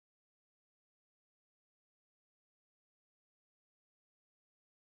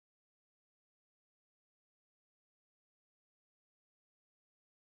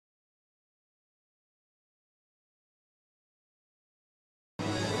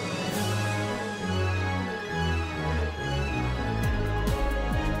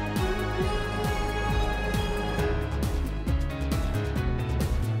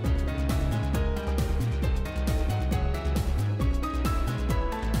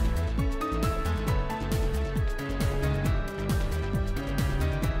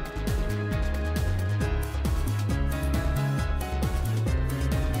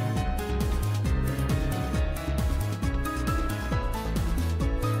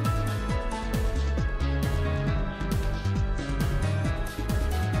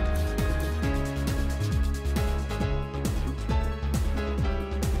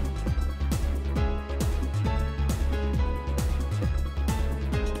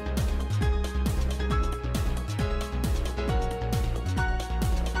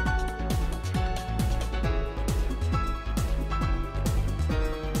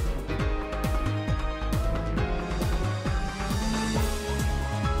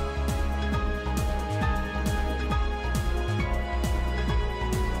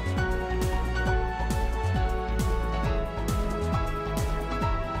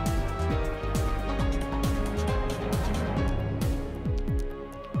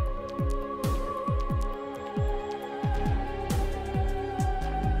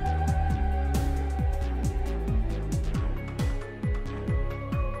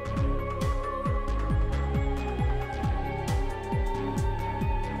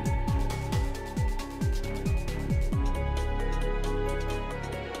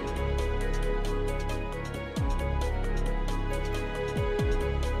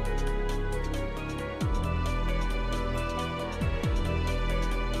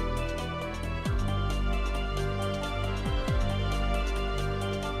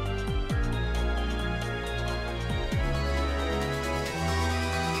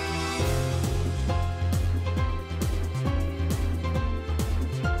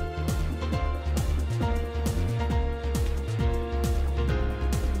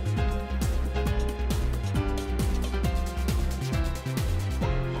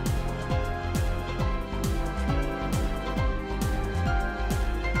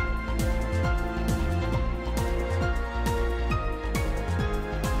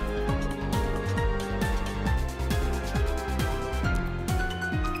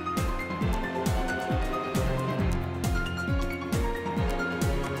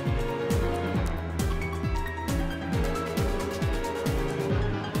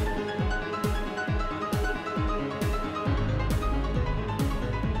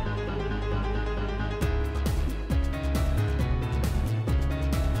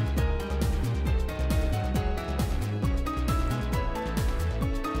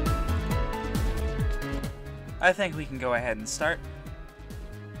I think we can go ahead and start.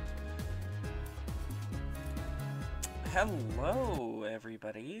 Hello,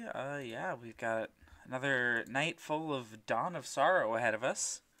 everybody. Yeah, we've got another night full of Dawn of Sorrow ahead of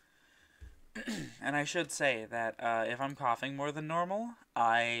us. And I should say that if I'm coughing more than normal,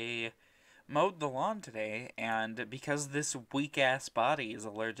 I mowed the lawn today, and because this weak-ass body is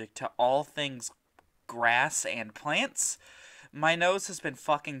allergic to all things grass and plants, my nose has been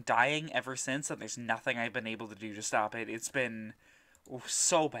fucking dying ever since, and there's nothing I've been able to do to stop it. It's been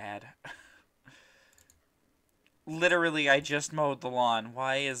so bad. Literally, I just mowed the lawn.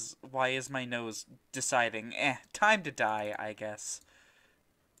 Why is my nose deciding, time to die, I guess.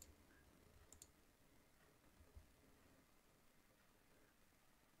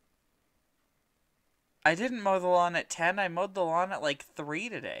 I didn't mow the lawn at 10, I mowed the lawn at like 3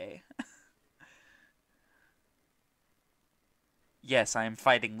 today. Yes, I am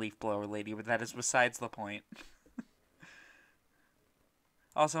fighting Leaf Blower Lady, but that is besides the point.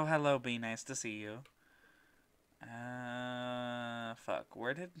 Also, hello, B, nice to see you. Fuck,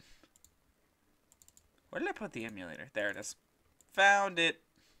 where did I put the emulator? There it is. Found it.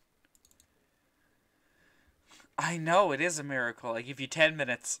 I know, it is a miracle. I give you 10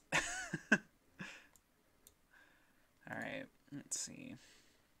 minutes. Alright, let's see.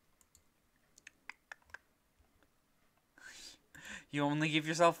 You only give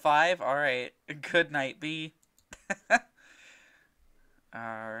yourself 5? Alright. Good night, B.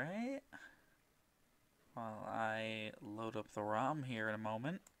 Alright. While I load up the ROM here in a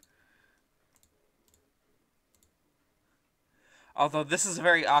moment. Although this is a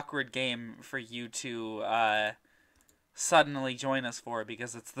very awkward game for you to suddenly join us for,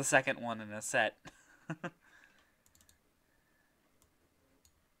 because it's the second one in a set.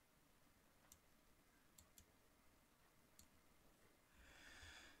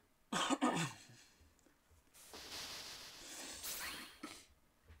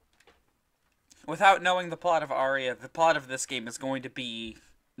 Without knowing the plot of Aria, the plot of this game is going to be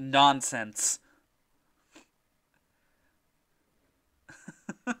nonsense.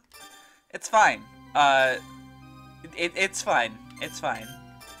 It's fine. It's fine. It's fine.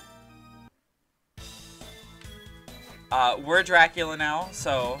 We're Dracula now,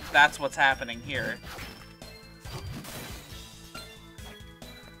 so that's what's happening here.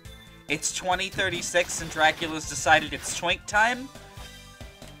 It's 2036 and Dracula's decided it's twink time.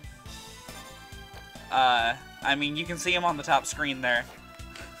 I mean, you can see him on the top screen there.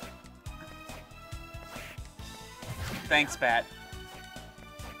 Thanks, Pat.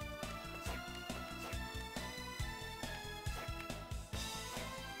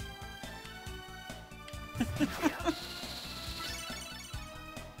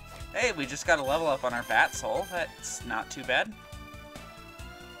 Hey, we just got a level up on our Bat Soul. That's not too bad.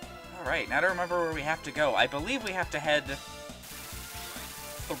 Alright, now to remember where we have to go. I believe we have to head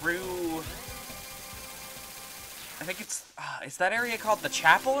through... I think it's... is that area called the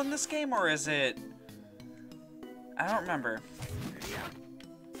Chapel in this game, or is it... I don't remember.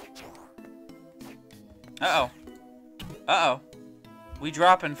 Uh-oh. Uh-oh. We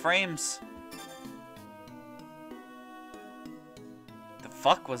drop in frames. The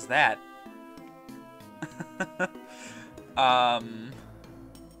fuck was that?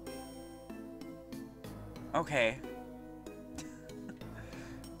 Okay.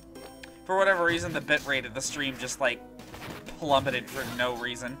 For whatever reason, the bitrate of the stream just, like, plummeted for no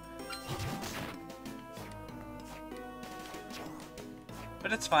reason.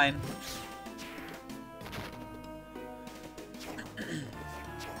 But it's fine.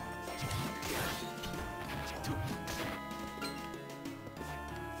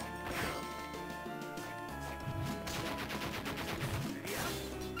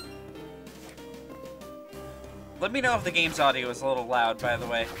 Let me know if the game's audio is a little loud, by the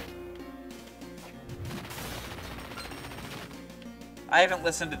way. I haven't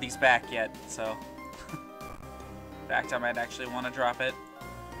listened to these back yet, so... In fact, I might actually want to drop it.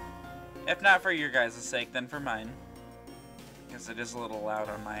 If not for your guys' sake, then for mine. Because it is a little loud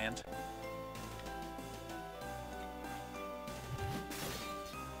on my end.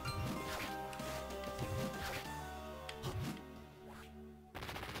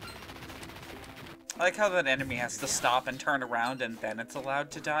 I like how that enemy has to stop and turn around and then it's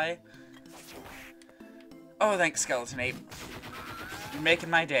allowed to die. Oh, thanks, Skeleton Ape. You're making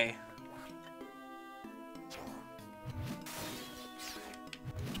my day.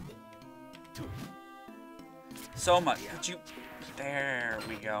 So much. Could you... There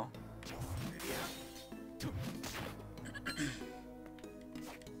we go.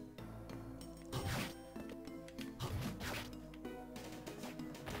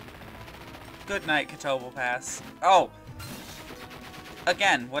 Good night, Katobo Pass. Oh!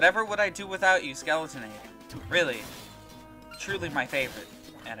 Again, whatever would I do without you, Skeletonade? Really. Truly my favorite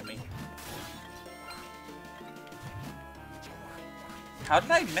enemy. How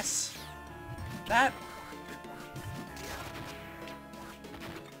did I miss that?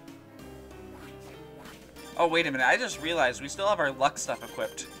 Oh, wait a minute. I just realized we still have our luck stuff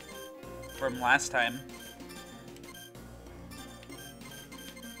equipped from last time.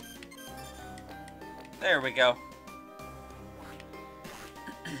 There we go.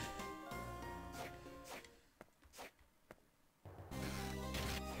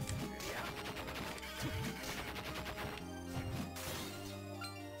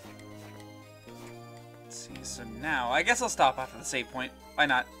 Let's see, so now, I guess I'll stop off at the save point. Why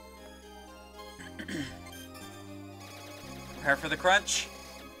not? Prepare for the crunch.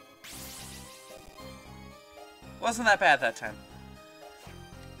 Wasn't that bad that time.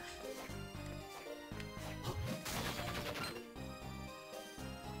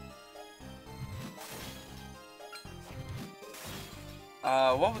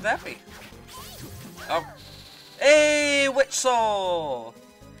 What would that be? Oh. Hey, Witch Soul!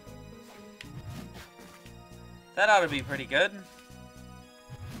 That ought to be pretty good.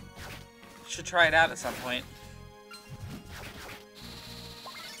 Should try it out at some point.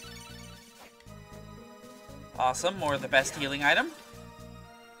 Awesome, more of the best healing item.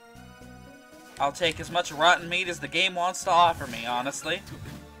 I'll take as much rotten meat as the game wants to offer me, honestly.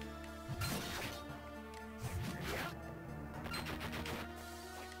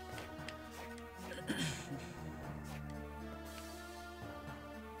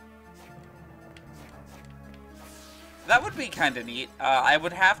 That would be kind of neat. I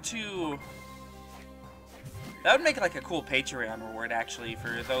would have to... That would make like a cool Patreon reward, actually,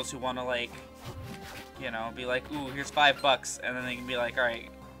 for those who want to, like, you know, be like, ooh, here's $5, and then they can be like, alright,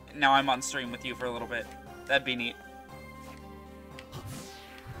 now I'm on stream with you for a little bit. That'd be neat.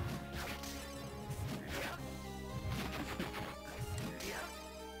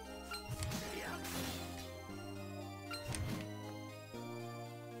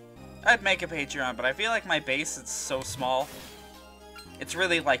 I'd make a Patreon, but I feel like my base is so small. It's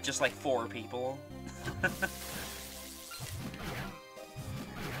really like just like 4 people.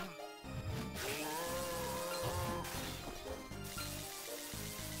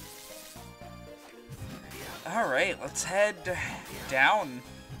 Alright, let's head down.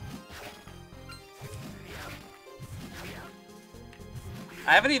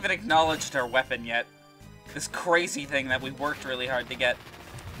 I haven't even acknowledged our weapon yet. This crazy thing that we worked really hard to get.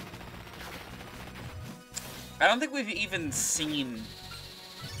 I don't think we've even seen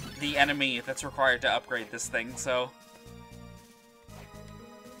the enemy that's required to upgrade this thing, so...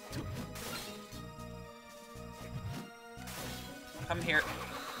 Come here.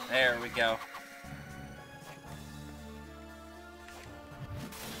 There we go.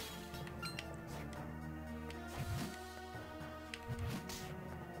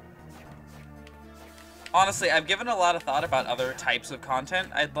 Honestly, I've given a lot of thought about other types of content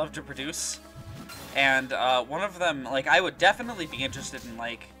I'd love to produce. And one of them, like, I would definitely be interested in,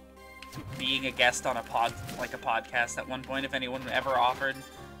 like, being a guest on a podcast at one point if anyone ever offered.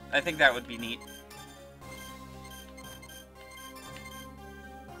 I think that would be neat.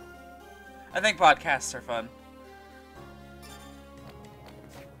 I think podcasts are fun.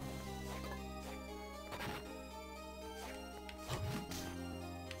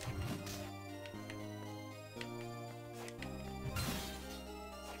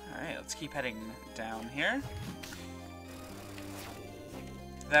 Let's keep heading down here.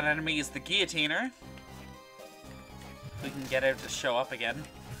 That enemy is the Guillotiner. We can get it to show up again.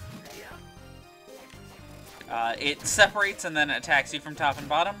 It separates and then attacks you from top and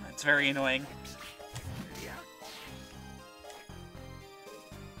bottom. It's very annoying.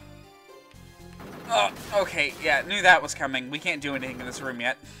 Oh, okay, yeah, knew that was coming. We can't do anything in this room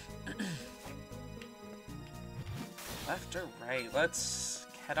yet. Left or right? Let's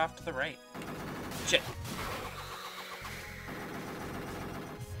head off to the right. Shit.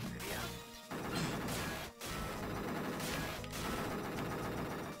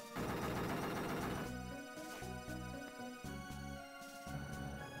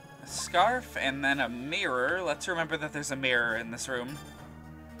 A scarf and then a mirror. Let's remember that there's a mirror in this room.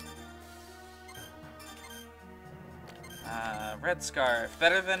 Red scarf.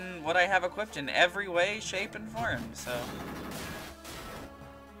 Better than what I have equipped in every way, shape, and form, so...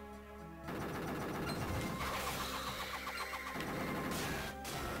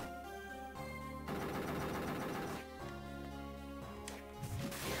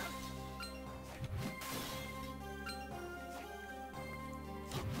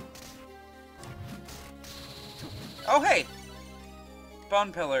 Oh, hey!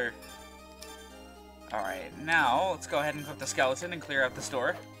 Bone pillar. Alright, now let's go ahead and cook the skeleton and clear out the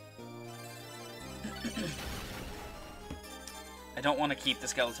store. I don't want to keep the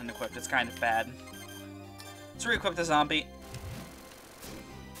skeleton equipped, it's kind of bad. Let's re-equip the zombie.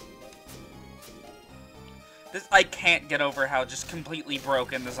 I can't get over how just completely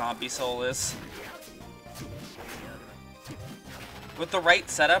broken the zombie soul is. With the right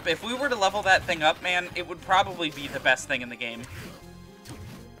setup, if we were to level that thing up, man, it would probably be the best thing in the game.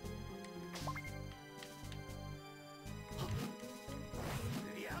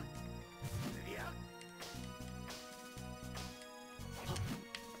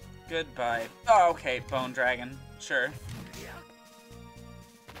 Goodbye. Oh, okay, Bone Dragon. Sure.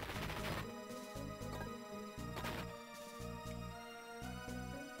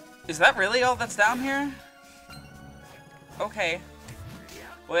 Is that really all that's down here? Okay.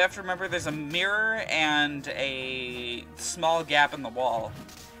 Well, you have to remember there's a mirror and a small gap in the wall.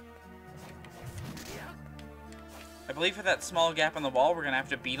 I believe for that small gap in the wall, we're gonna have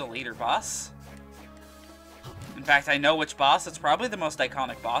to beat a later boss. In fact, I know which boss. It's probably the most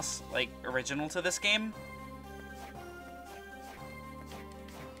iconic boss, like, original to this game.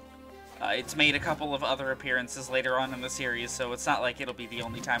 It's made a couple of other appearances later on in the series, so it's not like it'll be the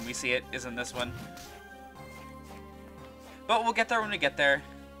only time we see it is in this one. But we'll get there when we get there.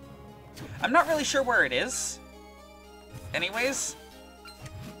 I'm not really sure where it is. Anyways.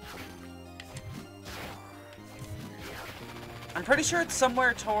 I'm pretty sure it's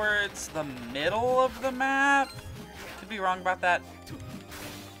somewhere towards the middle of the map. Could be wrong about that.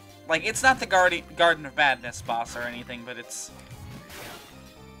 Like, it's not the Garden of Madness boss or anything, but it's,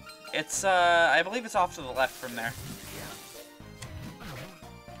 I believe it's off to the left from there.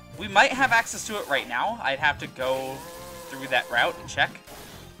 We might have access to it right now. I'd have to go through that route and check.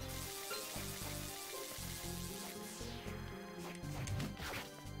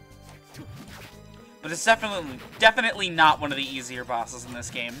 But it's definitely not one of the easier bosses in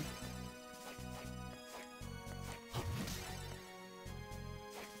this game.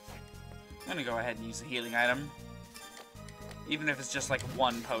 I'm gonna go ahead and use a healing item. Even if it's just like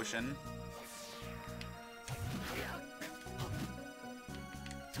one potion.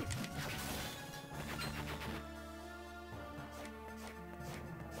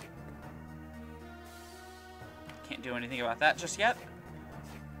 Can't do anything about that just yet.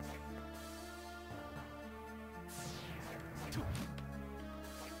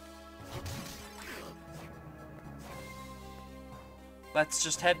 Let's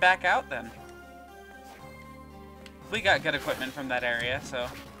just head back out then. We got good equipment from that area, so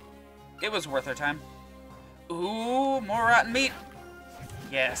it was worth our time. Ooh, more rotten meat.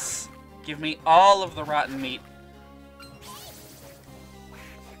 Yes. Give me all of the rotten meat.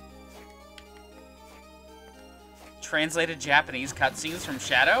 Translated Japanese cutscenes from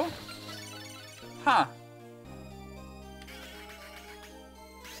Shadow? Huh.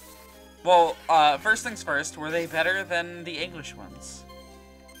 Well, first things first, were they better than the English ones?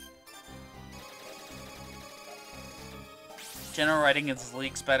 General writing is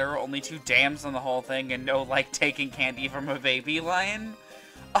leaks better, only 2 dams on the whole thing, and no, like, taking candy from a baby lion?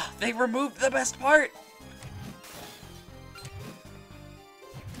 Oh, they removed the best part!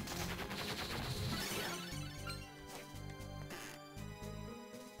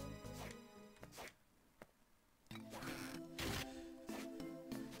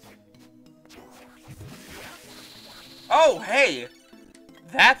 Oh, hey!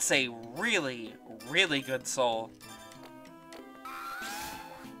 That's a really, really good soul.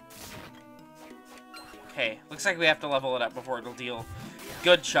 Okay, looks like we have to level it up before it'll deal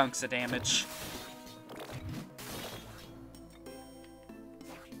good chunks of damage.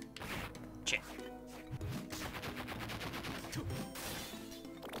 Shit.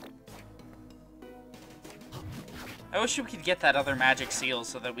 I wish we could get that other magic seal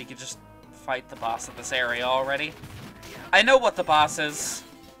so that we could just fight the boss of this area already. I know what the boss is.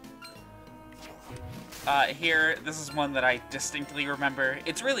 Here, this is one that I distinctly remember.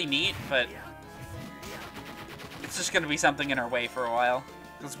 It's really neat, but it's just gonna be something in our way for a while.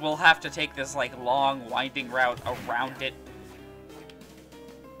 Because we'll have to take this, like, long, winding route around it.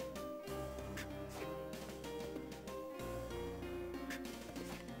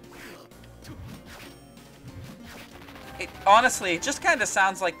 Honestly, it just kind of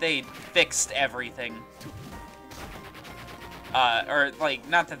sounds like they fixed everything. Or, like,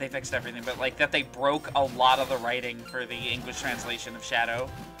 not that they fixed everything, but, like, that they broke a lot of the writing for the English translation of Shadow.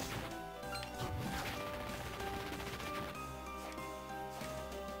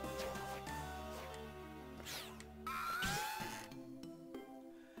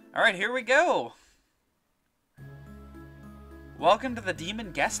 Alright, here we go! Welcome to the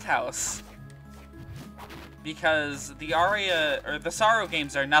Demon Guest House. Because the Aria, or the Sorrow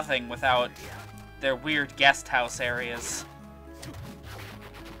games are nothing without their weird guest house areas.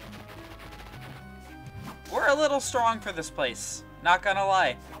 We're a little strong for this place, not gonna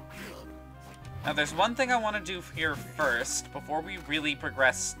lie. Now there's one thing I want to do here first, before we really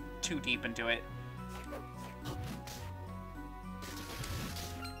progress too deep into it.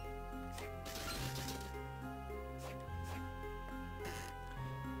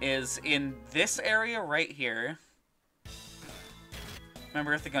 Is in this area right here.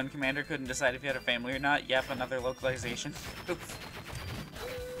 Remember, if the gun commander couldn't decide if you had a family or not? Yep, another localization.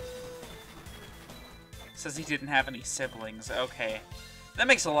 Says he didn't have any siblings. Okay. That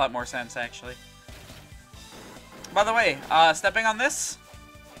makes a lot more sense, actually. By the way, stepping on this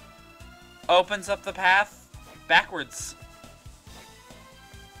opens up the path backwards.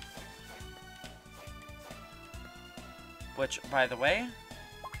 Which, by the way,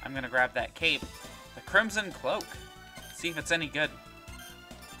 I'm gonna grab that cape. The Crimson Cloak. See if it's any good.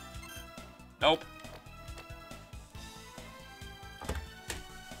 Nope.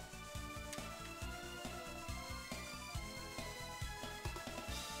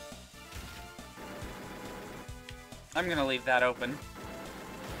 I'm gonna leave that open.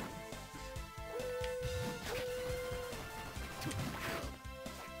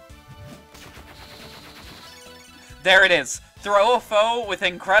 There it is. Throw a foe with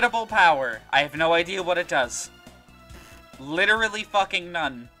incredible power. I have no idea what it does. Literally fucking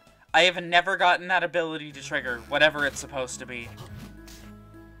none. I have never gotten that ability to trigger, whatever it's supposed to be.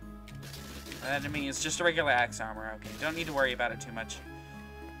 That enemy is just a regular axe armor. Okay, don't need to worry about it too much.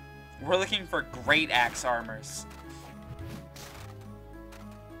 We're looking for great axe armors.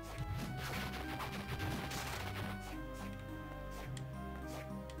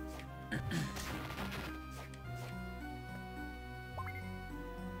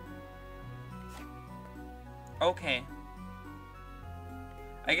 Okay.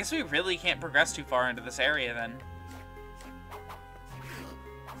 I guess we really can't progress too far into this area then.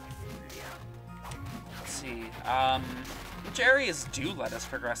 Let's see. Which areas do let us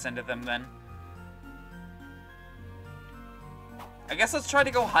progress into them then? I guess let's try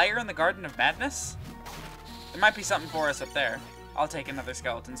to go higher in the Garden of Madness. There might be something for us up there. I'll take another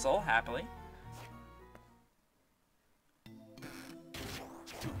skeleton soul, happily.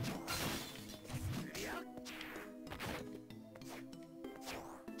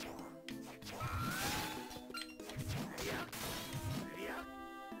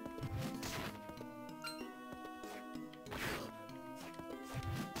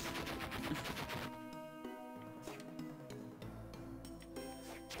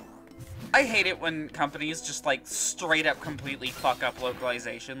 I hate it when companies just, like, straight up completely fuck up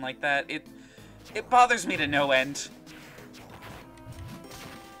localization like that. It bothers me to no end.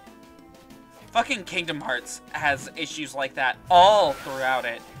 Fucking Kingdom Hearts has issues like that all throughout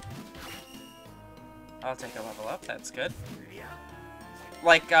it. I'll take a level up, that's good.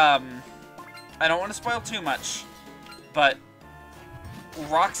 Like, I don't want to spoil too much, but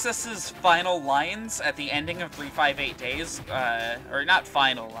Roxas's final lines at the ending of 358 Days, or not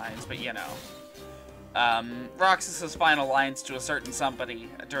final lines, but you know. Roxas's final lines to a certain somebody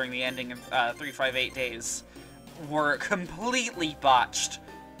during the ending of 358 Days were completely botched.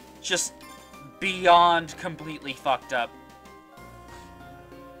 Just beyond completely fucked up.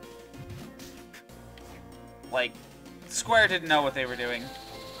 Like, Square didn't know what they were doing.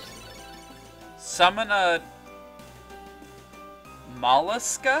 Summon a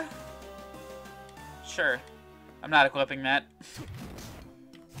Mollusca? Sure. I'm not equipping that.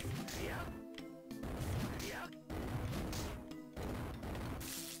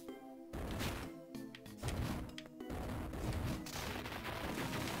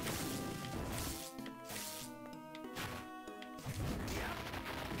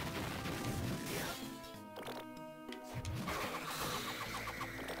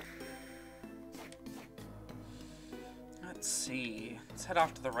 Let's see. Let's head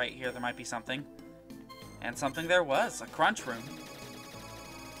off to the right here. There might be something. And something there was. A crunch room.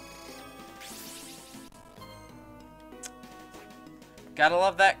 Gotta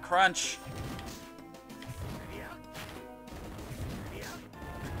love that crunch.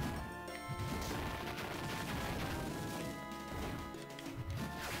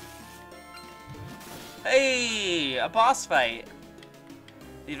 Hey! A boss fight!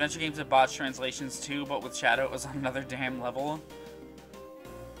 The adventure games have botched translations too, but with Shadow it was on another damn level.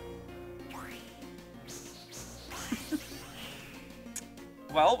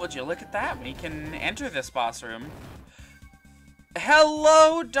 Well, would you look at that? We can enter this boss room.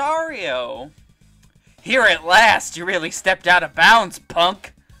 Hello, Dario! Here at last, you really stepped out of bounds,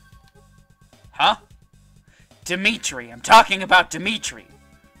 punk! Huh? Dimitri, I'm talking about Dimitri.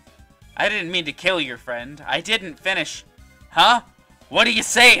 I didn't mean to kill your friend. I didn't finish. Huh? What are you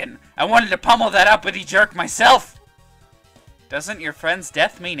saying? I wanted to pummel that uppity jerk myself. Doesn't your friend's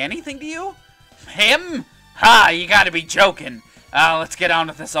death mean anything to you? Him? Ha, you gotta be joking. Let's get on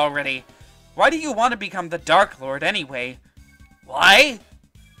with this already. Why do you want to become the Dark Lord anyway? Why?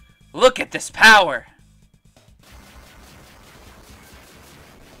 Look at this power.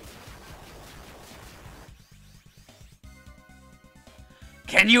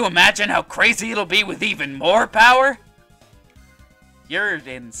 Can you imagine how crazy it'll be with even more power? You're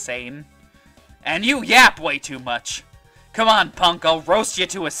insane. And you yap way too much. Come on, punk, I'll roast you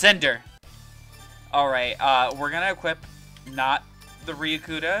to a cinder. Alright, we're gonna equip not the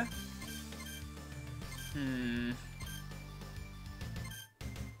Ryakuta.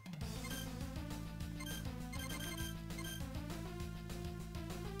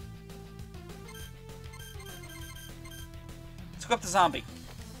 Let's equip the zombie.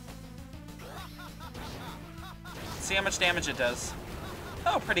 See how much damage it does.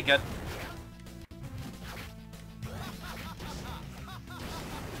 Oh, pretty good.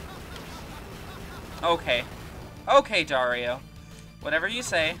 Okay. Okay, Dario. Whatever you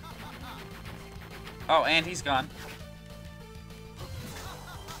say. Oh, and he's gone.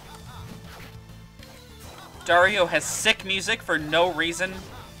 Dario has sick music for no reason.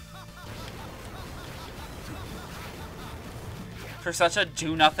 For such a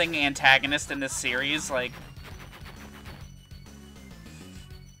do-nothing antagonist in this series, like...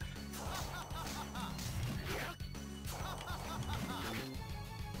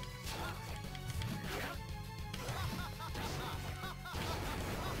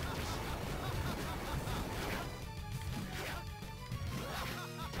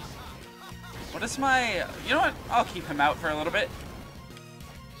 What is my... You know what? I'll keep him out for a little bit.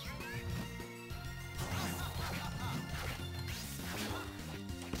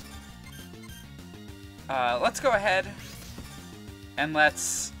 Let's go ahead and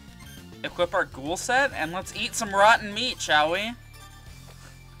let's equip our ghoul set and let's eat some rotten meat, shall we?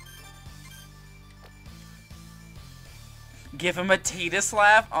 Give him a Tidus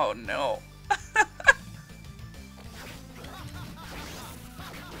laugh? Oh no.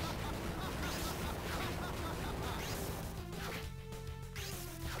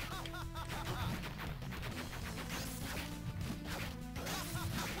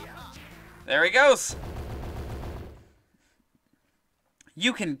 There he goes!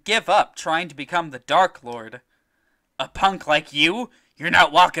 You can give up trying to become the Dark Lord. A punk like you? You're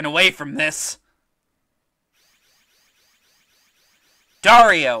not walking away from this.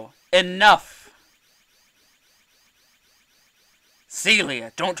 Dario, enough!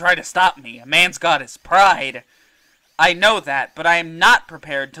 Celia, don't try to stop me. A man's got his pride. I know that, but I am not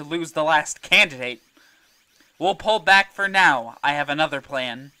prepared to lose the last candidate. We'll pull back for now. I have another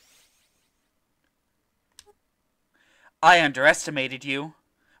plan. I underestimated you,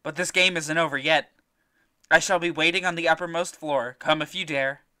 but this game isn't over yet. I shall be waiting on the uppermost floor. Come if you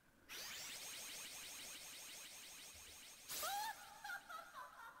dare.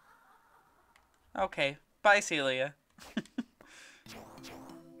 Okay, bye, Celia.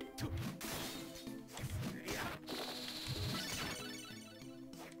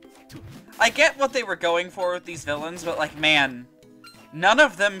 I get what they were going for with these villains, but, like, man, none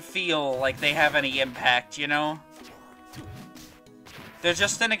of them feel like they have any impact, you know? They're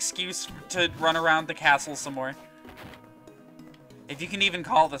just an excuse to run around the castle some more. If you can even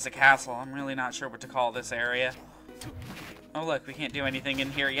call this a castle, I'm really not sure what to call this area. Oh look, we can't do anything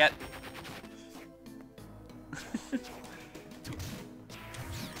in here yet.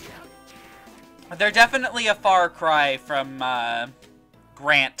 They're definitely a far cry from,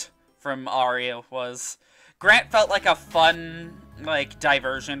 Grant from Aria was. Grant felt like a fun, like,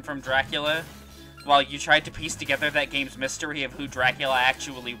 diversion from Dracula. While you tried to piece together that game's mystery of who Dracula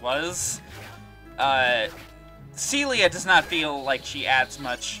actually was, Celia does not feel like she adds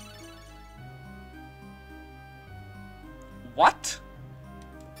much. What?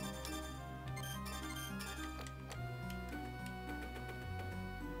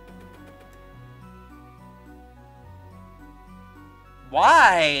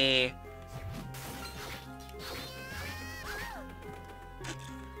 Why?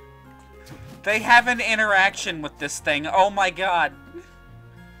 They have an interaction with this thing. Oh my god.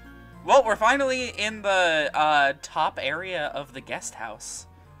 Well, we're finally in the top area of the guest house.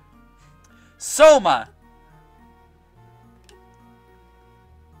 Soma!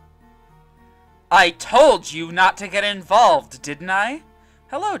 I told you not to get involved, didn't I?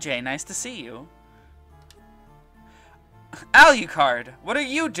 Hello, Jay. Nice to see you. Alucard, what are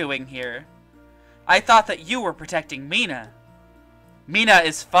you doing here? I thought that you were protecting Mina. Mina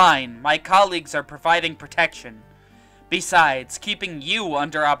is fine. My colleagues are providing protection. Besides, keeping you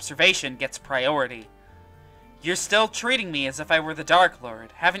under observation gets priority. You're still treating me as if I were the Dark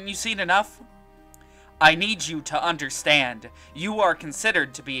Lord. Haven't you seen enough? I need you to understand. You are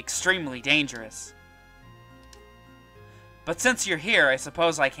considered to be extremely dangerous. But since you're here, I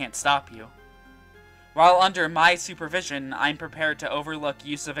suppose I can't stop you. While under my supervision, I'm prepared to overlook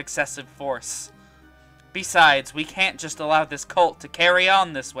use of excessive force. Besides, we can't just allow this cult to carry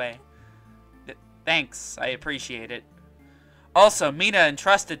on this way. Thanks, I appreciate it. Also, Mina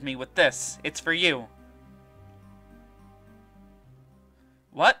entrusted me with this. It's for you.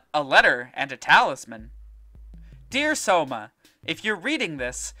 What? A letter and a talisman? Dear Soma, if you're reading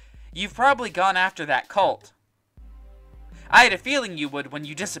this, you've probably gone after that cult. I had a feeling you would when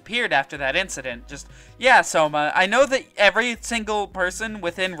you disappeared after that incident. Yeah, Soma, I know that every single person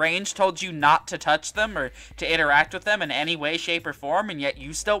within range told you not to touch them or to interact with them in any way, shape, or form, and yet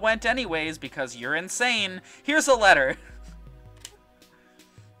you still went anyways because you're insane. Here's a letter.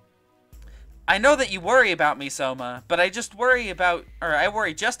 I know that you worry about me, Soma, but I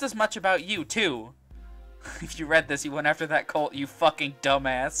worry just as much about you, too. If you read this, you went after that cult, you fucking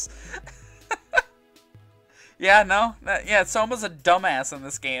dumbass. Yeah, no? Yeah, Soma's a dumbass in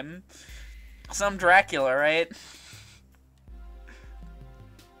this game. Some Dracula, right?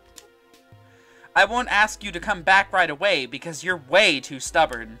 I won't ask you to come back right away, because you're way too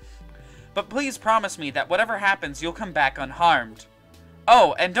stubborn. But please promise me that whatever happens, you'll come back unharmed.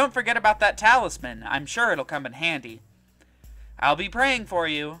 Oh, and don't forget about that talisman. I'm sure it'll come in handy. I'll be praying for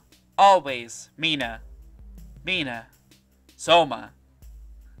you. Always, Mina. Mina. Soma.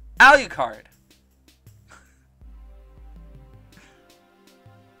 Alucard.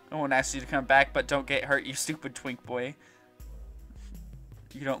 I won't ask you to come back, but don't get hurt, you stupid twink boy.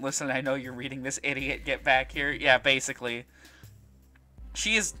 You don't listen, I know you're reading this, idiot. Get back here. Yeah, basically.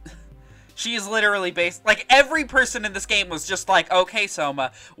 She is literally like, every person in this game was just like, okay,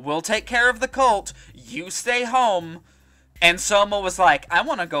 Soma, we'll take care of the cult, you stay home. And Soma was like, I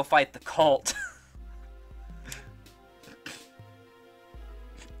want to go fight the cult.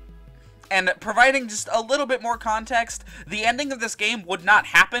 And providing just a little bit more context, the ending of this game would not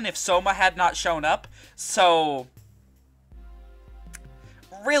happen if Soma had not shown up. So,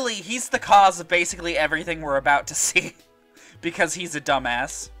 really, he's the cause of basically everything we're about to see. Because he's a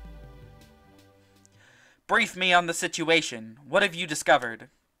dumbass. Brief me on the situation. What have you discovered?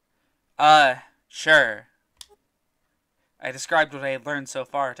 Sure. I described what I had learned so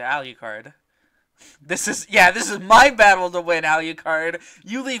far to Alucard. This is my battle to win, Alucard.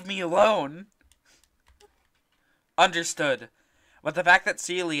 You leave me alone. Understood. But the fact that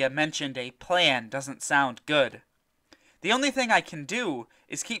Celia mentioned a plan doesn't sound good. The only thing I can do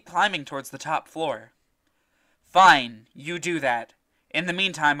is keep climbing towards the top floor. Fine, you do that. In the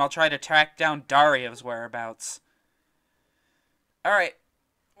meantime, I'll try to track down Dario's whereabouts. Alright.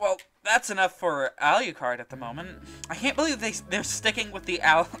 Well, that's enough for Alucard at the moment. I can't believe they're sticking with the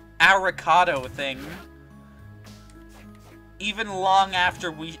Aricado thing. Even long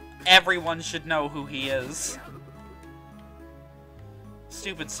after everyone should know who he is.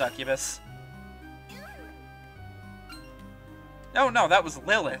 Stupid succubus. No, that was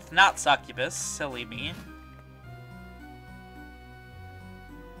Lilith, not succubus. Silly me.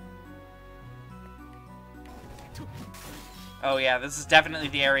 Oh yeah, this is definitely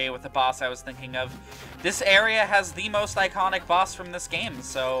the area with the boss I was thinking of. This area has the most iconic boss from this game,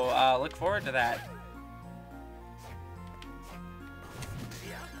 so look forward to that.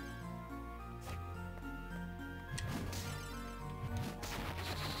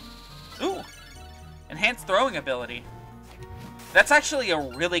 Ooh! Enhanced throwing ability. That's actually a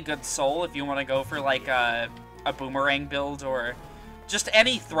really good soul if you want to go for like a boomerang build or just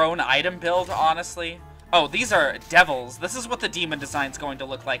any thrown item build, honestly. Oh, these are devils. This is what the demon design's going to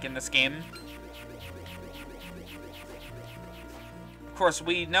look like in this game. Of course,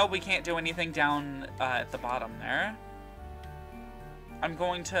 we know we can't do anything down at the bottom there. I'm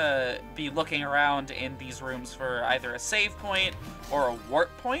going to be looking around in these rooms for either a save point or a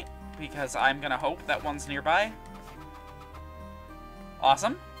warp point, because I'm going to hope that one's nearby.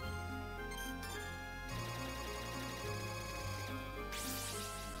 Awesome.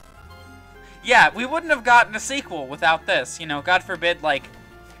 Yeah, we wouldn't have gotten a sequel without this. You know, God forbid, like,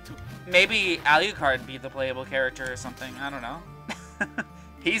 maybe Alucard be the playable character or something. I don't know.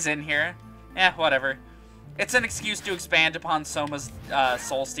 He's in here. Eh, whatever. It's an excuse to expand upon Soma's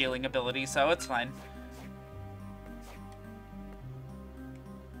soul-stealing ability, so it's fine.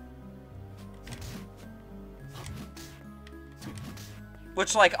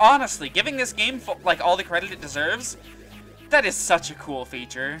 Which, like, honestly, giving this game, like, all the credit it deserves, that is such a cool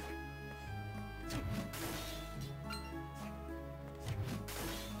feature.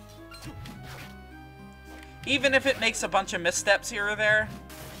 Even if it makes a bunch of missteps here or there,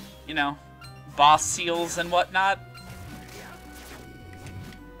 you know, boss seals and whatnot.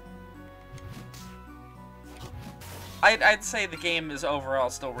 I'd say the game is overall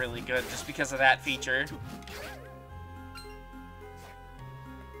still really good just because of that feature.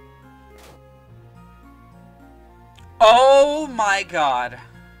 Oh my god.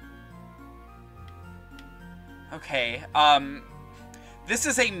 Okay, this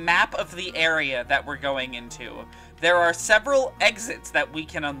is a map of the area that we're going into. There are several exits that we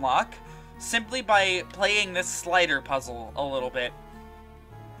can unlock simply by playing this slider puzzle a little bit.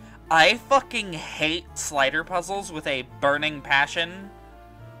 I fucking hate slider puzzles with a burning passion.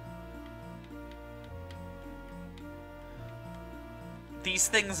 These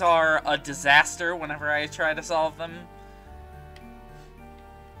things are a disaster whenever I try to solve them.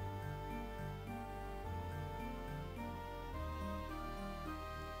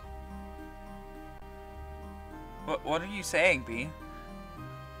 What are you saying, B?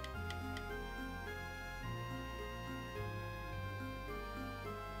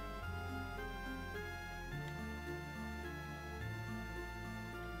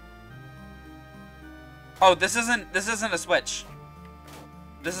 Oh, this isn't a switch.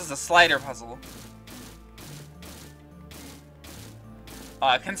 This is a slider puzzle.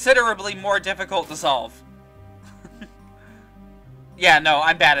 Considerably more difficult to solve. Yeah, no,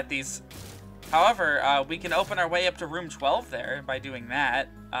 I'm bad at these. However, we can open our way up to room 12 there by doing that.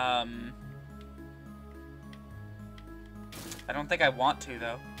 I don't think I want to,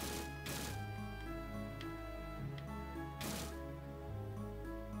 though.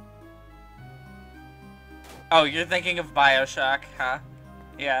 Oh, you're thinking of BioShock, huh?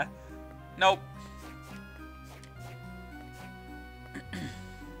 Yeah. Nope.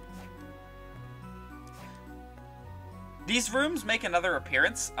 These rooms make another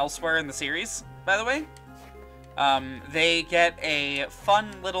appearance elsewhere in the series, by the way. They get a fun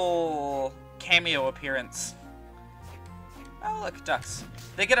little cameo appearance. Oh, look, ducks.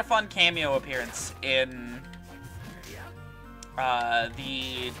 They get a fun cameo appearance in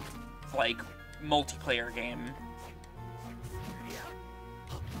the, like, multiplayer game.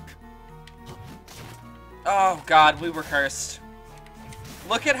 Oh god, we were cursed.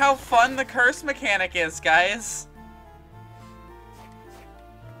 Look at how fun the curse mechanic is, guys.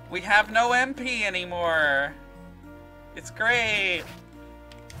 We have no MP anymore. It's great.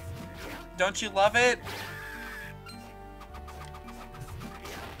 Don't you love it?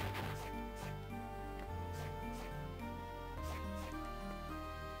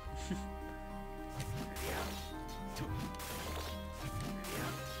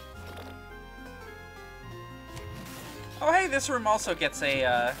 Oh hey, this room also gets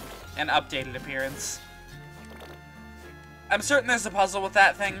a an updated appearance. I'm certain there's a puzzle with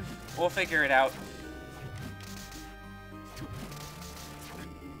that thing. We'll figure it out.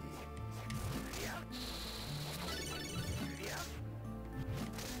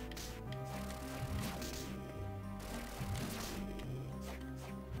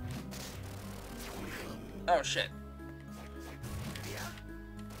 Oh shit.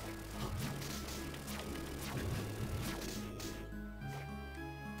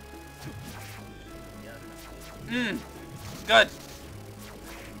 Good.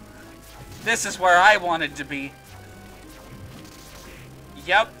 This is where I wanted to be.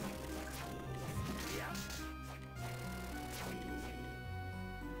 Yep.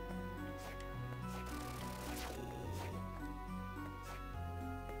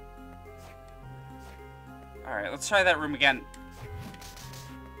 Alright, let's try that room again.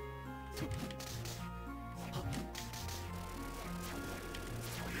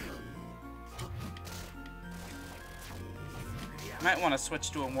 Might want to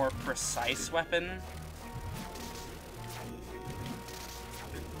switch to a more precise weapon.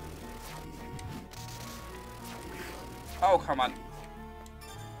 Oh, come on.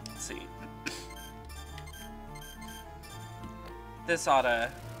 Let's see. This ought to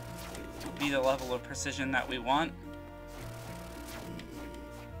be the level of precision that we want.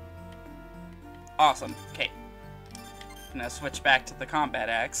 Awesome. Okay. I'm gonna switch back to the combat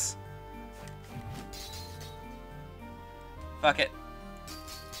axe. Fuck it.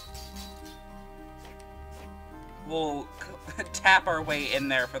 We'll tap our way in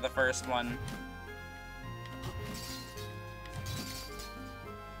there for the first one.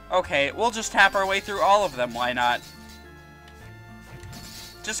 Okay, we'll just tap our way through all of them, why not?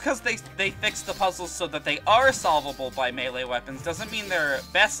 Just because they fixed the puzzles so that they are solvable by melee weapons doesn't mean they're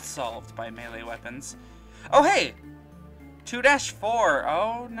best solved by melee weapons. Oh, hey! 2-4.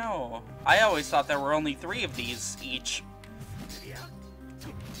 Oh, no. I always thought there were only 3 of these each.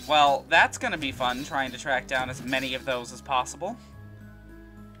 Well, that's gonna be fun, trying to track down as many of those as possible.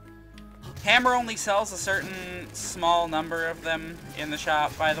 Hammer only sells a certain small number of them in the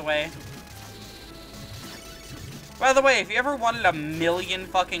shop, by the way. By the way, if you ever wanted 1,000,000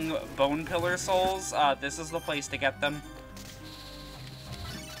 fucking Bone Pillar souls, this is the place to get them.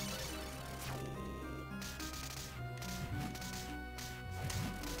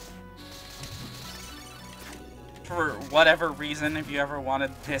 For whatever reason, if you ever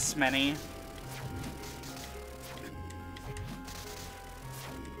wanted this many.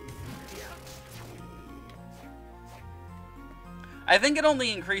 I think it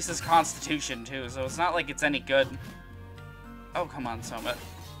only increases Constitution, too, so it's not like it's any good. Oh, come on, Soma.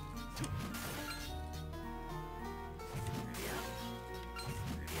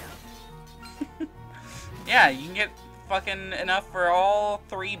 Yeah, you can get fucking enough for all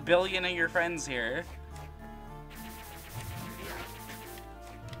 3 billion of your friends here.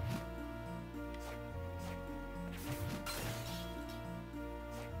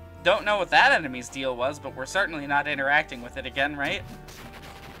 Don't know what that enemy's deal was, but we're certainly not interacting with it again, right?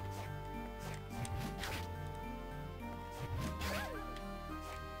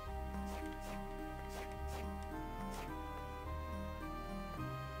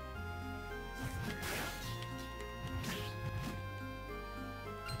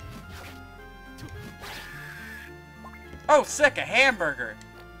 Oh, sick, a hamburger!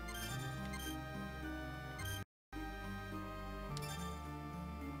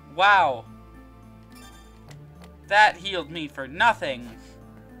 Wow. That healed me for nothing.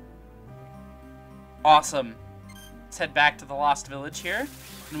 Awesome. Let's head back to the Lost Village here,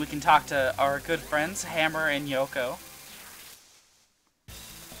 and we can talk to our good friends, Hammer and Yoko.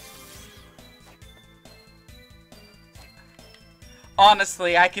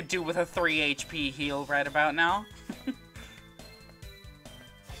 Honestly, I could do with a 3 HP heal right about now.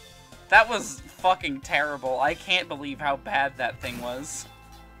 That was fucking terrible. I can't believe how bad that thing was.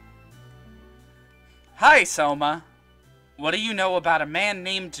 Hi, Soma. What do you know about a man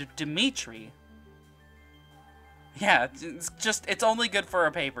named Dimitri? Yeah, it's only good for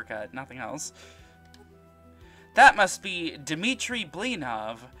a paper cut, nothing else. That must be Dmitry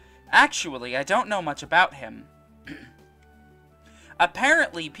Blinov. Actually, I don't know much about him.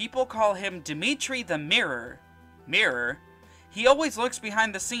 Apparently, people call him Dmitry the Mirror. Mirror? He always lurks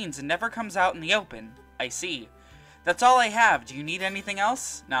behind the scenes and never comes out in the open. I see. That's all I have. Do you need anything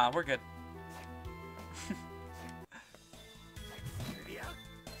else? Nah, we're good.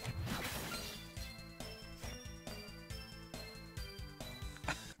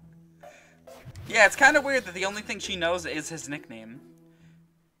 Yeah, it's kind of weird that the only thing she knows is his nickname.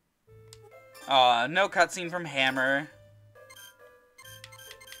 No cutscene from Hammer.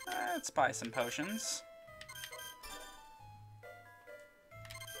 Let's buy some potions.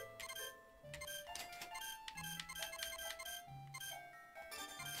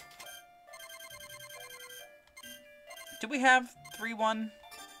 Do we have 3-1?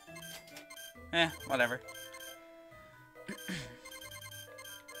 Whatever.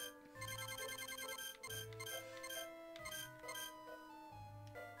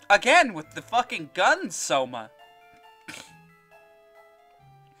 Again, with the fucking guns, Soma.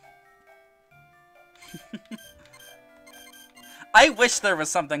 I wish there was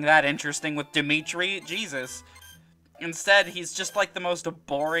something that interesting with Dimitri. Jesus. Instead, he's just like the most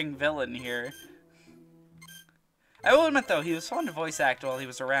boring villain here. I will admit, though, he was fun to voice act while he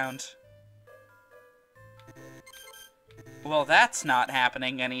was around. Well, that's not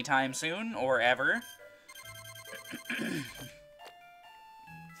happening anytime soon, or ever.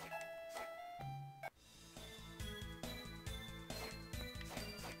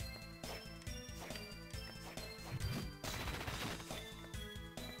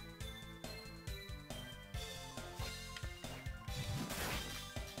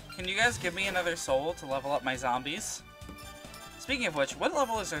 Can you guys give me another soul to level up my zombies? Speaking of which, what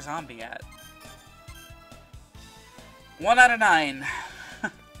level is our zombie at? 1 out of 9.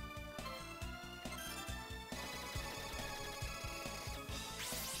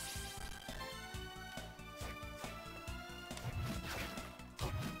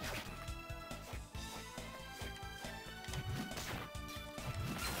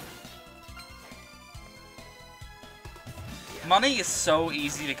 Money is so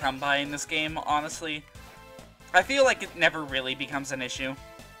easy to come by in this game, honestly. I feel like it never really becomes an issue.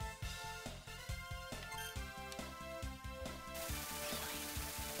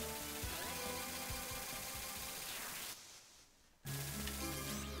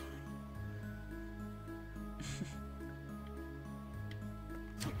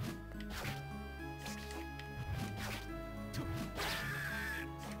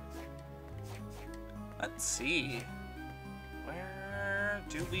 let's see. Where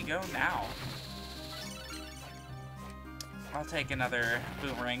do we go now? I'll take another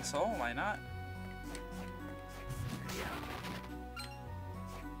boomerang soul, why not?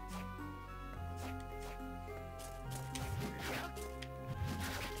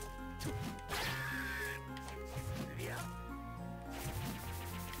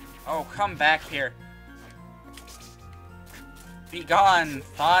 Oh, come back here. Be gone,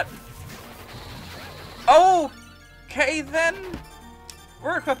 thought. Okay, then.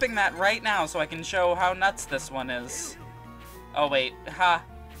 We're equipping that right now so I can show how nuts this one is. Oh, wait. Ha.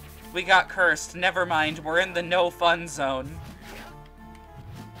 We got cursed. Never mind. We're in the no fun zone.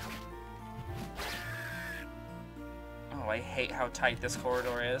 Oh, I hate how tight this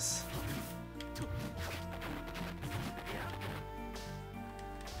corridor is.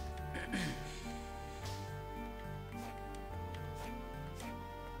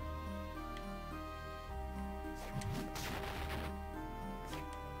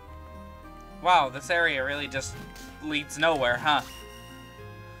 Wow, this area really just leads nowhere, huh?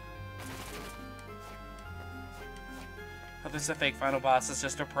 Oh, this is a fake final boss. It's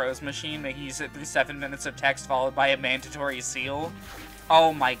just a prose machine making you sit through 7 minutes of text followed by a mandatory seal.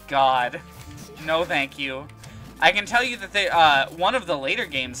 Oh my god. No thank you. I can tell you that one of the later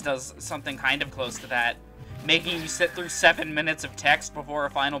games does something kind of close to that. Making you sit through 7 minutes of text before a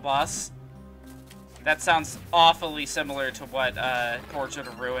final boss. That sounds awfully similar to what Portrait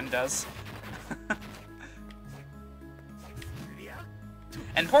of Ruin does.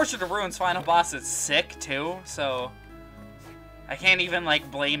 And Portrait of Ruin's final boss is sick, too, so I can't even, like,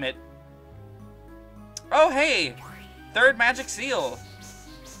 blame it. Oh, hey! Third magic seal.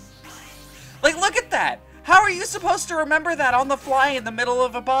 Like, look at that! How are you supposed to remember that on the fly in the middle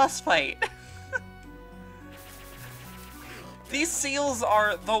of a boss fight? These seals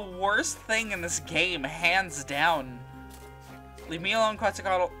are the worst thing in this game, hands down. Leave me alone,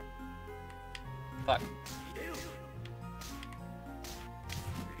 Quetzalcoatl. Fuck.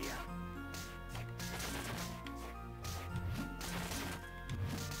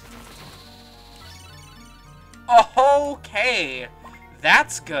 Okay,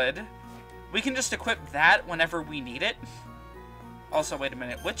 that's good. We can just equip that whenever we need it. Also, wait a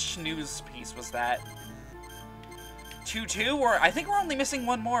minute, which news piece was that? 2-2, or I think we're only missing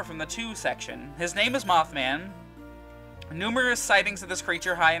one more from the 2 section. His name is Mothman. Numerous sightings of this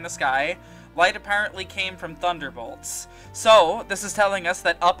creature high in the sky. Light apparently came from thunderbolts. So, this is telling us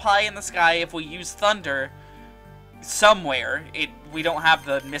that up high in the sky, if we use thunder somewhere, we don't have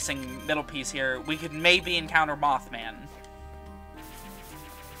the missing middle piece here, we could maybe encounter Mothman.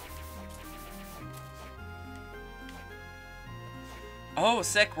 Oh,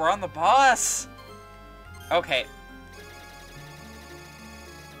 sick, we're on the boss! Okay.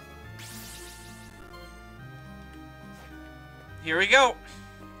 Here we go!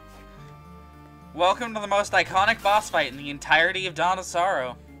 Welcome to the most iconic boss fight in the entirety of Dawn of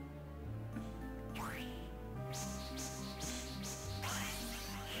Sorrow.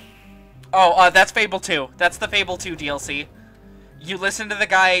 Oh, that's Fable 2. That's the Fable 2 DLC. You listen to the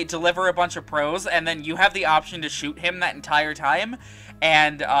guy deliver a bunch of prose, and then you have the option to shoot him that entire time.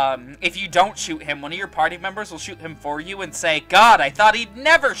 And if you don't shoot him, one of your party members will shoot him for you and say, God, I thought he'd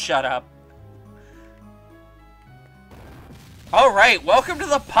never shut up. Alright, welcome to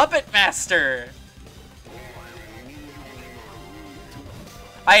the Puppet Master!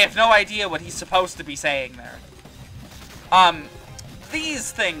 I have no idea what he's supposed to be saying there.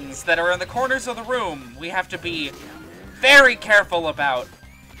 These things that are in the corners of the room, we have to be very careful about.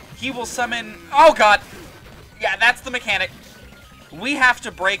 He will summon... Oh, God! Yeah, that's the mechanic. We have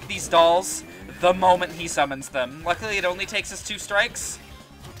to break these dolls the moment he summons them. Luckily, it only takes us 2 strikes.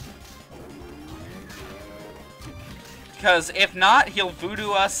 Because if not, he'll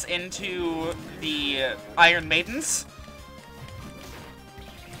voodoo us into the Iron Maidens.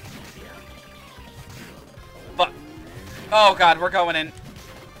 But... Oh, God, we're going in.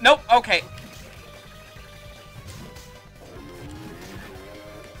 Nope, okay.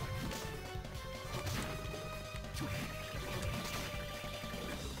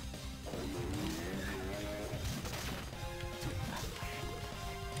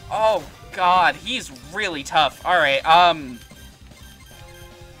 Oh, God, he's really tough. Alright,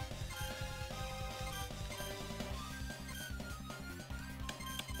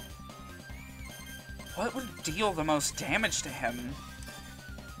 what would deal the most damage to him?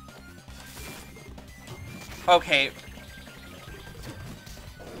 Okay.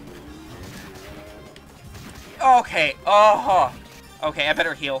 Okay, oh. Okay, I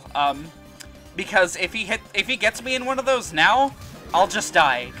better heal. Because if he gets me in one of those now, I'll just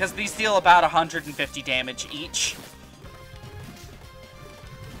die, because these deal about 150 damage each.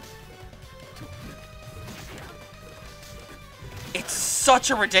 It's such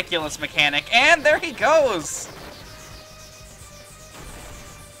a ridiculous mechanic, and there he goes!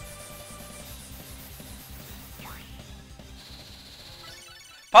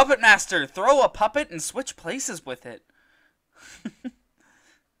 Puppet Master, throw a puppet and switch places with it.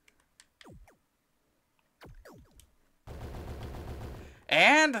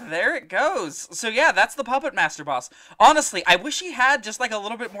 And there it goes. So yeah, that's the Puppet Master boss. Honestly, I wish he had just like a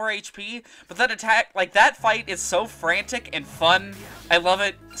little bit more HP, but that attack, like that fight is so frantic and fun. I love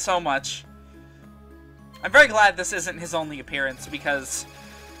it so much. I'm very glad this isn't his only appearance because,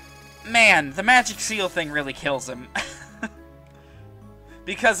 man, the magic seal thing really kills him.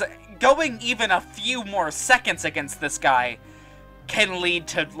 Because going even a few more seconds against this guy can lead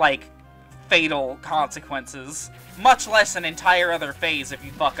to, like, fatal consequences. Much less an entire other phase if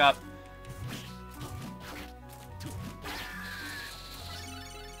you fuck up.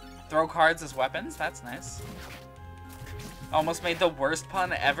 Throw cards as weapons? That's nice. Almost made the worst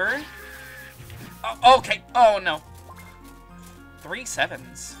pun ever. Oh, okay. Oh, no. 3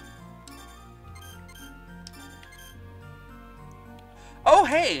 sevens. Oh,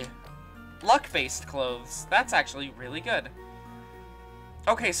 hey! Luck-based clothes. That's actually really good.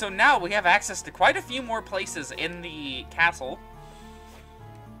 Okay, so now we have access to quite a few more places in the castle.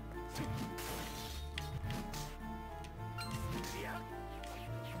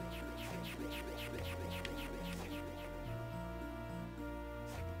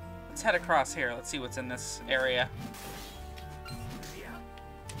 Let's head across here. Let's see what's in this area.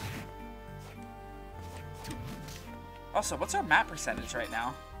 Also, what's our map percentage right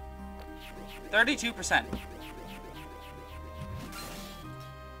now? 32%.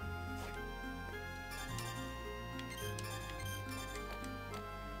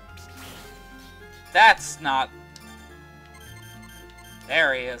 That's not...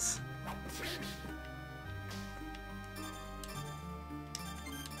 There he is.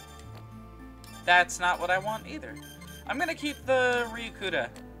 That's not what I want either. I'm gonna keep the Ryukuda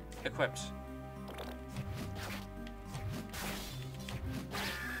equipped.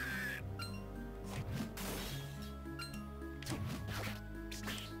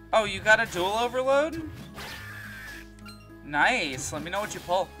 Oh, you got a dual overload? Nice. Let me know what you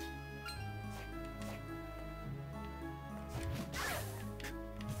pull.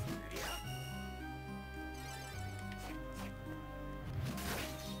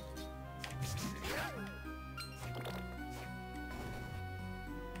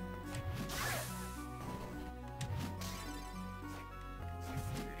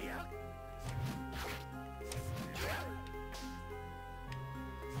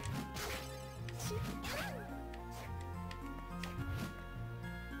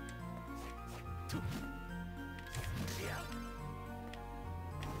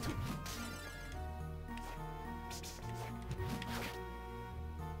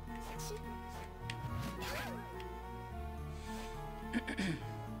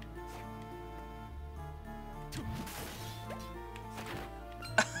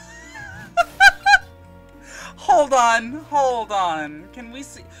 Hold on. Can we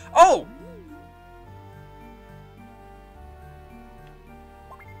see? Oh!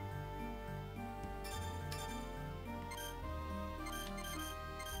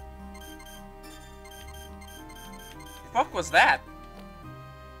 Fuck was that?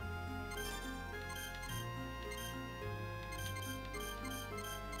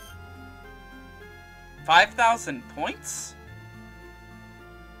 $5,000 points?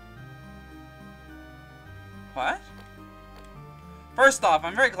 What? First off,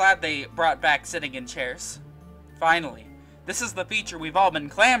 I'm very glad they brought back sitting in chairs. Finally. This is the feature we've all been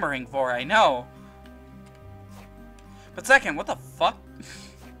clamoring for, I know. But second, what the fuck?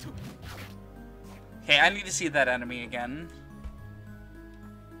 Okay, I need to see that enemy again.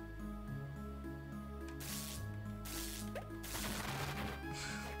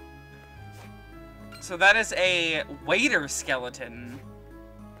 So that is a waiter skeleton.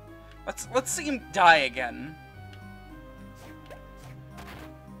 Let's see him die again.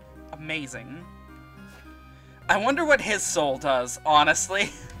 Amazing. I wonder what his soul does,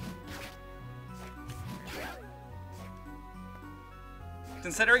 honestly.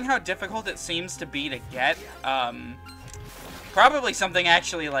 Considering how difficult it seems to be to get, probably something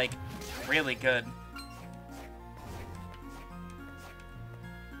actually, like, really good.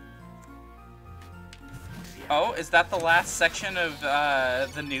 Oh, is that the last section of,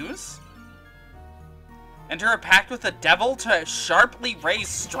 the news? Enter a pact with the devil to sharply raise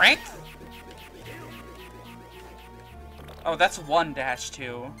strength? Oh, that's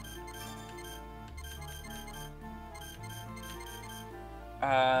 1-2.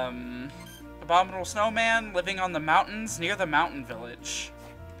 Abominable snowman living on the mountains near the mountain village.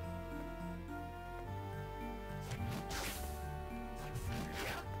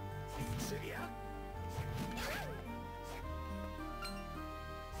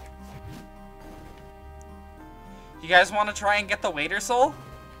 You guys want to try and get the waiter soul?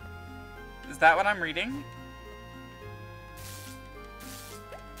 Is that what I'm reading?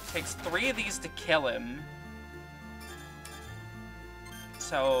 Takes 3 of these to kill him.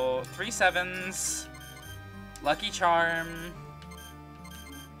 So, 3 7s. Lucky Charm.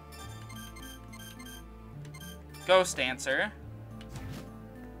 Ghost Dancer.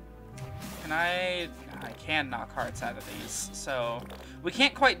 Can I can knock hearts out of these. So, we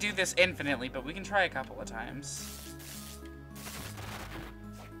can't quite do this infinitely, but we can try a couple of times.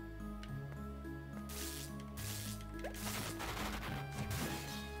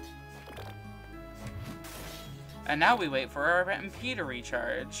 And now we wait for our MP to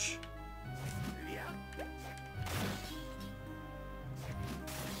recharge.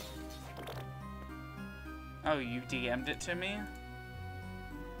 Oh, you DM'd it to me?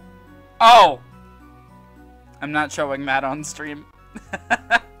 Oh! I'm not showing that on stream.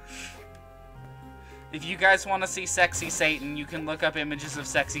 If you guys want to see Sexy Satan, you can look up images of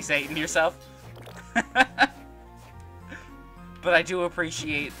Sexy Satan yourself. But I do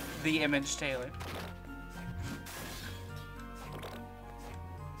appreciate the image, Taylor.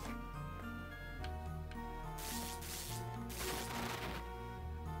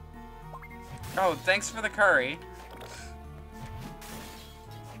 Oh, thanks for the curry.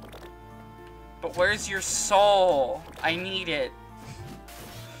 But where's your soul? I need it.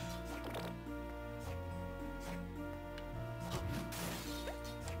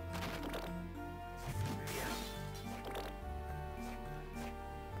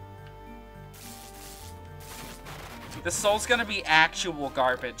 The soul's gonna be actual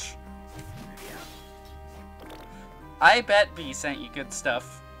garbage. I bet B sent you good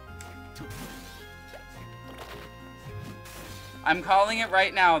stuff. I'm calling it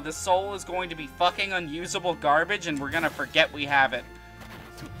right now. The soul is going to be fucking unusable garbage, and we're gonna forget we have it.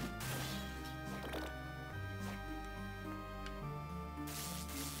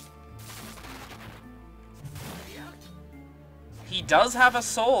 He does have a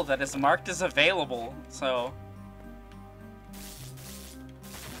soul that is marked as available, so...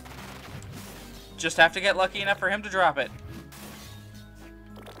 just have to get lucky enough for him to drop it.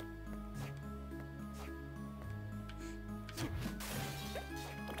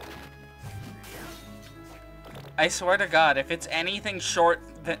 I swear to God, if it's anything shorter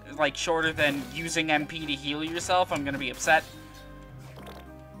than using MP to heal yourself, I'm gonna be upset.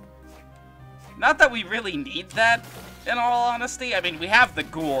 Not that we really need that, in all honesty. I mean, we have the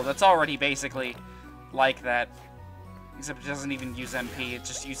ghoul, that's already basically like that. Except it doesn't even use MP, it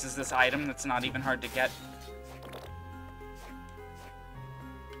just uses this item that's not even hard to get.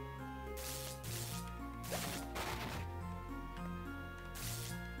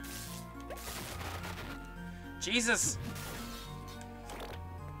 Jesus!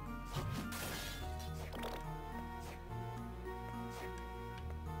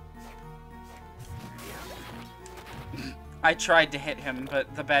 I tried to hit him,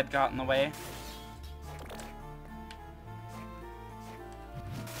 but the bed got in the way.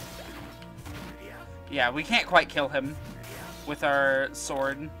 Yeah, we can't quite kill him with our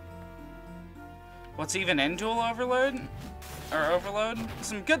sword. What's even in Dual Overload? Or Overload?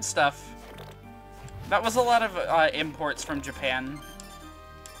 Some good stuff. That was a lot of imports from Japan.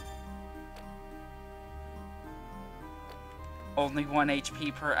 Only 1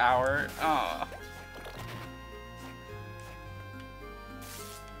 HP per hour. Oh.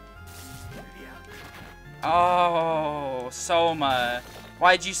 Oh, Soma.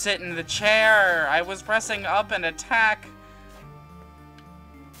 Why'd you sit in the chair? I was pressing up and attack.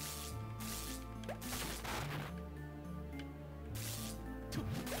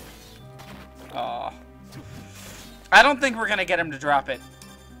 Oh. I don't think we're gonna get him to drop it.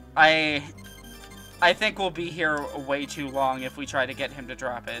 I think we'll be here way too long if we try to get him to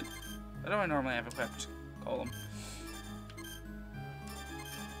drop it. What do I normally have equipped? Golem.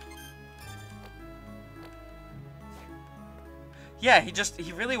 Yeah,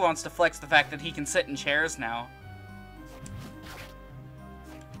 he really wants to flex the fact that he can sit in chairs now.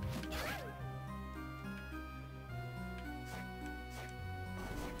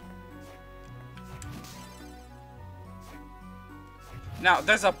 Now,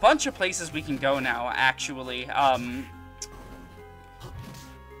 there's a bunch of places we can go now, actually.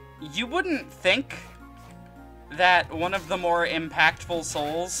 You wouldn't think that one of the more impactful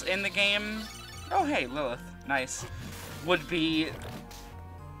souls in the game, oh hey, Lilith, nice, would be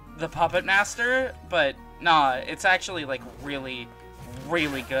the Puppet Master, but nah, it's actually, like, really,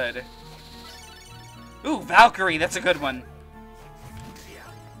 really good. Ooh, Valkyrie, that's a good one.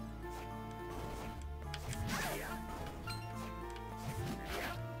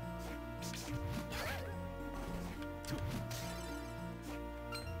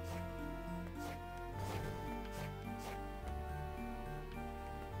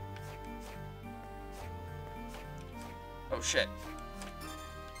 Oh, shit.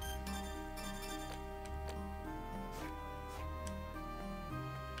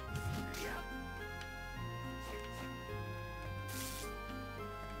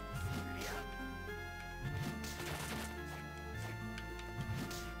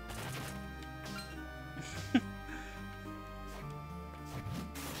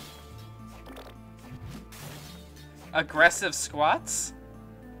 Aggressive squats?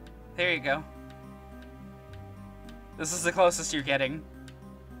 There you go. This is the closest you're getting.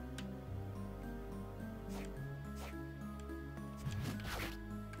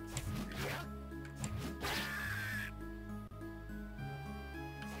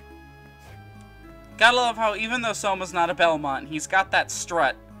 Gotta love how even though Soma's not a Belmont, he's got that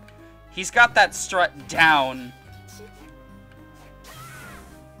strut. He's got that strut down.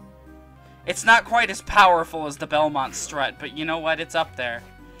 It's not quite as powerful as the Belmont strut, but you know what? It's up there.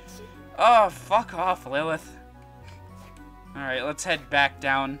 Oh, fuck off, Lilith. Alright, let's head back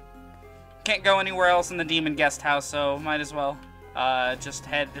down. Can't go anywhere else in the Demon Guest House, so might as well just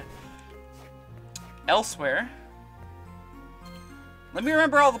head elsewhere. Let me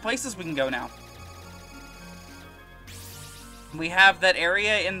remember all the places we can go now. We have that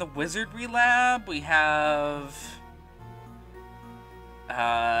area in the Wizardry Lab. We have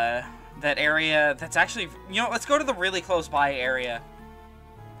that area that's actually... You know, let's go to the really close by area.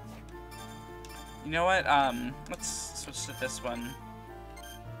 You know what? Let's switch to this one.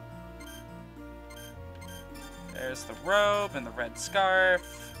 There's the robe and the red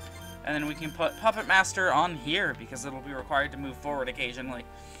scarf. And then we can put Puppet Master on here because it'll be required to move forward occasionally.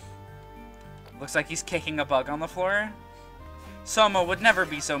 Looks like he's kicking a bug on the floor. Soma would never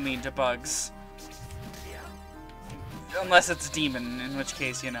be so mean to bugs. Unless it's a demon, in which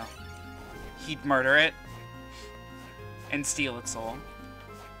case, you know, he'd murder it and steal its soul.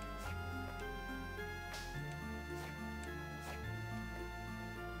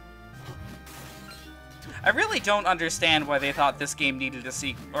 I really don't understand why they thought this game needed a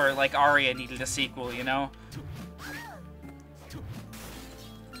sequel, or like Aria needed a sequel, you know?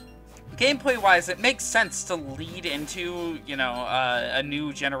 Gameplay-wise, it makes sense to lead into, you know, a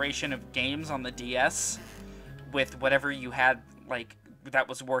new generation of games on the DS with whatever you had, like, that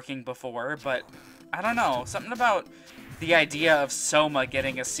was working before, but I don't know. Something about the idea of Soma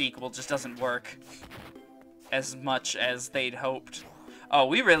getting a sequel just doesn't work as much as they'd hoped. Oh,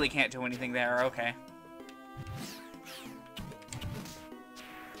 we really can't do anything there. Okay.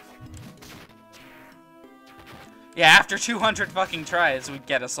 Yeah, after 200 fucking tries, we'd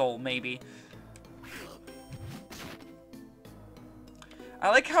get a soul, maybe. I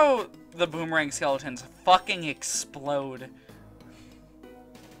like how the boomerang skeletons fucking explode.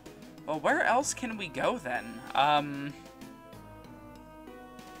 Well, where else can we go, then? I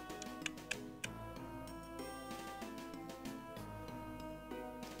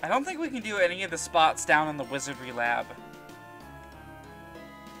don't think we can do any of the spots down in the Wizardry Lab.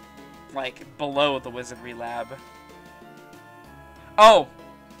 Like, below the Wizardry Lab. Oh!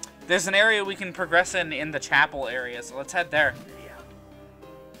 There's an area we can progress in the chapel area, so let's head there.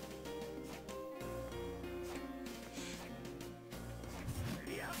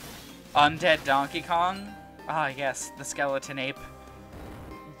 Undead Donkey Kong? Ah, yes, the skeleton ape.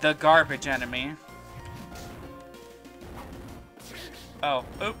 The garbage enemy. Oh,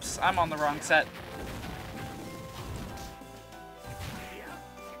 oops, I'm on the wrong set.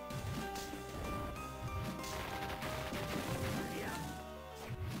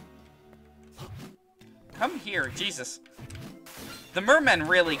 Come here, Jesus. The mermen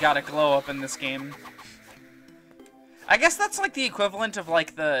really got a glow up in this game. I guess that's like the equivalent of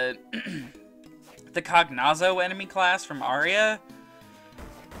like the the Cognazo enemy class from Aria.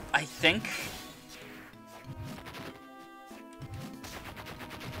 I think.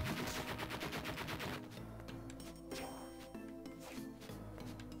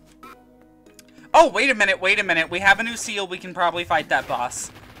 Oh, wait a minute, wait a minute. We have a new seal. We can probably fight that boss.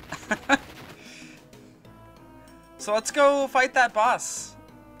 So let's go fight that boss.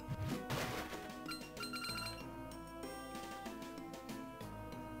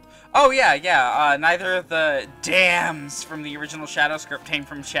 Oh, yeah, yeah. Neither of the dams from the original Shadow script came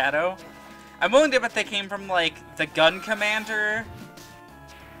from Shadow. I'm willing to bet they came from, like, the gun commander.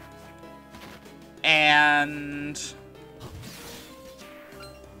 And...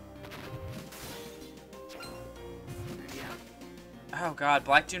 oh god,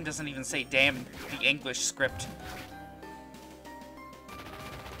 Black Doom doesn't even say damn in the English script.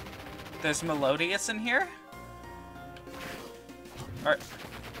 There's Melodious in here?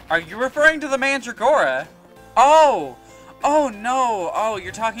 Are you referring to the Mandragora? Oh! Oh no! Oh,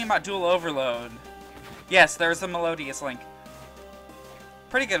 you're talking about Dual Overload. Yes, there's the Melodious link.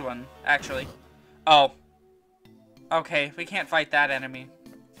 Pretty good one, actually. Oh. Okay, we can't fight that enemy.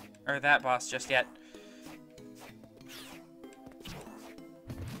 Or that boss just yet.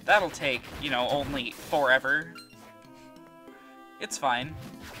 That'll take, you know, only forever. It's fine.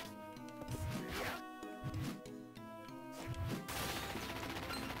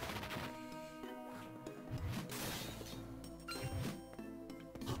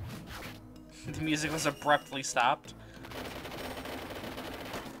 The music was abruptly stopped.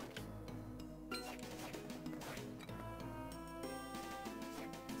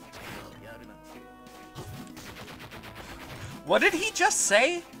 What did he just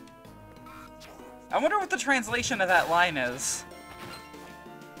say? I wonder what the translation of that line is.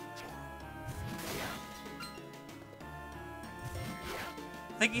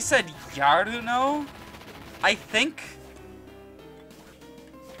 I think he said Yaruno? I think?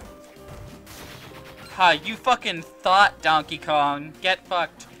 Ha, you fucking thought, Donkey Kong. Get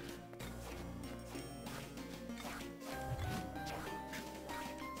fucked.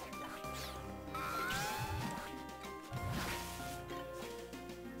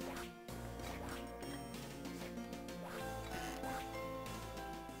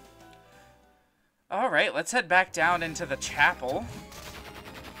 Alright, let's head back down into the chapel.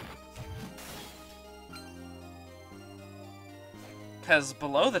 Because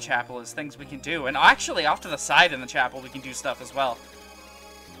below the chapel is things we can do. And actually, off to the side in the chapel, we can do stuff as well.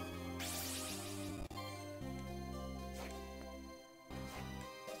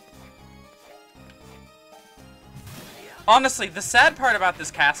 Honestly, the sad part about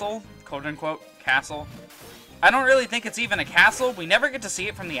this castle, quote-unquote castle, I don't really think it's even a castle. We never get to see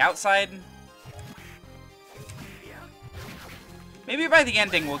it from the outside. Maybe by the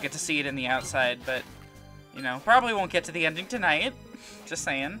ending we'll get to see it in the outside, but, you know, probably won't get to the ending tonight. Just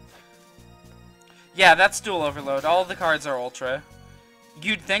saying. Yeah, that's Dual Overload. All of the cards are Ultra.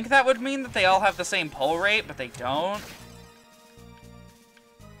 You'd think that would mean that they all have the same pull rate, but they don't.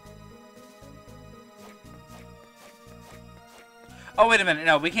 Oh, wait a minute.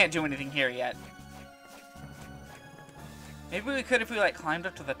 No, we can't do anything here yet. Maybe we could if we, like, climbed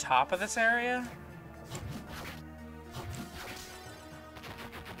up to the top of this area?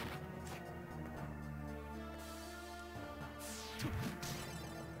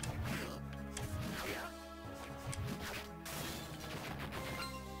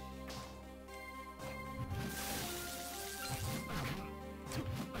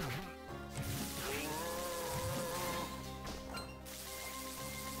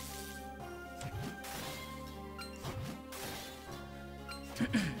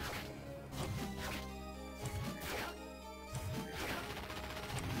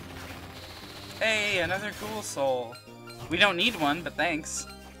 Hey, another Ghoul Soul. We don't need one, but thanks.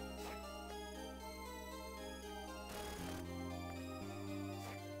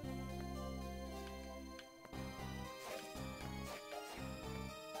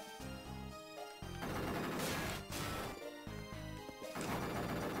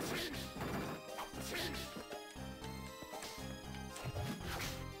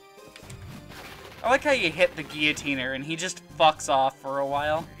 I like how you hit the guillotiner and he just fucks off for a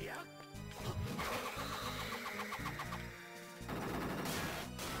while.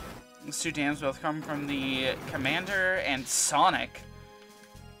 These two dams both come from the Commander and Sonic.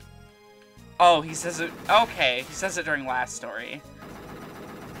 Oh, he says it... okay, he says it during last story.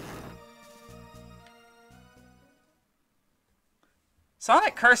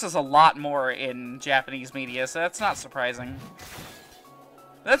 Sonic curses a lot more in Japanese media, so that's not surprising.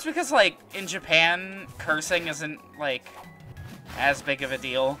 That's because, like, in Japan, cursing isn't, like, as big of a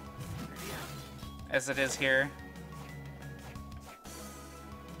deal as it is here.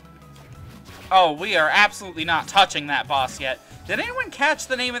 Oh, we are absolutely not touching that boss yet. Did anyone catch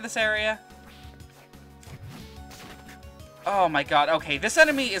the name of this area? Oh my god, okay, this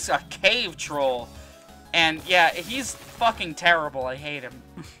enemy is a cave troll. And, yeah, he's fucking terrible, I hate him.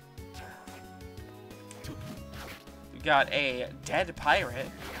 We got a dead pirate,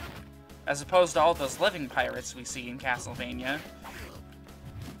 as opposed to all those living pirates we see in Castlevania.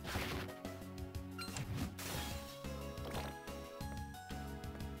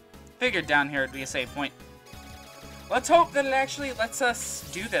 Figured down here would be a save point. Let's hope that it actually lets us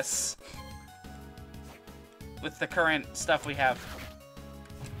do this with the current stuff we have.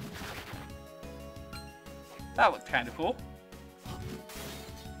 That looked kind of cool.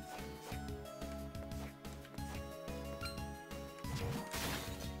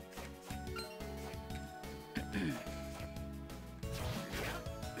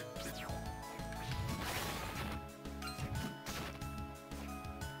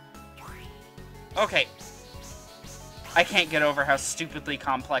 Okay. I can't get over how stupidly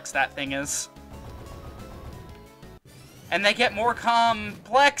complex that thing is. And they get more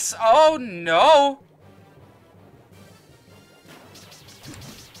complex. Oh no!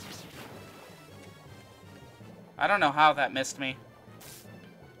 I don't know how that missed me.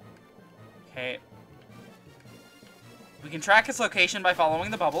 Okay. We can track its location by following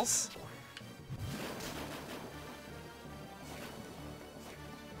the bubbles.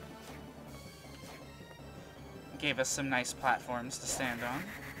 Gave us some nice platforms to stand on.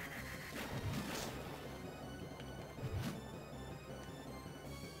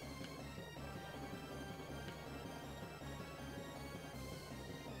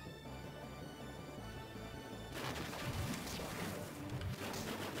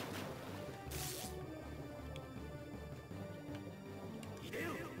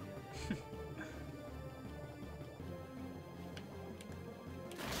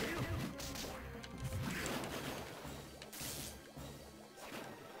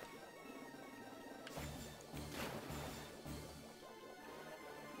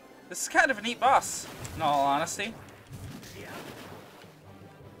 This is kind of a neat boss, in all honesty.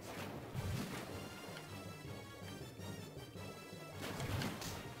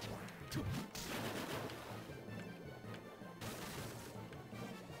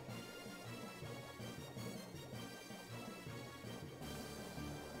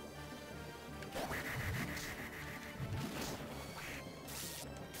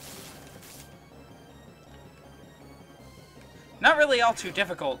 Not really all too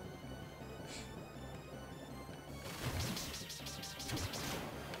difficult.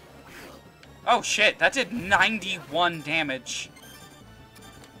 Oh shit, that did 91 damage.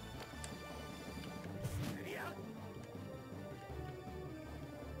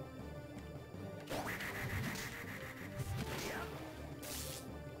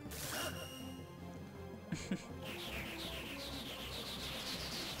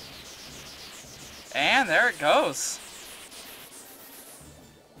 And there it goes.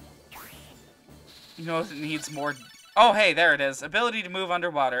 You know, it needs more. Oh, hey, there it is. Ability to move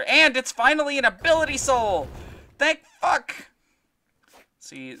underwater. And it's finally an ability soul! Thank fuck!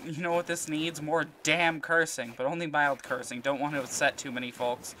 See, you know what this needs? More damn cursing, but only mild cursing. Don't want to upset too many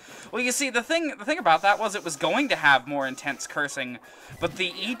folks. Well, you see, the thing about that was it was going to have more intense cursing, but the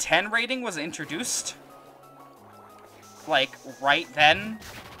E10 rating was introduced, like, right then.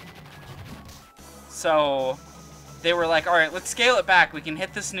 So they were like, alright, let's scale it back. We can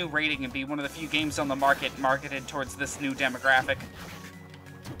hit this new rating and be one of the few games on the market marketed towards this new demographic.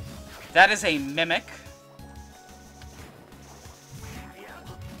 That is a mimic.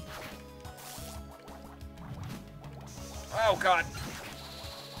 Oh god.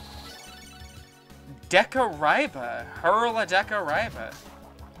 Deca-Ryba. Hurla-Deca-Ryba.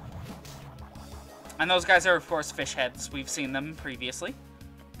 And those guys are, of course, fish heads. We've seen them previously.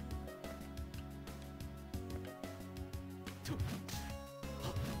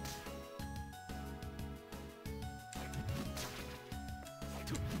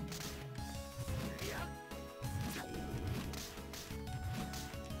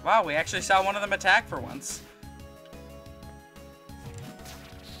 Wow, we actually saw one of them attack for once.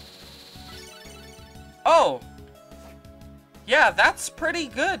 Oh! Yeah, that's pretty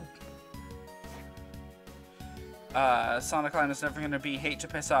good. Sonic Line is never going to be hate to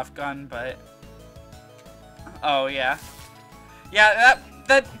piss off gun, but... Oh, yeah. Yeah,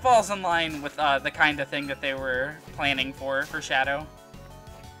 that falls in line with the kind of thing that they were planning for Shadow.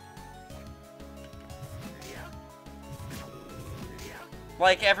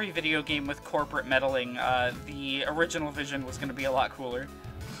 Like every video game with corporate meddling, the original vision was going to be a lot cooler.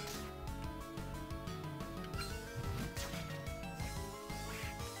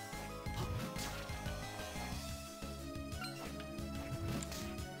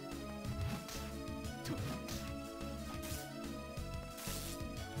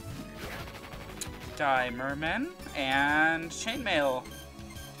 Die Merman and Chainmail.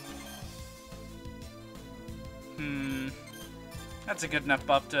 That's a good enough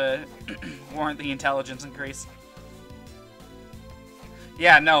buff to warrant the intelligence increase.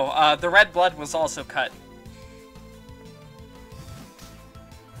 Yeah, no, the red blood was also cut.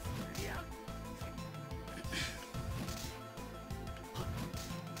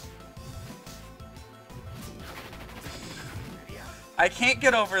 I can't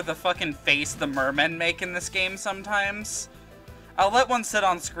get over the fucking face the mermen make in this game sometimes. I'll let one sit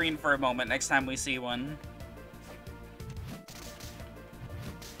on screen for a moment next time we see one.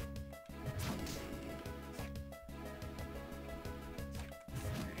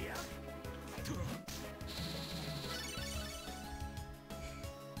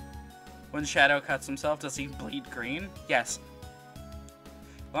 When Shadow cuts himself, does he bleed green? Yes.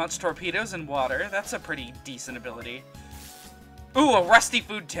 Launch torpedoes in water. That's a pretty decent ability. Ooh, a rusty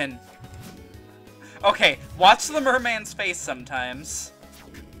food tin. Okay, watch the merman's face sometimes.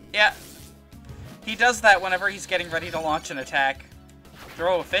 Yeah. He does that whenever he's getting ready to launch an attack.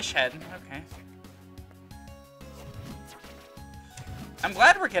 Throw a fish head. Okay. I'm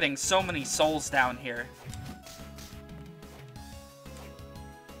glad we're getting so many souls down here.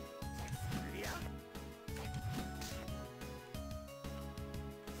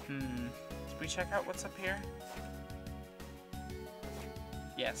 Did we check out what's up here?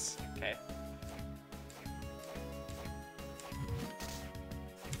 Yes. Okay.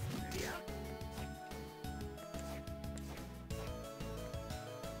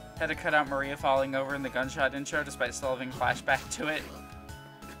 Had to cut out Maria falling over in the gunshot intro despite still having flashback to it.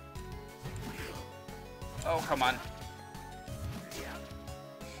 Oh, come on.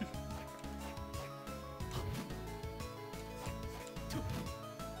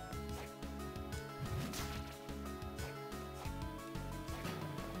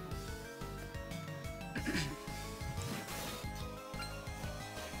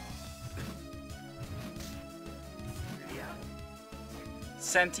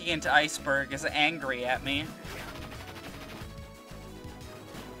 Sentient iceberg is angry at me.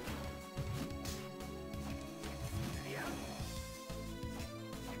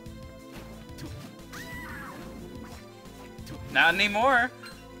 Not anymore.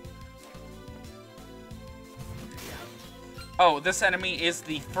 Oh, this enemy is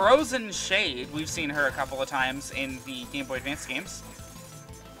the Frozen Shade. We've seen her a couple of times in the Game Boy Advance games.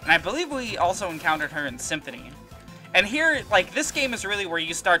 And I believe we also encountered her in Symphony. And here, like, this game is really where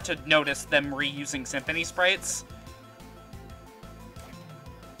you start to notice them reusing Symphony sprites.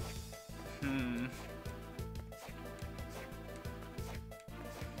 How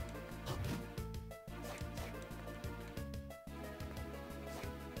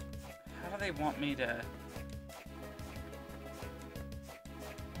do they want me to...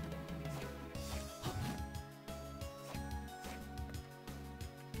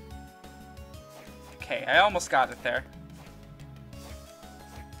 Okay, I almost got it there.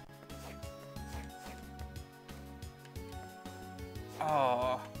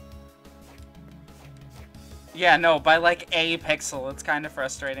 Oh. Yeah, no, by like a pixel, it's kind of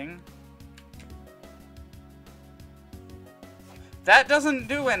frustrating. That doesn't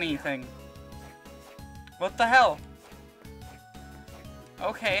do anything. What the hell?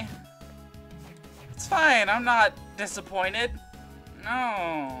 Okay. It's fine, I'm not disappointed.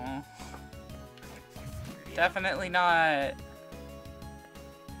 No. Definitely not.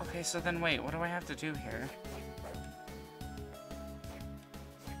 Okay, so then wait, what do I have to do here?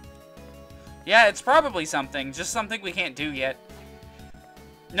 Yeah, it's probably something, just something we can't do yet.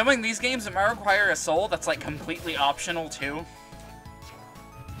 Knowing these games, it might require a soul that's like completely optional too.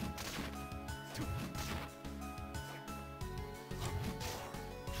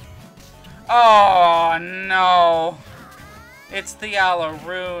 Oh no. It's the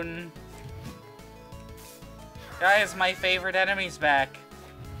Alaroon. Guys, my favorite enemy's back.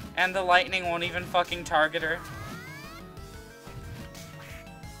 And the lightning won't even fucking target her.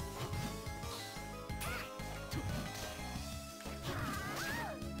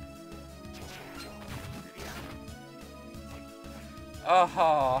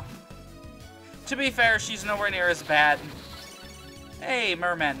 Oh. To be fair, she's nowhere near as bad. Hey,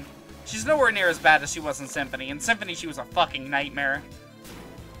 mermen. She's nowhere near as bad as she was in Symphony. In Symphony, she was a fucking nightmare.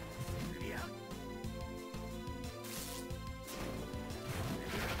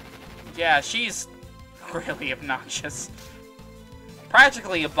 Yeah, she's really obnoxious.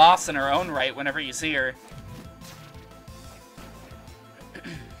 Practically a boss in her own right whenever you see her.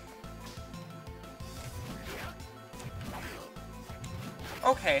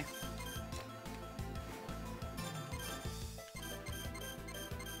 Okay.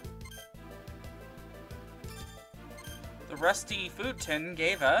 The rusty food tin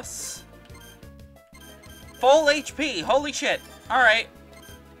gave us full HP. Holy shit. Alright.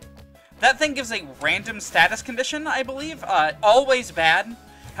 That thing gives a random status condition, I believe. Always bad.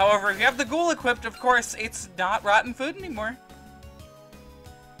 However, if you have the ghoul equipped, of course, it's not rotten food anymore.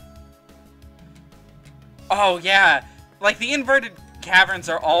 Oh, yeah. Like, the inverted caverns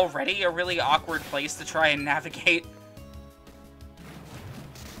are already a really awkward place to try and navigate.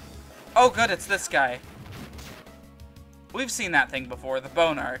 Oh, good, it's this guy. We've seen that thing before, the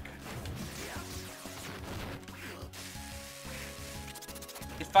Bone Arc.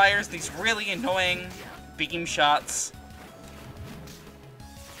 It fires these really annoying beam shots.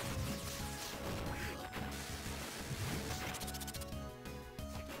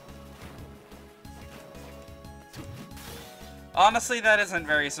 Honestly, that isn't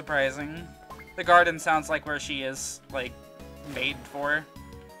very surprising. The garden sounds like where she is, like, made for.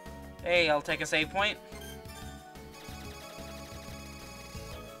 Hey, I'll take a save point.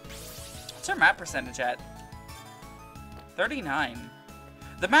 What's our map percentage at? 39.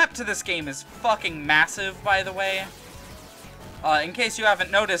 The map to this game is fucking massive, by the way. In case you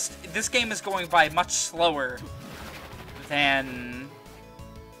haven't noticed, this game is going by much slower than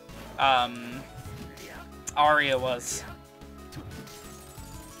Aria was.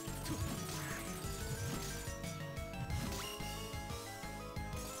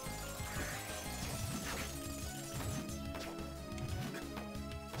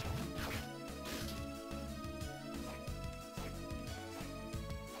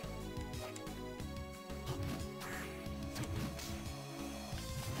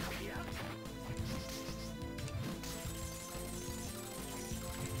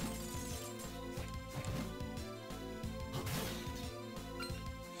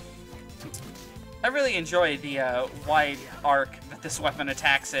 I really enjoy the wide arc that this weapon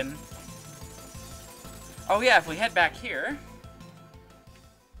attacks in. Oh yeah, if we head back here,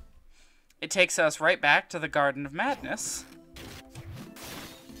 it takes us right back to the Garden of Madness,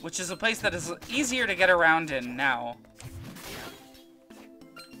 which is a place that is easier to get around in now.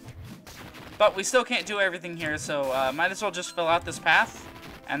 But we still can't do everything here, so might as well just fill out this path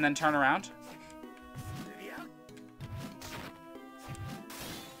and then turn around.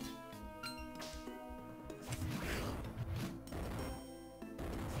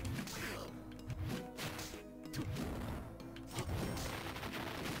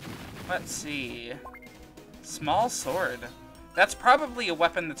 Let's see. Small sword. That's probably a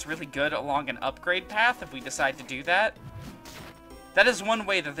weapon that's really good along an upgrade path if we decide to do that. That is one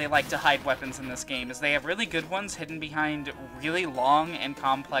way that they like to hide weapons in this game, is they have really good ones hidden behind really long and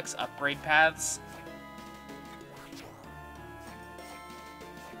complex upgrade paths.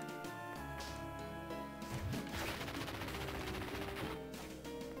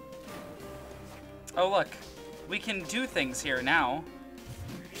 Oh look, we can do things here now.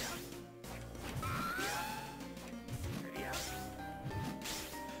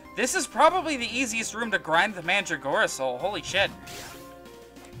 This is probably the easiest room to grind the Mandragora Soul. Holy shit.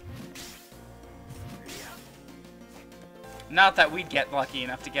 Not that we'd get lucky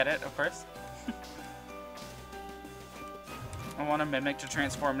enough to get it, of course. I want a Mimic to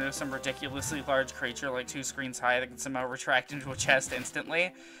transform into some ridiculously large creature like 2 screens high that can somehow retract into a chest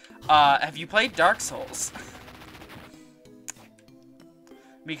instantly. Have you played Dark Souls?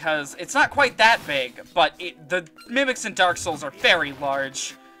 Because it's not quite that big, but the Mimics in Dark Souls are very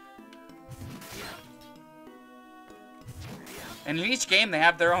large. And in each game, they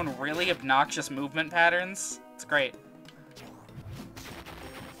have their own really obnoxious movement patterns. It's great.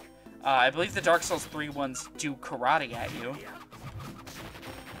 I believe the Dark Souls 3 ones do karate at you.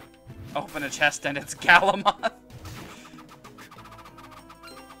 Open a chest and it's Galamoth.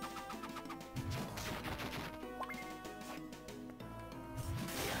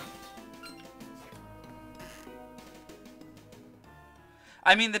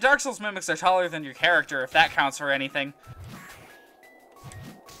 I mean, the Dark Souls mimics are taller than your character, if that counts for anything.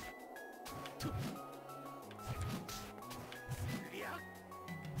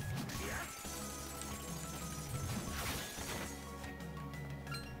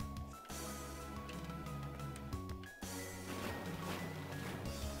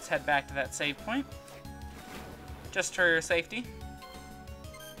 Let's head back to that save point. Just for safety.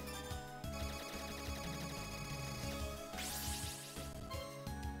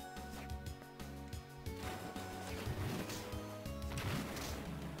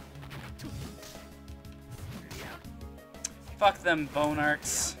 Fuck them bone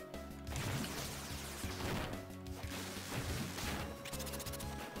arcs.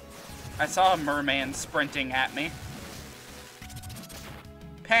 I saw a merman sprinting at me.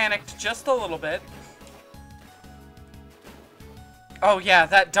 Panicked just a little bit. Oh yeah,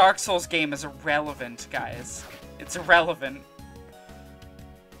 that Dark Souls game is irrelevant, guys. It's irrelevant.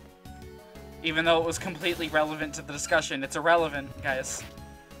 Even though it was completely relevant to the discussion, it's irrelevant, guys.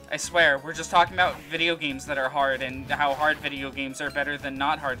 I swear, we're just talking about video games that are hard and how hard video games are better than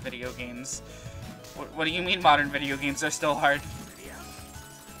not hard video games. What do you mean modern video games are still hard?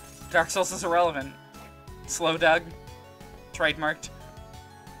 Dark Souls is irrelevant. Slow Doug. Trademarked.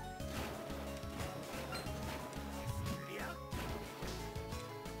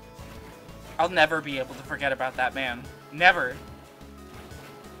 I'll never be able to forget about that man. Never.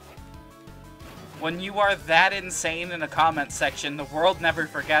 When you are that insane in a comment section, the world never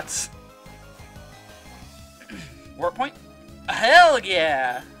forgets. Warp point? Hell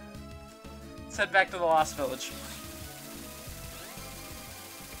yeah! Let's head back to the Lost Village.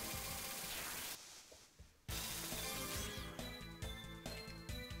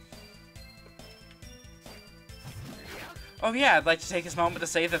 Oh yeah, I'd like to take this moment to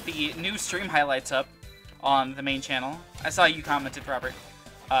say that the new stream highlight's up on the main channel. I saw you commented, Robert.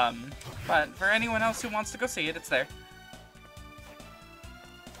 But for anyone else who wants to go see it, it's there.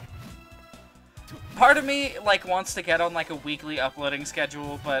 Part of me, like, wants to get on, like, a weekly uploading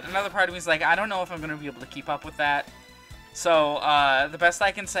schedule, but another part of me is like, I don't know if I'm going to be able to keep up with that. So, the best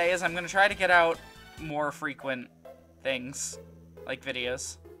I can say is I'm going to try to get out more frequent things, like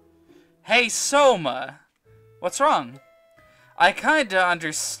videos. Hey, Soma! What's wrong? I kinda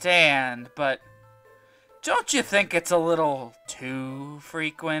understand, but don't you think it's a little too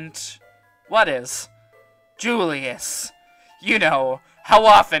frequent? What is? Julius. You know, how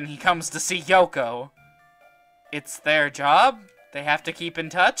often he comes to see Yoko. It's their job? They have to keep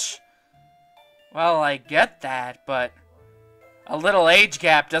in touch? Well, I get that, but a little age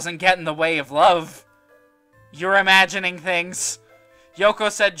gap doesn't get in the way of love. You're imagining things.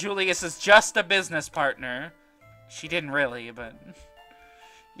 Yoko said Julius is just a business partner. She didn't really, but...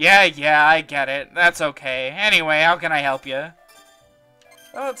 Yeah, I get it. That's okay. Anyway, how can I help you?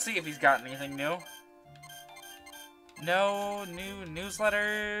 Well, let's see if he's got anything new. No new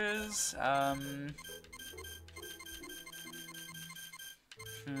newsletters.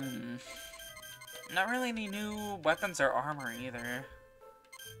 Not really any new weapons or armor either.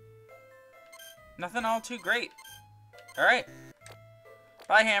 Nothing all too great. Alright.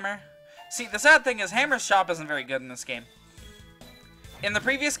 Bye, Hammer. See, the sad thing is Hammer's shop isn't very good in this game. In the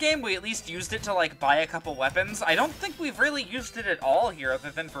previous game, we at least used it to, like, buy a couple weapons. I don't think we've really used it at all here other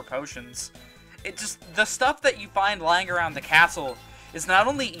than for potions. It just, the stuff that you find lying around the castle is not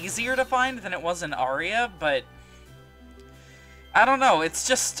only easier to find than it was in Aria, but I don't know, it's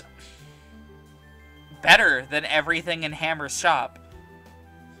just better than everything in Hammer's shop.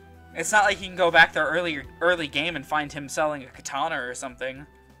 It's not like you can go back there early game and find him selling a katana or something.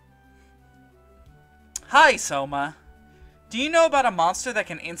 Hi, Soma. Do you know about a monster that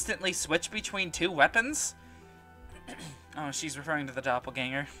can instantly switch between two weapons? Oh, she's referring to the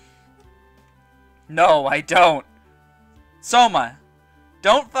doppelganger. No, I don't. Soma,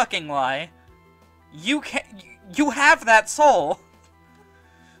 don't fucking lie. You have that soul.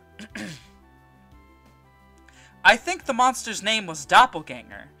 I think the monster's name was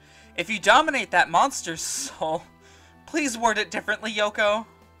Doppelganger. If you dominate that monster's soul, please word it differently, Yoko.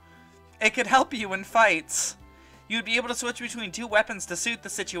 It could help you in fights. You'd be able to switch between two weapons to suit the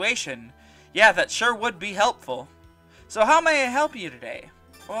situation. Yeah, that sure would be helpful. So how may I help you today?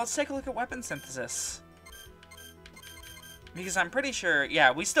 Well, let's take a look at weapon synthesis. Because I'm pretty sure... Yeah,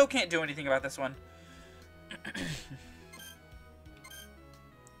 we still can't do anything about this one.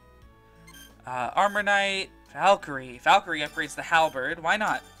 Armor Knight, Valkyrie. Valkyrie upgrades the halberd. Why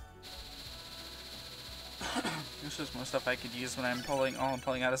not? This is more stuff I could use when I'm pulling... All I'm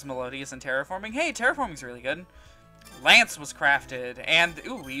pulling out is Melodious and Terraforming. Hey, Terraforming's really good. Lance was crafted. And,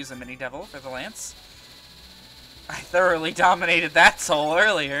 ooh, we use a Mini Devil for the Lance. I thoroughly dominated that soul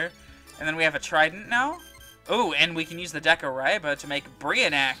earlier. And then we have a Trident now. Ooh, and we can use the Decoraiba to make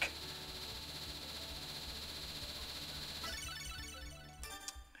Brionac.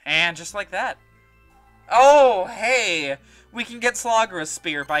 And just like that. Oh, hey! We can get Slogger's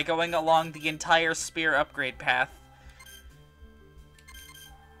Spear by going along the entire spear upgrade path.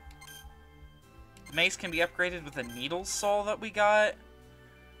 The mace can be upgraded with a Needle Soul that we got.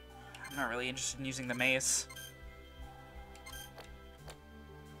 I'm not really interested in using the mace.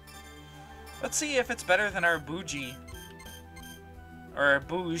 Let's see if it's better than our Bougie. Or our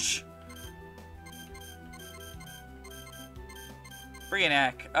Bouge.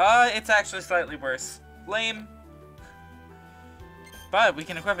 Brionac. It's actually slightly worse. Lame. But we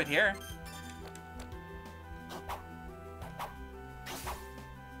can equip it here.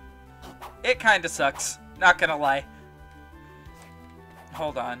 It kinda sucks. Not gonna lie.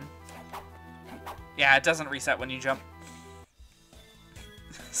 Hold on. Yeah, it doesn't reset when you jump.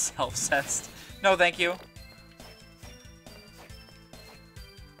 Self-cessed. No, thank you.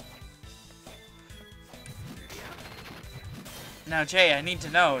 Now, Jay, I need to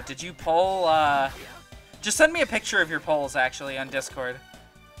know, did you pull, Just send me a picture of your polls, actually, on Discord.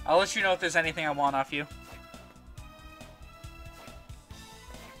 I'll let you know if there's anything I want off you.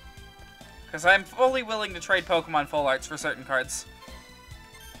 Because I'm fully willing to trade Pokemon Full Arts for certain cards.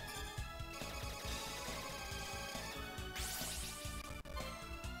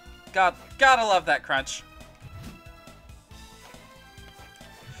 Gotta love that crunch.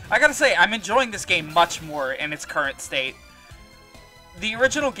 I gotta say, I'm enjoying this game much more in its current state. The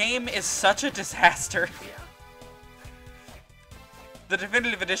original game is such a disaster. The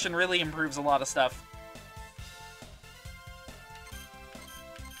Definitive Edition really improves a lot of stuff.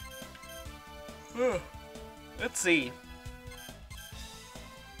 Let's see.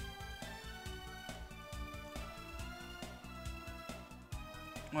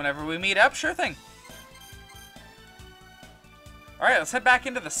 Whenever we meet up, sure thing. Alright, let's head back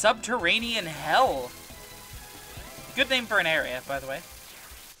into the subterranean hell. Good name for an area, by the way.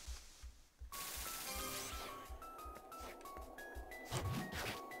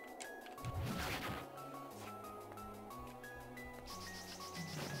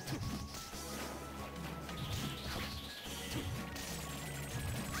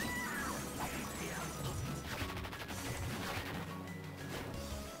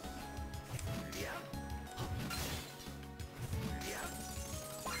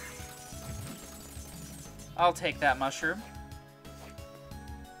 I'll take that mushroom.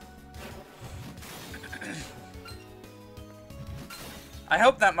 I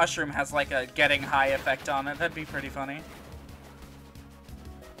hope that mushroom has like a getting high effect on it. That'd be pretty funny.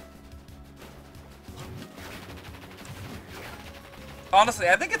 Honestly,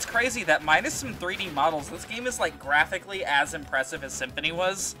 I think it's crazy that minus some 3D models, this game is like graphically as impressive as Symphony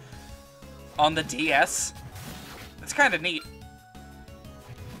was on the DS. It's kind of neat.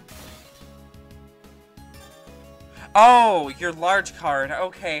 Oh, your large card.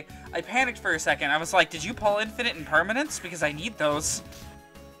 Okay. I panicked for a second. I was like, did you pull Infinite Impermanence? Because I need those.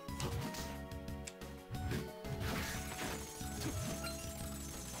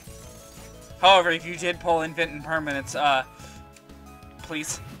 However, if you did pull Infinite Impermanence,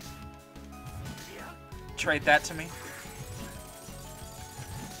 please trade that to me.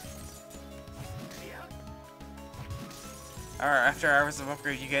 After hours of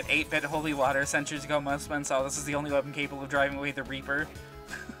upgrade, you get 8-bit holy water. Centuries ago, Musman saw this is the only weapon capable of driving away the Reaper.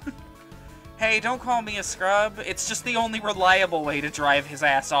 Hey, don't call me a scrub. It's just the only reliable way to drive his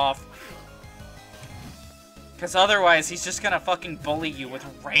ass off. Because otherwise, he's just gonna fucking bully you with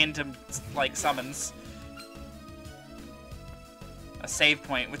random, like, summons. A save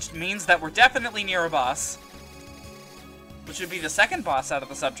point, which means that we're definitely near a boss. Which would be the second boss out of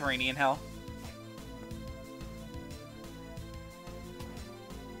the subterranean hell.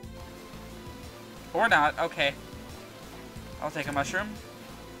 Or not, okay. I'll take a mushroom.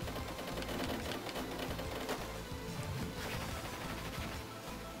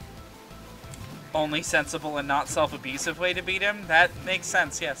 Only sensible and not self-abusive way to beat him? That makes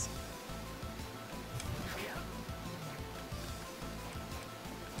sense, yes.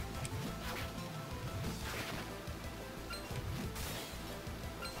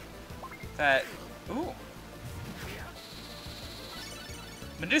 That... Ooh.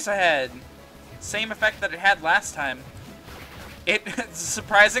 Medusa Head. Same effect that it had last time. It,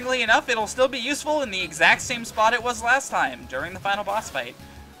 surprisingly enough, it'll still be useful in the exact same spot it was last time, during the final boss fight.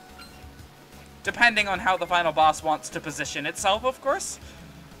 Depending on how the final boss wants to position itself, of course.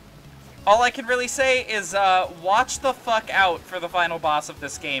 All I can really say is, watch the fuck out for the final boss of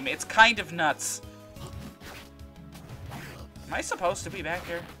this game. It's kind of nuts. Am I supposed to be back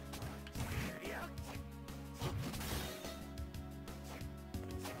here?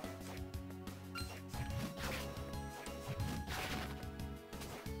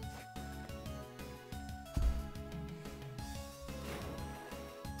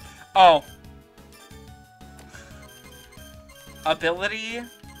 Oh. Ability,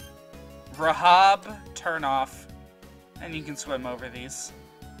 Rahab, turn off, and you can swim over these.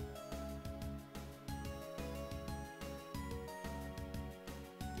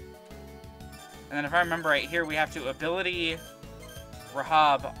 And then if I remember right here, we have to ability,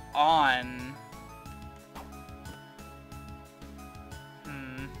 Rahab, on.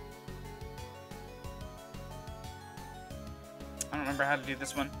 I don't remember how to do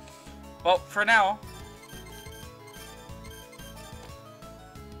this one. Well, for now,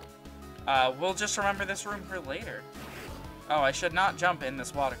 we'll just remember this room for later. Oh, I should not jump in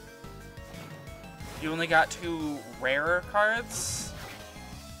this water. You only got 2 rarer cards?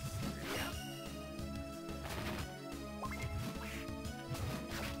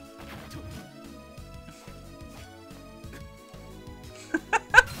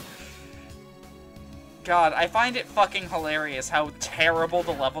 God, I find it fucking hilarious how terrible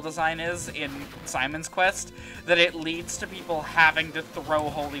the level design is in Simon's Quest, that it leads to people having to throw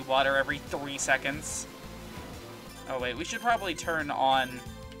holy water every 3 seconds. Oh wait, we should probably turn on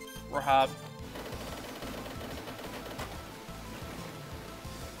Rahab.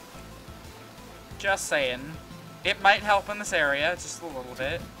 Just saying. It might help in this area, just a little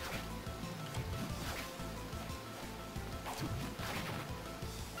bit.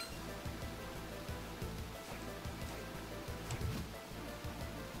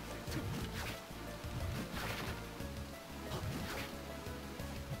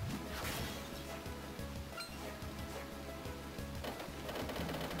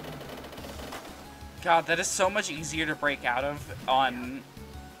 God, that is so much easier to break out of on,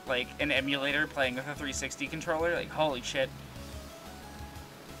 like, an emulator playing with a 360 controller. Like, holy shit.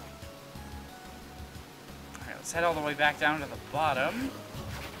 Alright, let's head all the way back down to the bottom.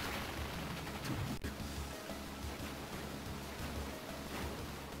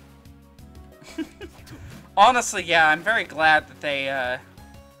 Honestly, yeah, I'm very glad that they,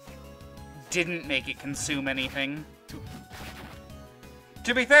 didn't make it consume anything.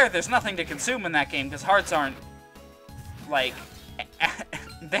 To be fair, there's nothing to consume in that game, because hearts aren't, like,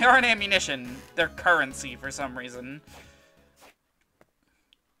 they aren't ammunition. They're currency for some reason.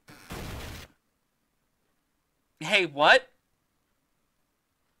 Hey, what?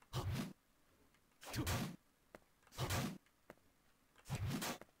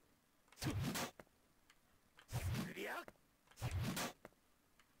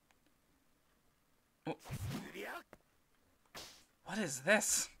 What is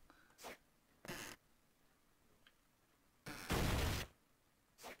this?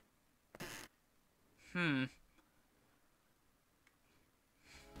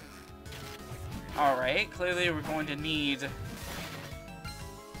 Alright, clearly we're going to need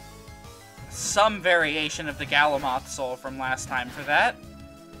some variation of the Galamoth soul from last time for that.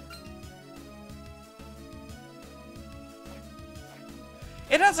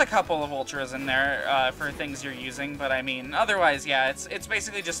 It has a couple of ultras in there for things you're using, but I mean, otherwise, yeah, it's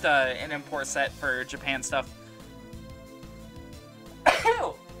basically just an import set for Japan stuff.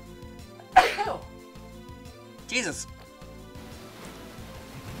 Jesus.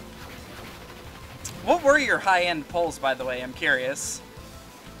 What were your high-end pulls, by the way? I'm curious.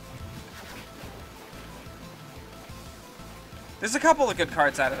 There's a couple of good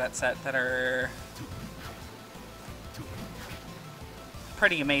cards out of that set that are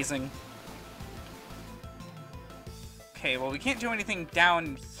pretty amazing. Okay, well, we can't do anything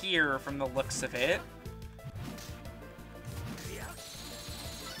down here from the looks of it.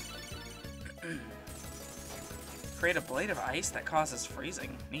 Create a blade of ice that causes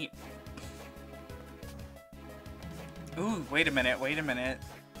freezing. Neat. Ooh, wait a minute, wait a minute.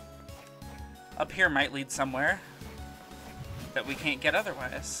 Up here might lead somewhere that we can't get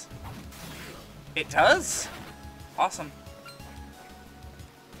otherwise. It does? Awesome.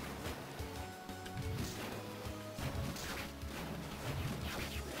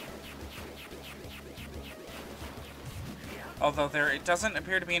 Although it doesn't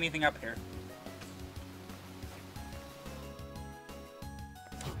appear to be anything up here.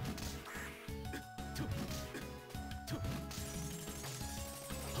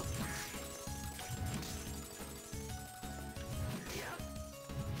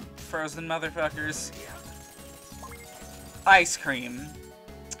 Frozen motherfuckers. Ice cream.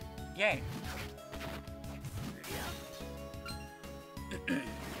 Yay.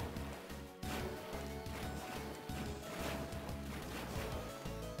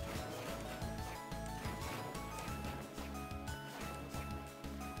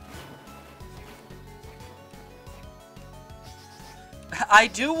 I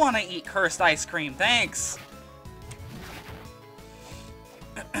do want to eat cursed ice cream, thanks!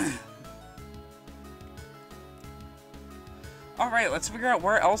 Alright, let's figure out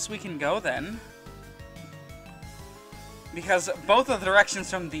where else we can go then. Because both of the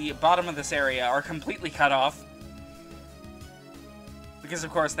directions from the bottom of this area are completely cut off. Because of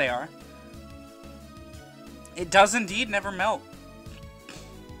course they are. It does indeed never melt.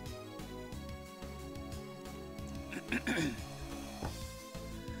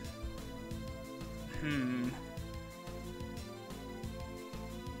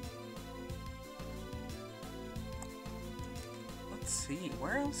 Let's see,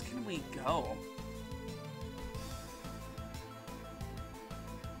 where else can we go?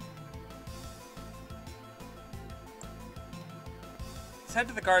 Let's head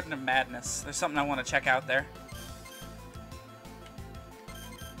to the Garden of Madness. There's something I want to check out there.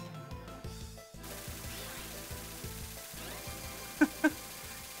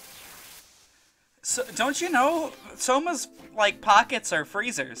 So, don't you know, Soma's, like, pockets are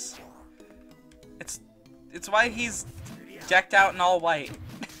freezers. It's why he's decked out in all white.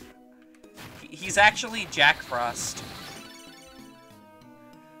 He's actually Jack Frost.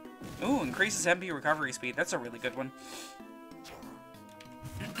 Ooh, increases MP recovery speed. That's a really good one.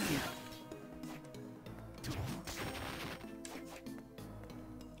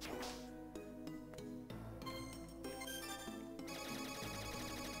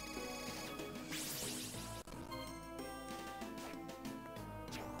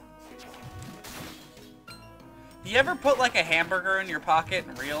 You ever put, like, a hamburger in your pocket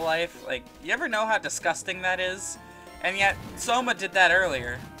in real life? Like, you ever know how disgusting that is? And yet, Soma did that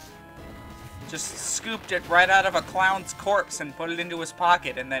earlier. Just scooped it right out of a clown's corpse and put it into his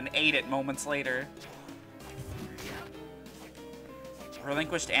pocket and then ate it moments later.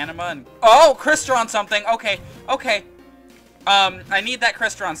 Relinquished anima and... Oh! Crystron something! Okay, okay. I need that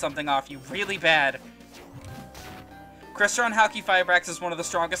Crystron something off you really bad. Crystron Halki Fibrax is one of the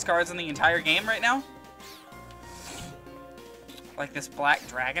strongest cards in the entire game right now. Like this Black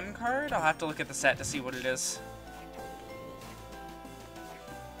Dragon card? I'll have to look at the set to see what it is.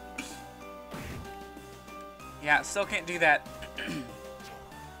 Yeah, still can't do that.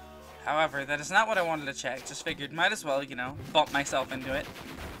 However, that is not what I wanted to check. Just figured might as well, you know, bump myself into it.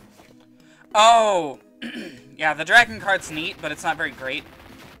 Oh! Yeah, the Dragon card's neat, but it's not very great.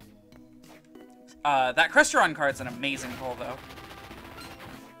 That Crystron card's an amazing pull, though.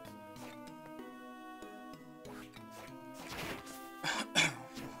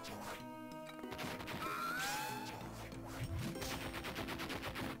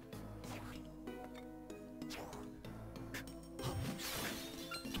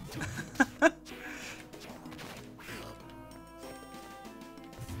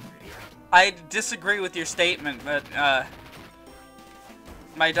 I disagree with your statement, but,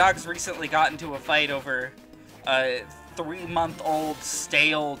 my dog's recently got into a fight over a 3-month-old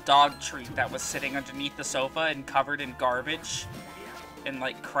stale dog treat that was sitting underneath the sofa and covered in garbage and,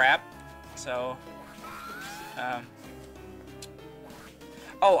 like, crap. So,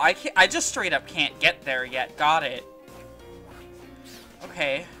 oh, I just straight up can't get there yet. Got it.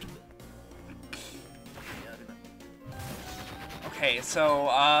 Okay. Okay, so,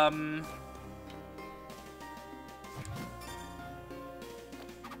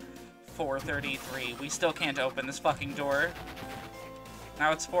 4:33. We still can't open this fucking door.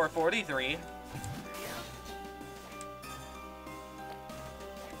 Now it's 4:43.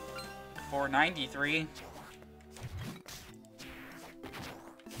 4:93.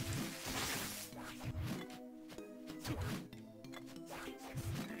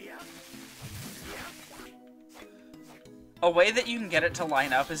 A way that you can get it to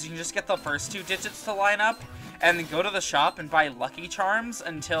line up is you can just get the first 2 digits to line up, and then go to the shop and buy Lucky Charms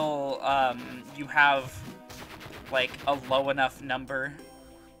until, you have, like, a low enough number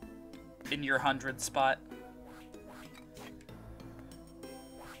in your 100 spot.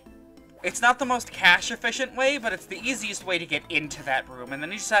 It's not the most cash-efficient way, but it's the easiest way to get into that room, and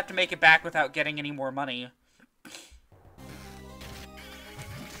then you just have to make it back without getting any more money.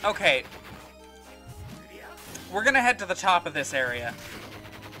 Okay. We're gonna head to the top of this area.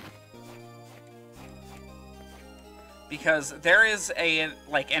 Because there is an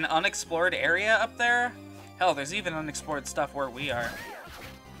unexplored area up there. Hell, there's even unexplored stuff where we are.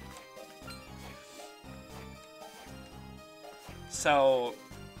 So,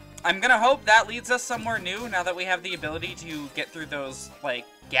 I'm gonna hope that leads us somewhere new now that we have the ability to get through those, like,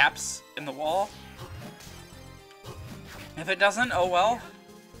 gaps in the wall. If it doesn't, oh well.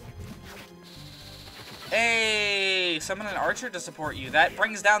 Hey, summon an archer to support you. That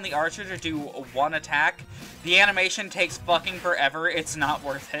brings down the archer to do 1 attack. The animation takes fucking forever. It's not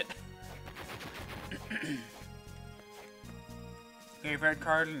worth it. Graveyard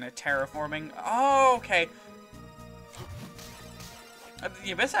card and a terraforming. Oh, okay.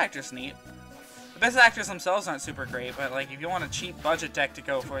 The Abyss Actor's neat. The Abyss Actors themselves aren't super great, but like if you want a cheap budget deck to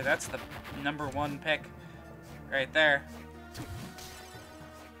go for, that's the #1 pick. Right there.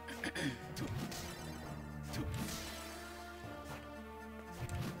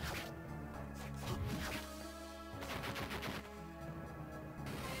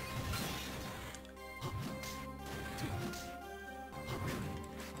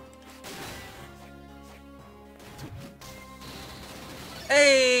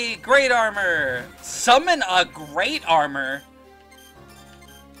 Hey, great armor! Summon a great armor!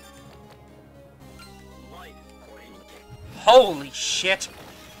 Holy shit!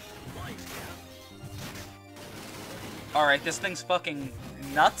 Alright, this thing's fucking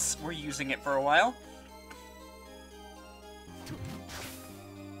nuts. We're using it for a while.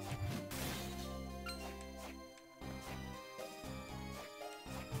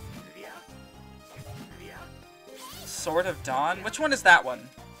 Sword of Dawn? Which one is that one?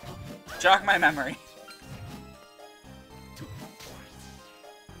 Jog my memory.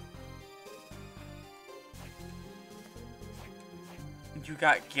 You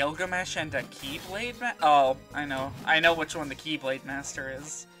got Gilgamesh and a Keyblade Oh, I know. I know which one the Keyblade Master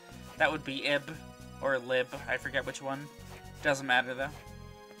is. That would be Ib. Or Lib. I forget which one. Doesn't matter, though.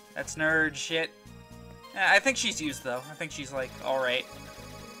 That's nerd shit. Yeah, I think she's used, though. I think she's, like, alright.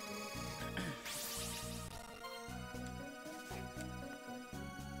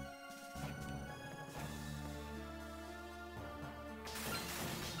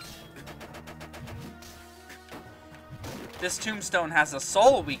 This tombstone has a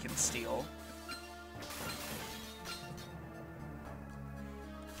soul we can steal.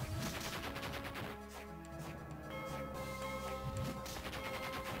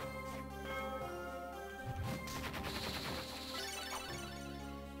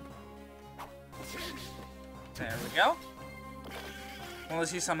 There we go.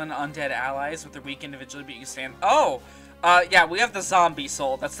 Unless you summon undead allies with their weak individually, but you stand. Oh! Yeah, we have the zombie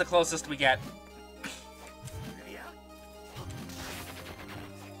soul. That's the closest we get.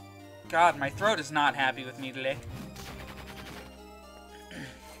 God, my throat is not happy with me today.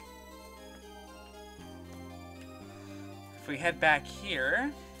 If we head back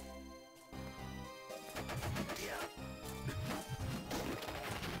here...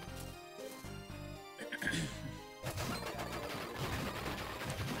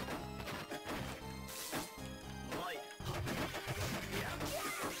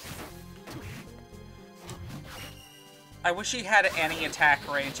 I wish he had any attack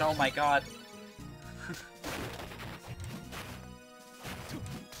range. Oh my god.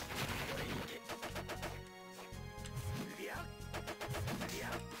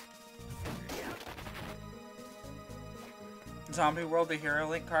 Zombie World, a Hero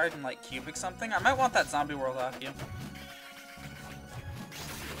Link card, and like Cubic something? I might want that Zombie World off you.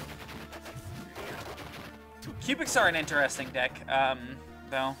 Cubics are an interesting deck,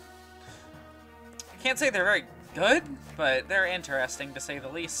 though. Can't say they're very good, but they're interesting to say the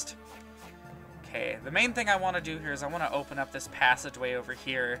least. Okay, the main thing I want to do here is I want to open up this passageway over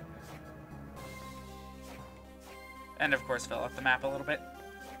here. And of course fill out the map a little bit.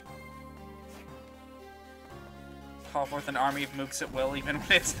 Call forth an army of mooks at will, even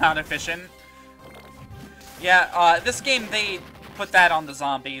when it's not efficient. Yeah, this game, they put that on the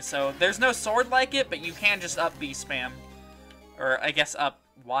zombie, so there's no sword like it, but you can just up B spam. Or, I guess up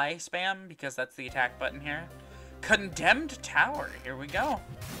Y spam, because that's the attack button here. Condemned Tower, here we go.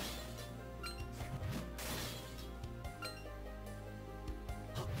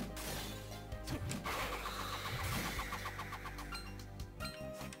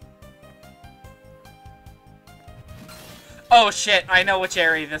 Oh shit, I know which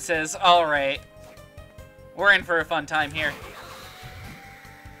area this is. Alright. We're in for a fun time here.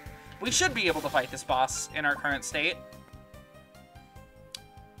 We should be able to fight this boss in our current state.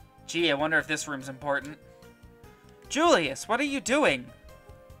 Gee, I wonder if this room's important. Julius, what are you doing?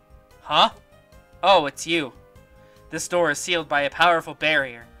 Huh? Oh, it's you. This door is sealed by a powerful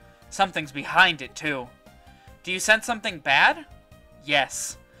barrier. Something's behind it, too. Do you sense something bad?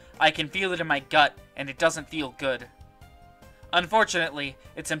 Yes. I can feel it in my gut, and it doesn't feel good. Unfortunately,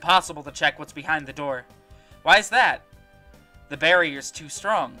 it's impossible to check what's behind the door. Why is that? The barrier's too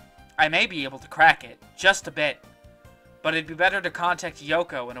strong. I may be able to crack it, just a bit. But it'd be better to contact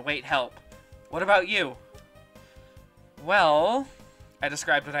Yoko and await help. What about you? Well, I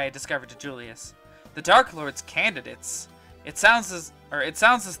described what I had discovered to Julius. The Dark Lord's candidates. It sounds as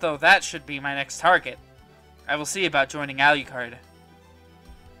though that should be my next target. I will see about joining Alucard.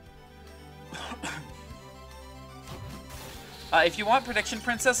 If you want prediction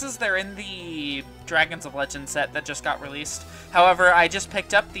princesses, they're in the Dragons of Legend set that just got released. However, I just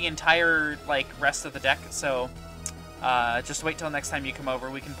picked up the entire rest of the deck, so just wait till next time you come over.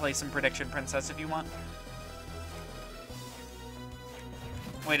 We can play some prediction princess if you want.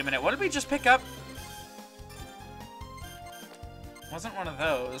 Wait a minute, what did we just pick up? Wasn't one of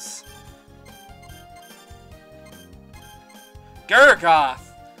those. Gurgoth!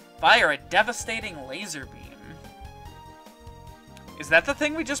 Fire a devastating laser beam. Is that the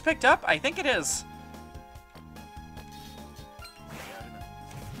thing we just picked up? I think it is.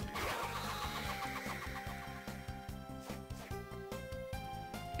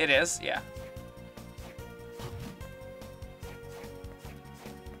 It is, yeah.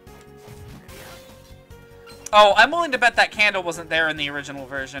 Oh, I'm willing to bet that candle wasn't there in the original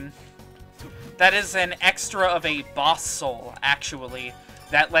version. That is an extra of a boss soul, actually,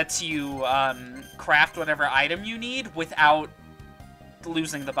 that lets you craft whatever item you need without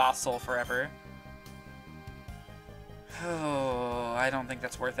losing the boss soul forever. Oh, I don't think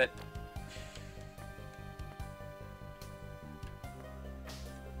that's worth it.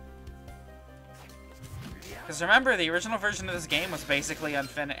 Because remember, the original version of this game was basically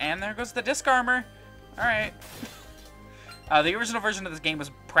unfinished. And there goes the disc armor. Alright. The original version of this game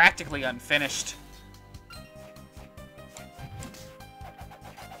was practically unfinished.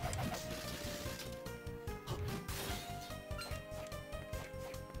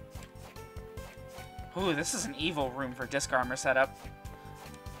 Ooh, this is an evil room for disc armor setup.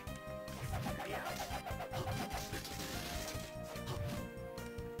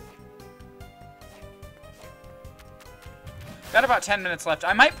 Got about 10 minutes left.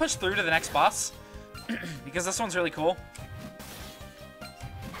 I might push through to the next boss, because this one's really cool.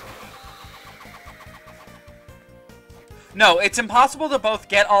 No, it's impossible to both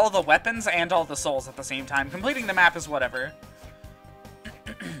get all the weapons and all the souls at the same time. Completing the map is whatever.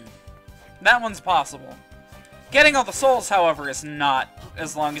 That one's possible. Getting all the souls, however, is not,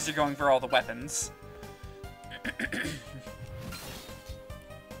 as long as you're going for all the weapons.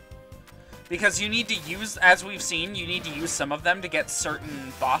 Because you need to use, as we've seen, you need to use some of them to get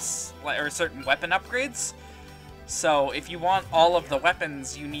certain boss, or certain weapon upgrades. So, if you want all of the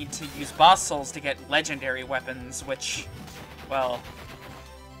weapons, you need to use boss souls to get legendary weapons, which, well,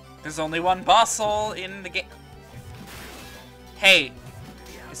 there's only one boss soul in the game. Hey,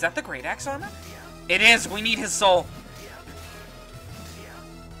 is that the Great Axe armor? It is! We need his soul!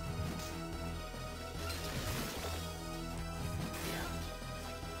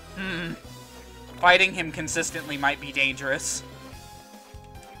 Fighting him consistently might be dangerous.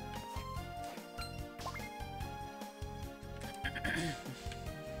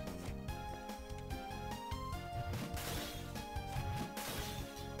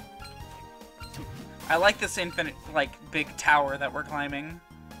 I like this infinite, like, big tower that we're climbing.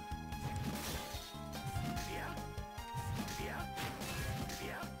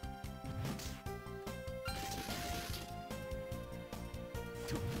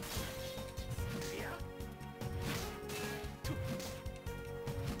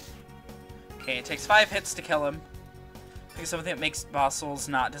 Okay, it takes 5 hits to kill him. I think something that makes boss souls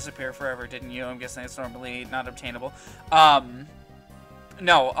not disappear forever, didn't you? I'm guessing it's normally not obtainable.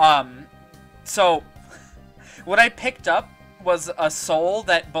 So, what I picked up was a soul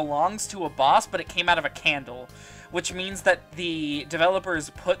that belongs to a boss, but it came out of a candle. Which means that the developers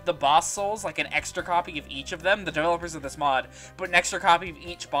put the boss souls, like an extra copy of each of them, the developers of this mod, put an extra copy of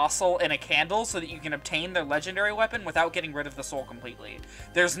each boss soul in a candle so that you can obtain their legendary weapon without getting rid of the soul completely.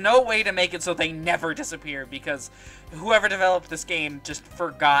 There's no way to make it so they never disappear, because whoever developed this game just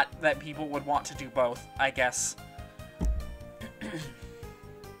forgot that people would want to do both, I guess.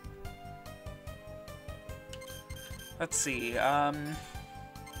 Let's see,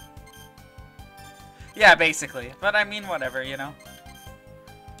 yeah, basically. But I mean, whatever, you know?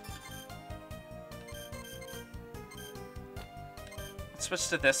 Let's switch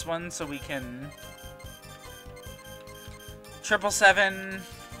to this one so we can... 777.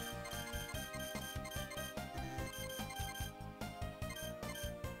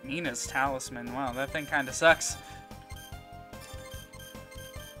 Nina's talisman. Wow, that thing kinda sucks.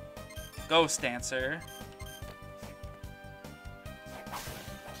 Ghost Dancer.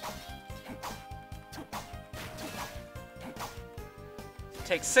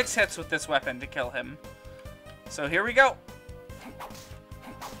 Takes 6 hits with this weapon to kill him. So here we go.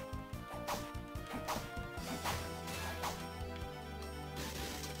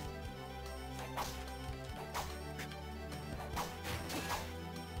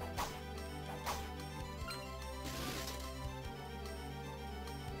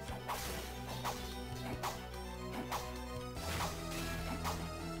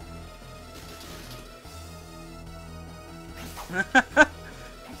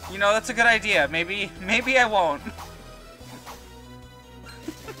 You know, that's a good idea. Maybe I won't.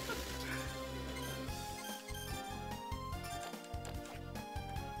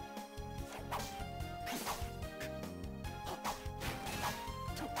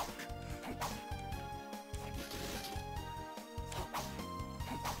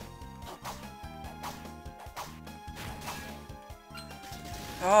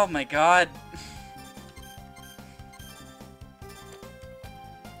 Oh my god.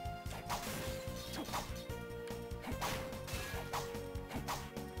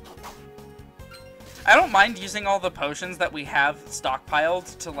 I don't mind using all the potions that we have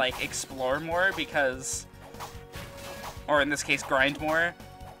stockpiled to, like, explore more because... Or in this case, grind more.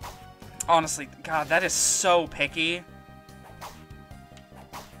 Honestly, god, that is so picky.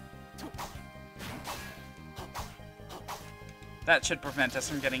 That should prevent us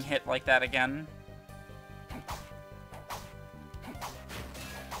from getting hit like that again.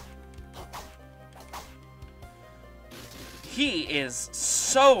 He is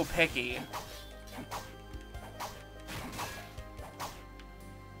so picky.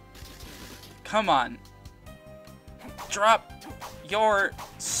 Come on. Drop your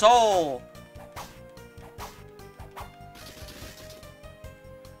soul.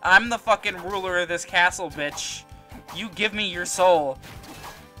 I'm the fucking ruler of this castle, bitch. You give me your soul.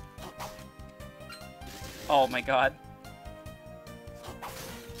 Oh my god.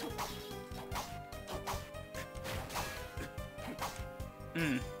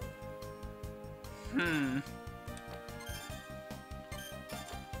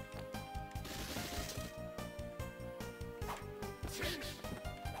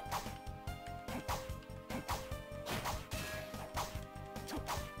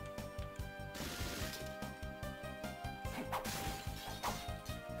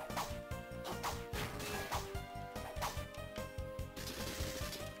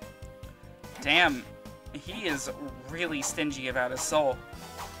 Damn, he is really stingy about his soul.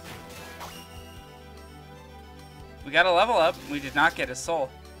 We got a level up. We did not get his soul.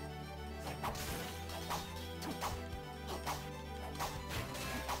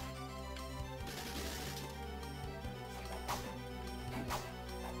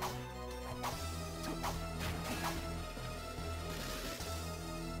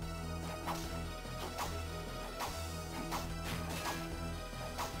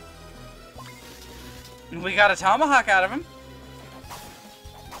 We got a tomahawk out of him.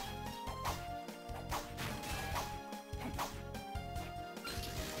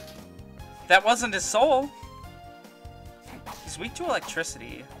 That wasn't his soul. He's weak to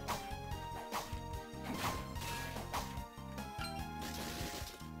electricity.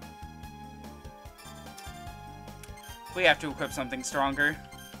 We have to equip something stronger.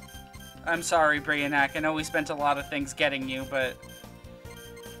 I'm sorry, Brianak. I know we spent a lot of things getting you, but...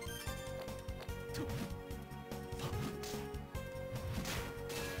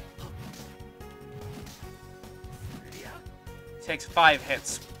 Takes 5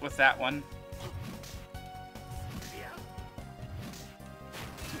 hits with that one.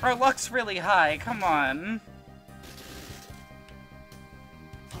 Our luck's really high, come on.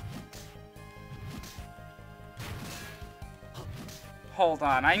 Hold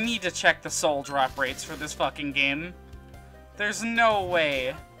on, I need to check the soul drop rates for this fucking game. There's no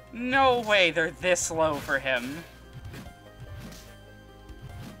way. No way they're this low for him.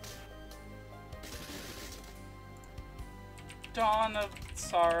 Dawn of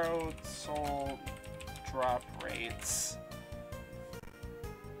Sorrow soul drop rates.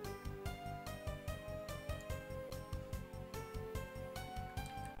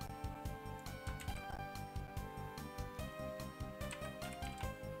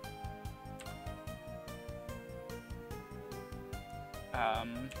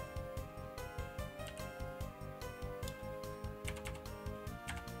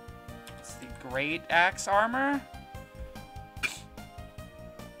 It's the Great Axe Armor.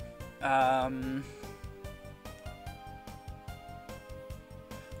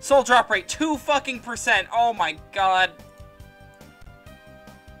 Soul drop rate 2 fucking %. Oh my god.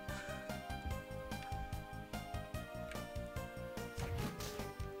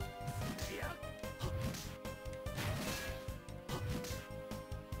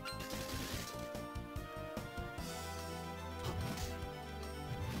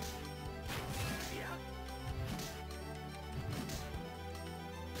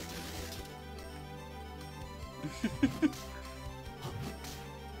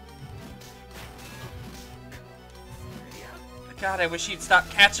 God, I wish he'd stop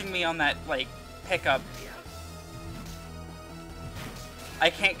catching me on that, like, pickup.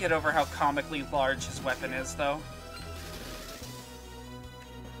 I can't get over how comically large his weapon is, though.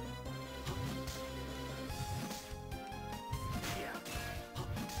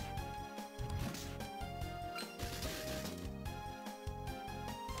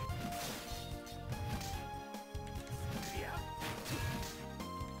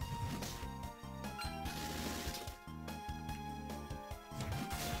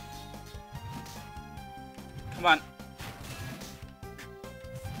 Come on.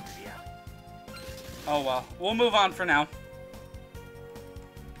 Oh well. We'll move on for now.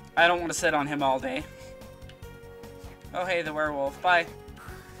 I don't want to sit on him all day. Oh hey, the werewolf. Bye.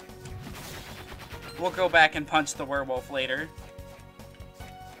 We'll go back and punch the werewolf later.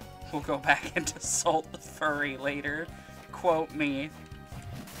 We'll go back into Salt the Furry later. Quote me.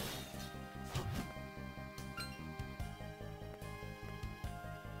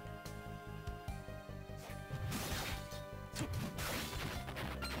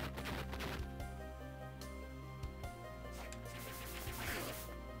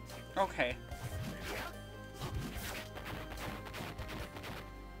 Okay.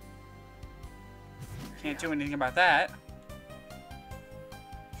 Can't do anything about that.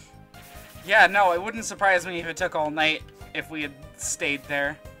 Yeah, no, it wouldn't surprise me if it took all night if we had stayed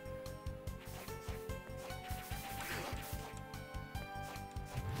there.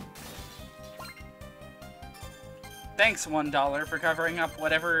 Thanks, $1 for covering up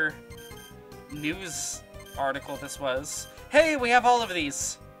whatever news article this was. Hey, we have all of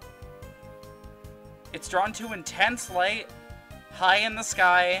these! It's drawn to intense light, high in the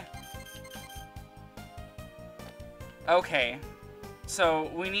sky. Okay.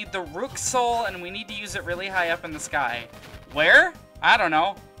 So, we need the Rook Soul, and we need to use it really high up in the sky. Where? I don't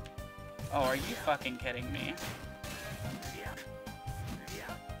know. Oh, are you fucking kidding me?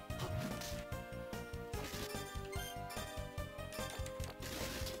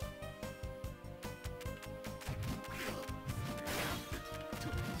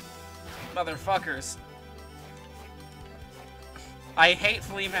 motherfuckers. I hate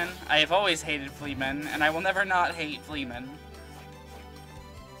fleamen. I have always hated fleamen, and I will never not hate fleamen.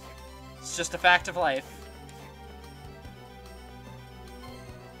 It's just a fact of life.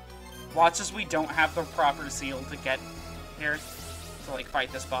 Watch as we don't have the proper seal to get here to, like,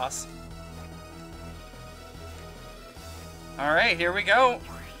 fight this boss. Alright, here we go.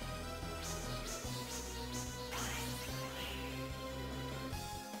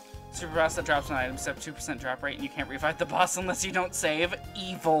 Super boss that drops an item, except 2% drop rate, and you can't revive the boss unless you don't save.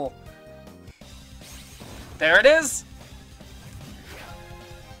 Evil. There it is!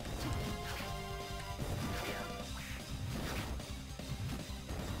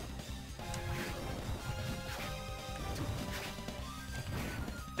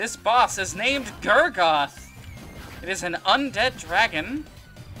 This boss is named Gurgoth. It is an undead dragon.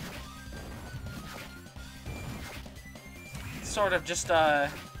 Sort of just,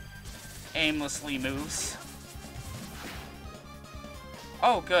 aimlessly moves.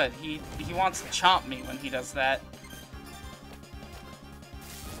 Oh, good. He wants to chomp me when he does that.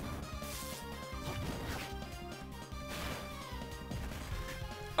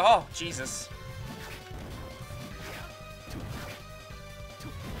 Oh, Jesus.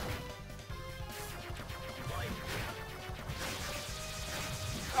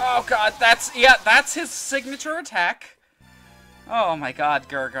 Oh god, that's his signature attack. Oh my god,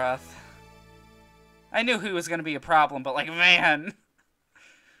 Gurgoth. I knew he was gonna be a problem, but like, man.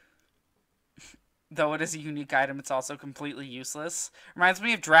 Though it is a unique item, it's also completely useless. Reminds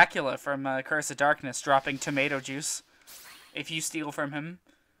me of Dracula from Curse of Darkness dropping tomato juice if you steal from him.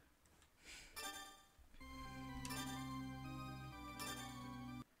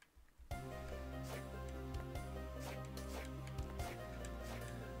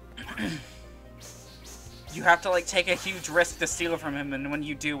 You have to, like, take a huge risk to steal from him, and when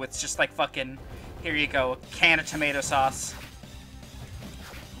you do, it's just like fucking, here you go, a can of tomato sauce.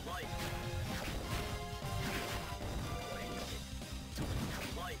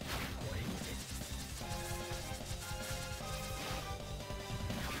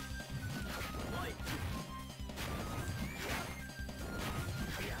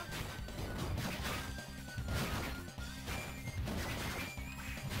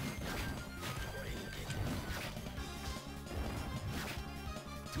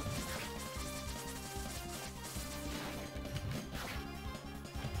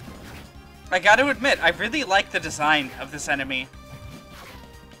 I gotta admit, I really like the design of this enemy.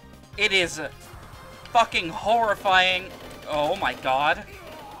 It is fucking horrifying. Oh my god.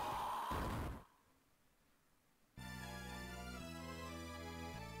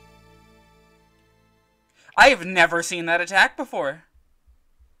 I have never seen that attack before.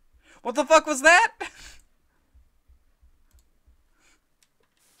 What the fuck was that?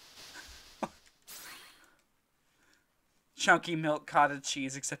 Chunky milk cottage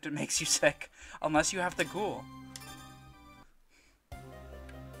cheese, except it makes you sick. Unless you have the ghoul.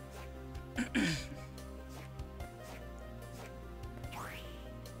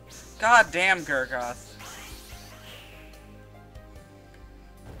 God damn, Gurgoth.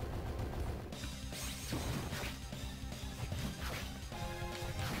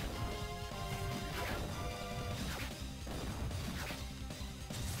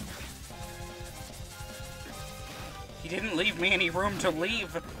 He didn't leave me any room to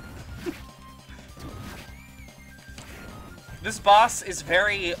leave. This boss is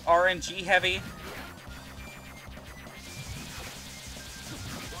very RNG heavy.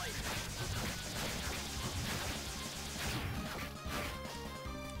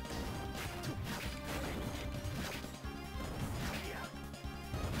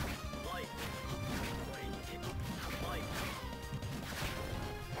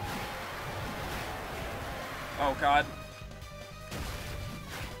 Oh god.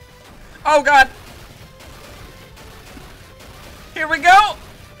 Oh god! Here we go!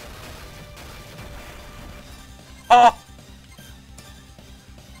 Oh!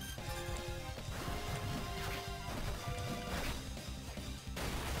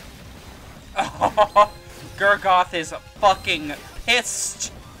 Oh, Gurgoth is fucking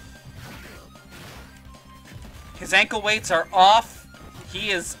pissed. His ankle weights are off. He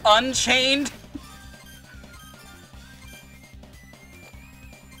is unchained.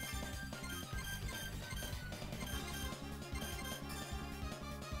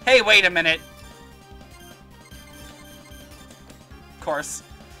 Hey, wait a minute. Of course.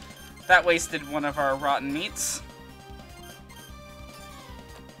 That wasted one of our rotten meats.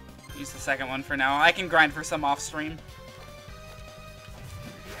 Use the second one for now. I can grind for some off-stream.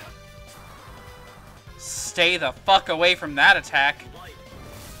 Stay the fuck away from that attack.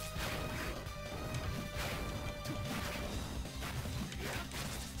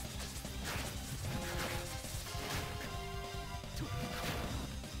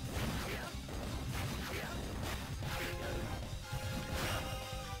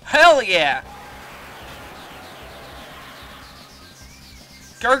 hell yeah!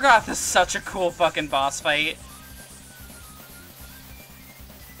 Gurgoth is such a cool fucking boss fight.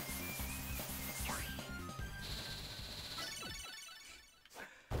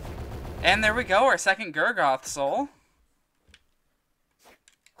 And there we go, our second Gurgoth soul.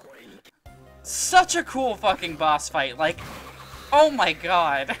 Such a cool fucking boss fight, like, oh my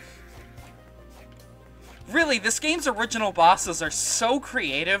god. Really, this game's original bosses are so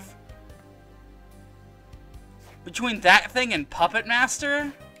creative. Between that thing and Puppet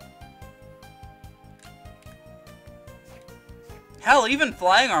Master? Hell, even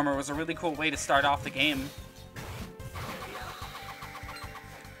Flying Armor was a really cool way to start off the game.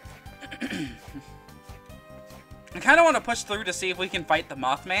 I kind of want to push through to see if we can fight the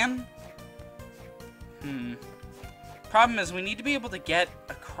Mothman. Problem is, we need to be able to get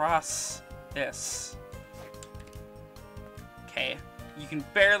across this. Okay, you can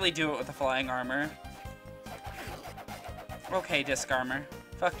barely do it with the Flying Armor. Okay, Disc Armor.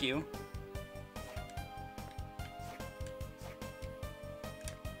 Fuck you.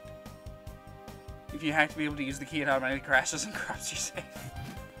 If you have to be able to use the key, it automatically crashes and corrupts your save.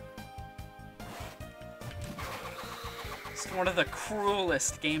 It's one of the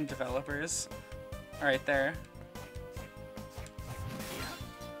cruelest game developers. Right there.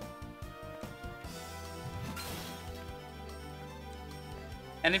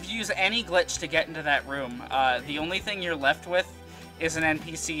 And if you use any glitch to get into that room, the only thing you're left with is an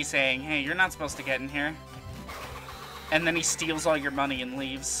NPC saying, hey, you're not supposed to get in here. And then he steals all your money and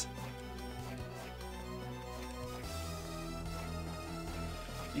leaves.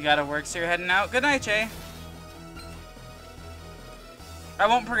 You gotta work, so you're heading out. Good night, Jay. I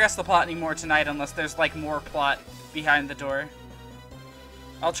won't progress the plot anymore tonight unless there's, like, more plot behind the door.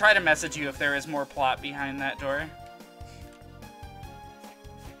 I'll try to message you if there is more plot behind that door.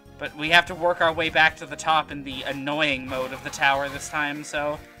 But we have to work our way back to the top in the annoying mode of the tower this time,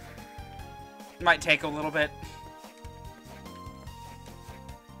 so it might take a little bit.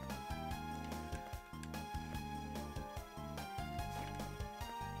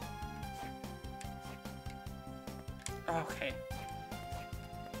 Okay.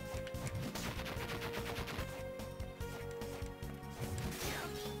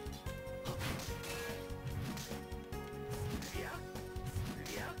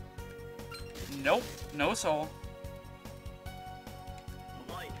 Nope, no soul.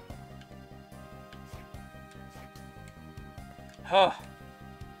 Huh.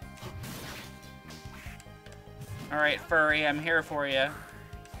 Alright, Furry, I'm here for you.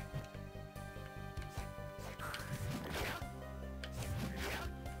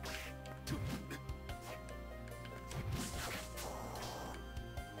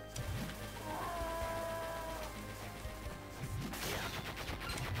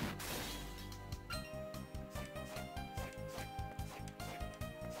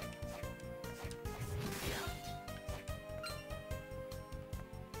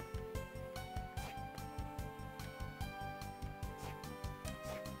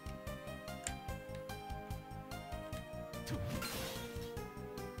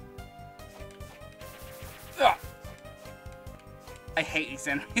 Ugh. I hate these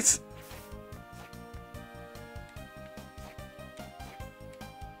enemies.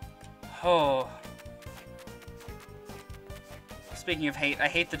 Oh. Speaking of hate, I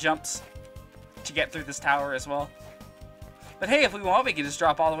hate the jumps to get through this tower as well. But hey, if we want, we can just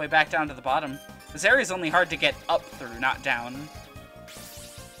drop all the way back down to the bottom. This area is only hard to get up through, not down.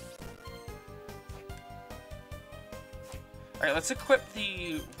 Alright, let's equip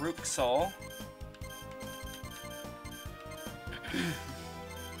the Rook Soul.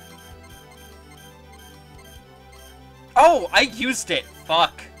 Oh, I used it!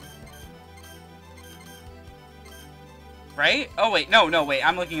 Fuck. Right? Oh, wait. No, wait.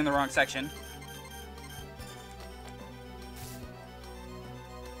 I'm looking in the wrong section.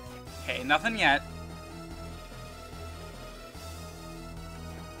 Okay, nothing yet.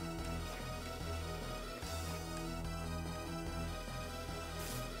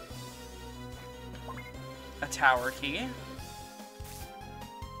 A tower key.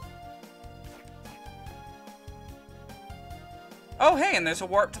 Oh, hey, and there's a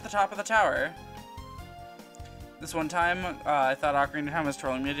warp to the top of the tower. This one time, I thought Ocarina of Time was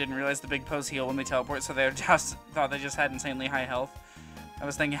trolling me. I didn't realize the big pose heal when they teleport, so they just thought they just had insanely high health. I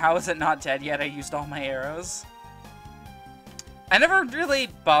was thinking, how is it not dead yet? I used all my arrows. I never really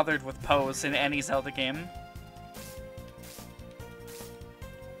bothered with pose in any Zelda game.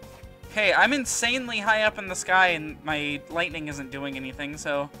 Okay, I'm insanely high up in the sky and my lightning isn't doing anything,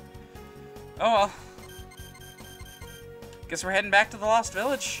 so... Oh well. Guess we're heading back to the Lost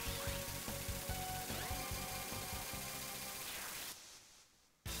Village.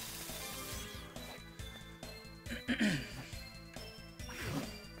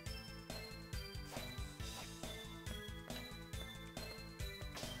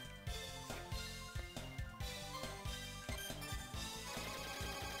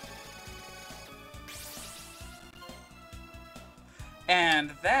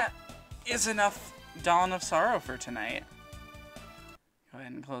 And that is enough Dawn of Sorrow for tonight. Go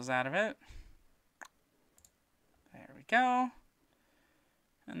ahead and close out of it. There we go.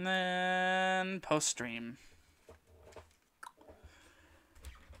 And then post-stream.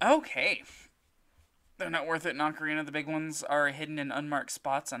 Okay. They're not worth it in Ocarina. The big ones are hidden in unmarked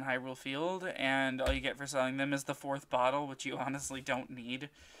spots on Hyrule Field, and all you get for selling them is the 4th bottle, which you honestly don't need.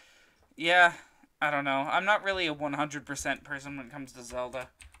 Yeah, I don't know. I'm not really a 100% person when it comes to Zelda.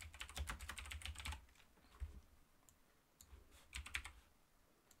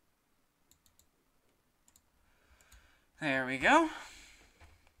 There we go.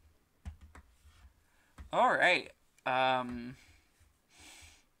 Alright. Trying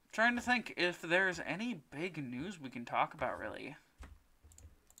to think if there's any big news we can talk about, really.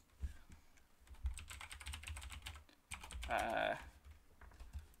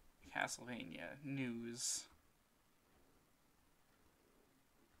 Castlevania news.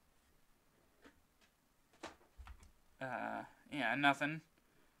 Yeah, nothing.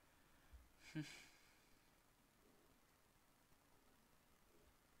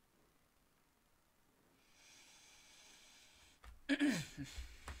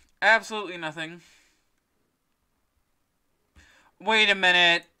 Absolutely nothing. Wait a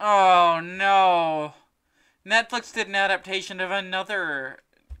minute. Oh, no. Netflix did an adaptation of another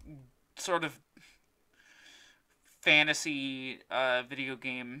sort of fantasy video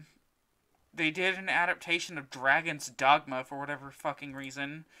game. They did an adaptation of Dragon's Dogma for whatever fucking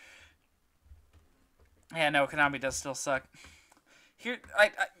reason. Yeah, no, Konami does still suck. Here,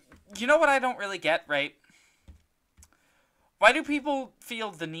 you know what I don't really get, right? Why do people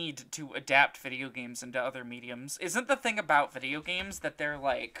feel the need to adapt video games into other mediums? Isn't the thing about video games that they're,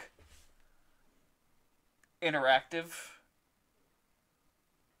 like, interactive?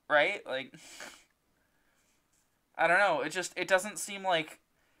 Right? Like, I don't know. It doesn't seem like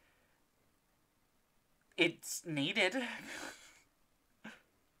it's needed.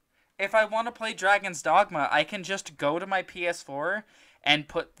 If I want to play Dragon's Dogma, I can just go to my PS4 and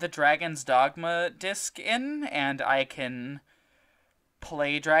put the Dragon's Dogma disc in, and I can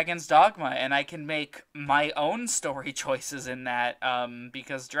play Dragon's Dogma, and I can make my own story choices in that,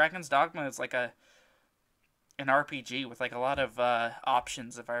 because Dragon's Dogma is like an RPG with like a lot of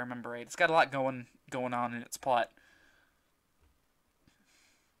options, if I remember right. It's got a lot going on in its plot.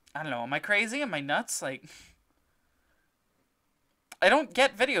 I don't know, am I crazy? Am I nuts? Like, I don't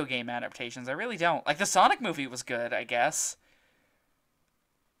get video game adaptations, I really don't. Like, the Sonic movie was good, I guess.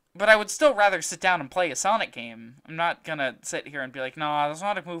 But I would still rather sit down and play a Sonic game. I'm not gonna sit here and be like, nah, the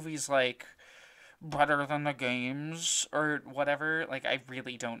Sonic movie's, like, better than the games, or whatever. Like, I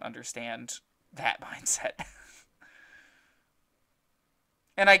really don't understand that mindset.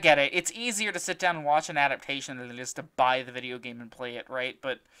 And I get it. It's easier to sit down and watch an adaptation than it is to buy the video game and play it, right?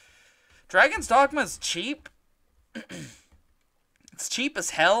 But Dragon's Dogma is cheap. It's cheap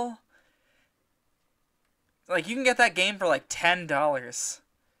as hell. Like, you can get that game for, like, $10.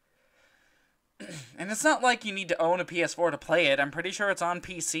 And it's not like you need to own a PS4 to play it. I'm pretty sure it's on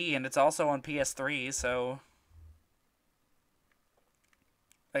PC, and it's also on PS3, so...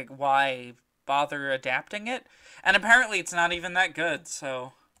 like, why bother adapting it? And apparently it's not even that good,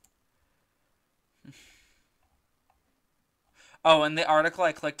 so... Oh, and the article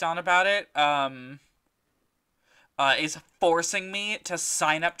I clicked on about it, is forcing me to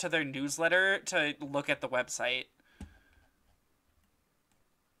sign up to their newsletter to look at the website.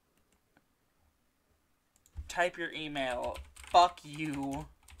 Type your email, fuckyou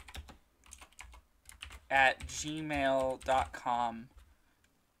at gmail.com.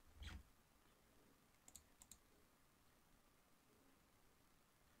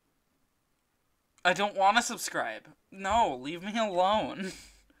 I don't want to subscribe. No, leave me alone.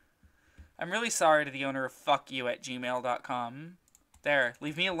 I'm really sorry to the owner of fuckyou at gmail.com. There,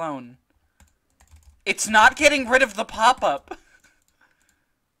 leave me alone. It's not getting rid of the pop-up.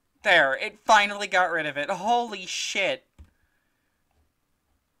 There, it finally got rid of it. Holy shit.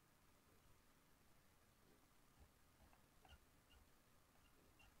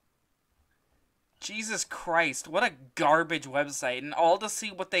 Jesus Christ, what a garbage website. And all to see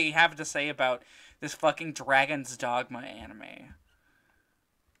what they have to say about this fucking Dragon's Dogma anime.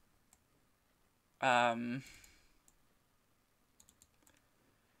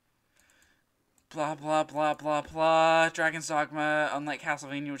 Blah, blah, blah, blah, blah. Dragon's Dogma, unlike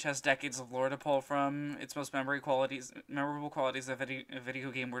Castlevania, which has decades of lore to pull from, its most memorable qualities of a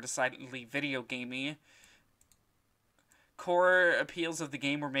video game were decidedly video gamey. Core appeals of the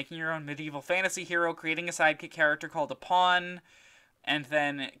game were making your own medieval fantasy hero, creating a sidekick character called a pawn, and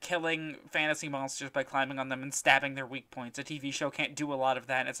then killing fantasy monsters by climbing on them and stabbing their weak points. A TV show can't do a lot of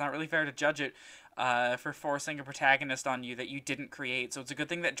that, and it's not really fair to judge it for forcing a protagonist on you that you didn't create. So it's a good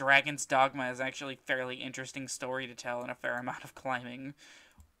thing that Dragon's Dogma is actually a fairly interesting story to tell and a fair amount of climbing.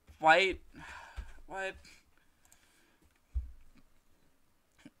 What?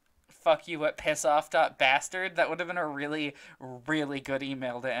 Fuck you at pissoff.bastard? That would have been a really, really good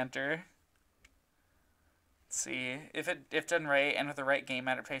email to enter. Let's see. If done right and with the right game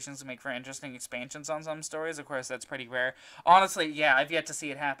adaptations to make for interesting expansions on some stories, of course that's pretty rare. Honestly, yeah, I've yet to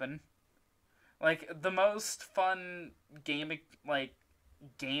see it happen. Like, the most fun game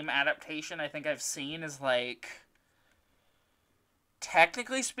adaptation I think I've seen is, like,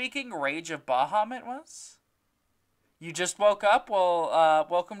 technically speaking, Rage of Bahamut was. You just woke up? Well,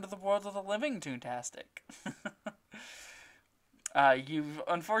 welcome to the world of the living, Toontastic. You've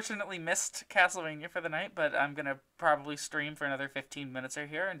unfortunately missed Castlevania for the night, but I'm gonna probably stream for another 15 minutes or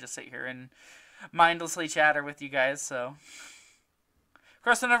here and just sit here and mindlessly chatter with you guys, so. Of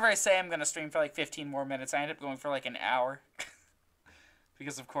course, whenever I say I'm gonna stream for like 15 more minutes, I end up going for like an hour.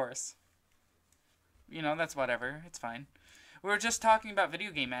 Because of course. You know, that's whatever. It's fine. We were just talking about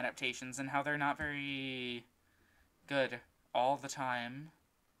video game adaptations and how they're not very good all the time.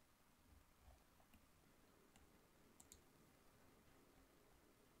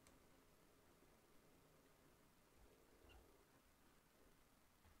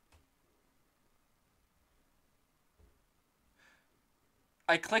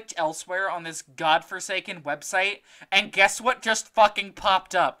 I clicked elsewhere on this godforsaken website, and guess what just fucking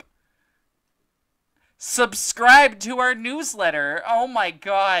popped up? Subscribe to our newsletter! Oh my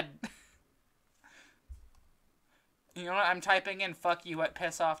god. You know what? I'm typing in fuck you at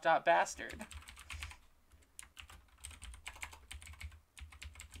pissoff.bastard.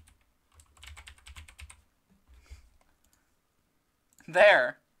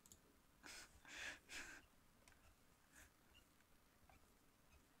 There.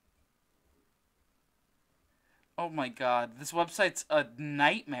 Oh my god, this website's a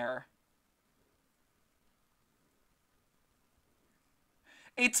nightmare.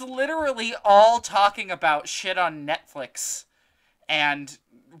 It's literally all talking about shit on Netflix and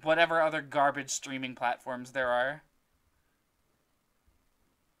whatever other garbage streaming platforms there are.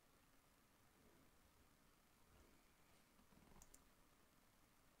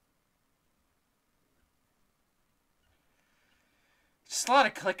 Just a lot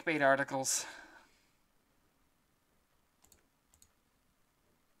of clickbait articles.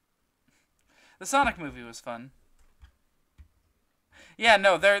 The Sonic movie was fun. Yeah,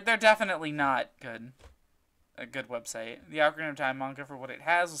 no, they're definitely not good. A good website. The Ocarina of Time manga, for what it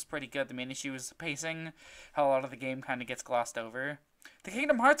has, was pretty good. The main issue is the pacing, how a lot of the game kind of gets glossed over. The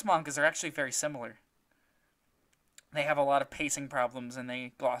Kingdom Hearts mangas are actually very similar. They have a lot of pacing problems, and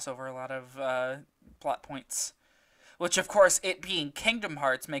they gloss over a lot of plot points. Which, of course, it being Kingdom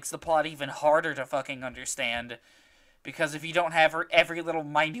Hearts makes the plot even harder to fucking understand. Because if you don't have every little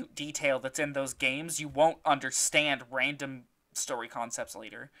minute detail that's in those games, you won't understand random story concepts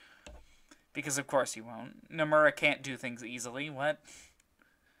later. Because of course you won't. Nomura can't do things easily. What?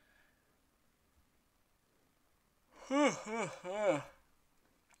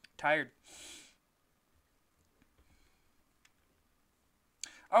 Tired.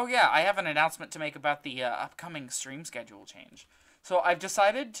 Oh yeah, I have an announcement to make about the upcoming stream schedule change. So I've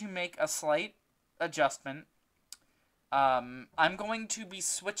decided to make a slight adjustment. I'm going to be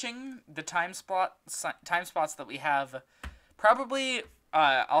switching the time spots that we have. Probably,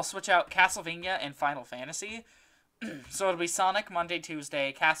 I'll switch out Castlevania and Final Fantasy. So it'll be Sonic Monday,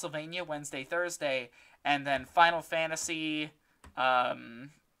 Tuesday, Castlevania Wednesday, Thursday, and then Final Fantasy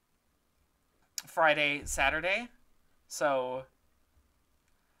Friday, Saturday. So,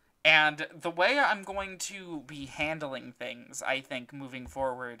 and the way I'm going to be handling things, I think, moving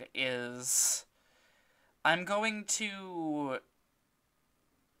forward is I'm going to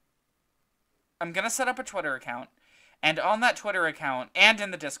set up a Twitter account. And on that Twitter account, and in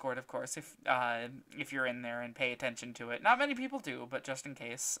the Discord, of course, if you're in there and pay attention to it. Not many people do, but just in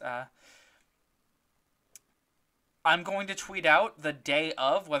case. I'm going to tweet out the day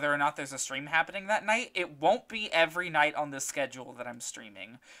of whether or not there's a stream happening that night. It won't be every night on this schedule that I'm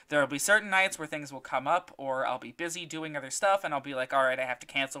streaming. There will be certain nights where things will come up, or I'll be busy doing other stuff, and I'll be like, alright, I have to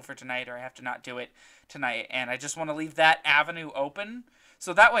cancel for tonight, or I have to not do it tonight. And I just want to leave that avenue open.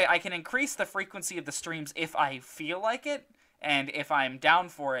 So that way I can increase the frequency of the streams if I feel like it, and if I'm down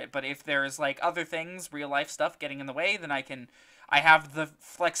for it. But if there's, like, other things, real-life stuff getting in the way, then I have the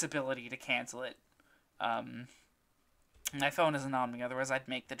flexibility to cancel it. My phone isn't on me, otherwise I'd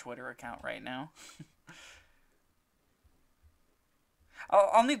make the Twitter account right now.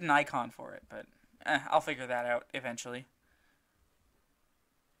 I'll need an icon for it, but I'll figure that out eventually.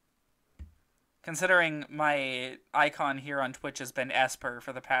 Considering my icon here on Twitch has been Esper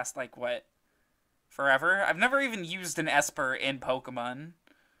for the past, like, what? Forever? I've never even used an Esper in Pokemon.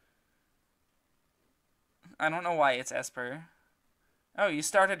 I don't know why it's Esper. Oh, you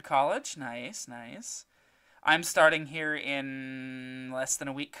started college? Nice, nice. I'm starting here in less than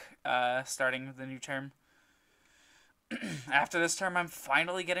a week, starting the new term. After this term, I'm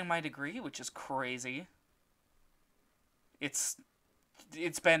finally getting my degree, which is crazy. It's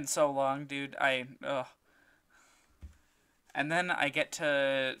been so long, dude. Ugh. And then I get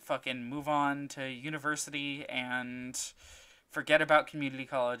to fucking move on to university and forget about community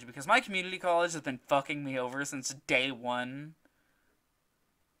college, because my community college has been fucking me over since day one.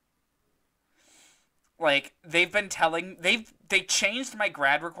 Like, they've been telling... They changed my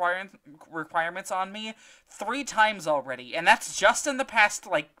grad requirements on me 3 times already, and that's just in the past,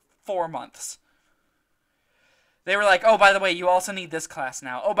 like, 4 months. They were like, oh, by the way, you also need this class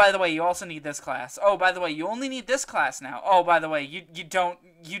now. Oh, by the way, you also need this class. Oh, by the way, you only need this class now. Oh, by the way, you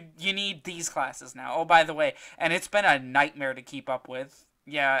need these classes now. Oh, by the way. And it's been a nightmare to keep up with.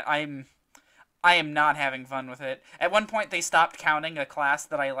 Yeah, I am not having fun with it. At one point, they stopped counting a class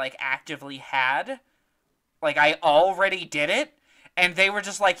that I, like, actively had. Like, I already did it. And they were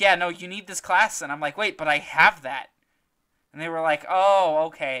just like, yeah, no, you need this class. And I'm like, wait, but I have that. And they were like, oh,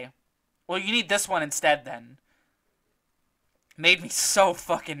 okay. Well, you need this one instead, then. Made me so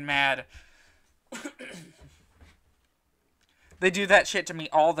fucking mad. They do that shit to me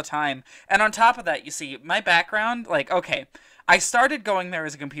all the time. And on top of that, you see, my background, like, okay, I started going there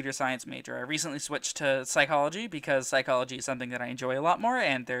as a computer science major. I recently switched to psychology because psychology is something that I enjoy a lot more,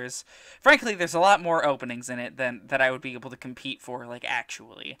 and frankly, there's a lot more openings in it than that I would be able to compete for, like,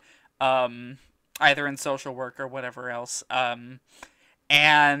 actually. Either in social work or whatever else.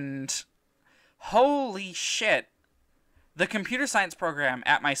 And holy shit. The computer science program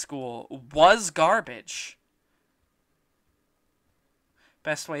at my school was garbage.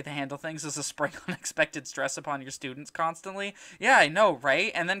 Best way to handle things is to spring unexpected stress upon your students constantly. Yeah, I know,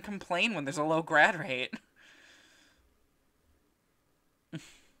 right? And then complain when there's a low grad rate.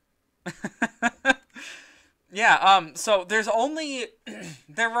 Yeah, so there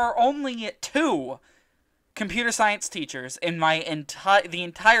are only 2 computer science teachers in the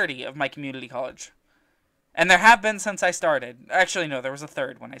entirety of my community college. And there have been since I started. Actually, no, there was a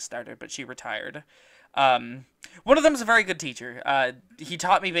 3rd when I started, but she retired. One of them is a very good teacher. He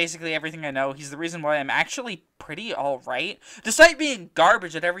taught me basically everything I know. He's the reason why I'm actually pretty alright. Despite being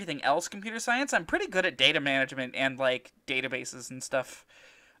garbage at everything else computer science, I'm pretty good at data management and, like, databases and stuff.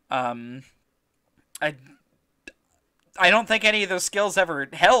 I don't think any of those skills ever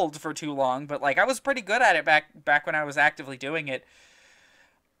held for too long, but, like, I was pretty good at it back when I was actively doing it.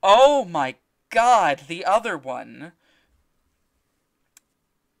 Oh my God, the other one.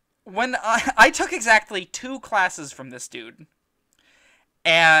 When I took exactly 2 classes from this dude,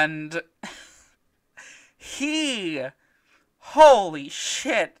 and holy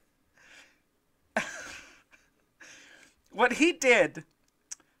shit. What he did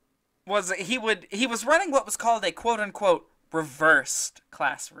was he was running what was called a quote-unquote reversed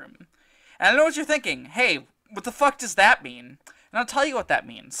classroom. And I know what you're thinking. Hey, what the fuck does that mean? And I'll tell you what that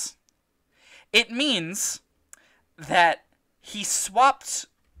means. It means that he swapped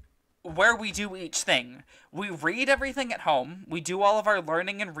where we do each thing. We read everything at home, we do all of our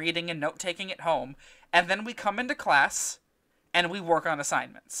learning and reading and note-taking at home, and then we come into class and we work on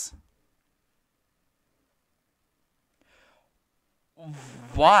assignments.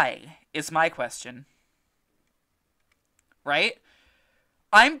 Why is my question. Right?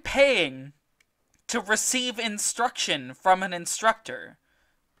 I'm paying to receive instruction from an instructor.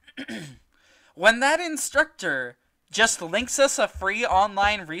 When that instructor just links us a free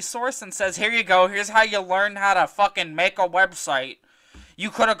online resource and says, here you go, here's how you learn how to fucking make a website. You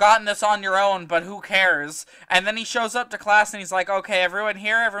could have gotten this on your own, but who cares? And then he shows up to class and he's like, okay, everyone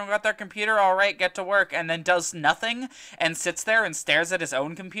here, everyone got their computer, alright, get to work. And then does nothing and sits there and stares at his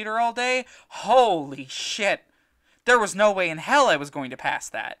own computer all day. Holy shit. There was no way in hell I was going to pass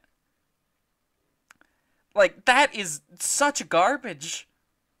that. Like, that is such garbage.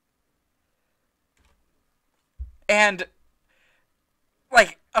 And,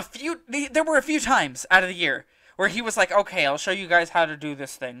 like, there were a few times out of the year where he was like, okay, I'll show you guys how to do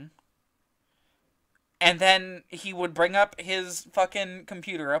this thing. And then he would bring up his fucking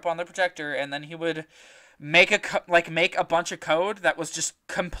computer up on the projector, and then he would make a bunch of code that was just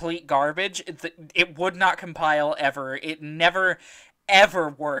complete garbage. It would not compile ever. It never, ever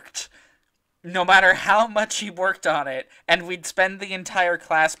worked. no matter how much he worked on it, and we'd spend the entire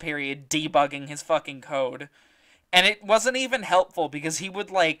class period debugging his fucking code. And it wasn't even helpful because he would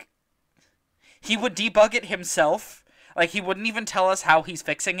debug it himself. Like, he wouldn't even tell us how he's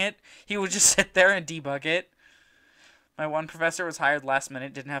fixing it. He would just sit there and debug it. My one professor was hired last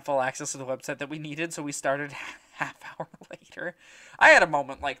minute, didn't have full access to the website that we needed, so we started half hour later. I had a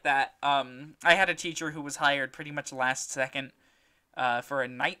moment like that. I had a teacher who was hired pretty much last second for a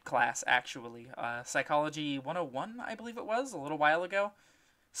night class, actually. Psychology 101, I believe it was, a little while ago.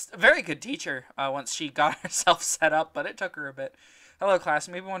 A very good teacher once she got herself set up, but it took her a bit. Hello, class.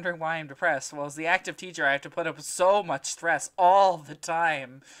 You may be wondering why I'm depressed. Well, as the active teacher, I have to put up with so much stress all the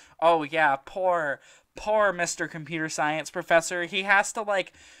time. Oh, yeah, poor Mr. Computer Science Professor. He has to,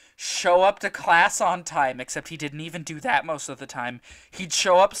 like, show up to class on time, except he didn't even do that most of the time. He'd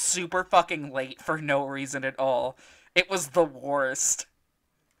show up super fucking late for no reason at all. It was the worst.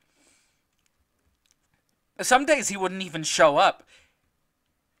 Some days he wouldn't even show up.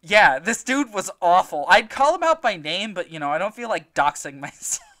 Yeah, this dude was awful. I'd call him out by name, but, you know, I don't feel like doxing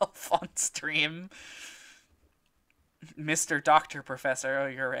myself on stream. Mr. Doctor Professor, oh,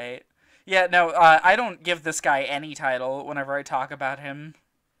 you're right. Yeah, no, I don't give this guy any title whenever I talk about him.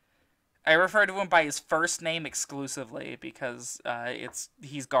 I refer to him by his first name exclusively, because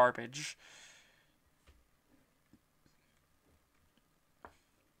he's garbage.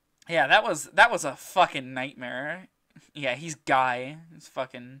 Yeah, that was a fucking nightmare. Yeah, he's Guy. He's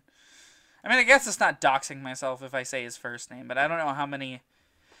fucking... I mean, I guess it's not doxing myself if I say his first name, but I don't know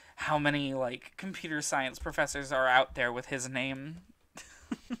how many, like, computer science professors are out there with his name.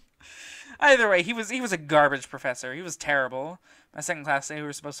 Either way, he was a garbage professor. He was terrible. My second class day, we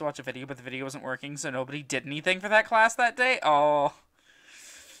were supposed to watch a video, but the video wasn't working, so nobody did anything for that class that day. Oh.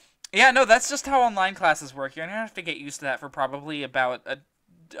 Yeah, no, that's just how online classes work. You're gonna have to get used to that for probably about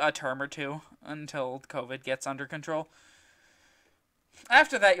a term or two until COVID gets under control.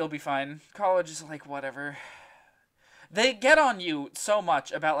 After that, you'll be fine. College is like, whatever. They get on you so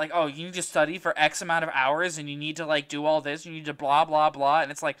much about, like, oh, you need to study for X amount of hours, and you need to, like, do all this, you need to blah, blah, blah,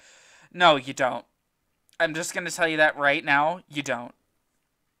 and it's like, no, you don't. I'm just gonna tell you that right now, you don't.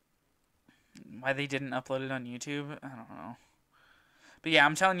 Why they didn't upload it on YouTube? I don't know. But yeah,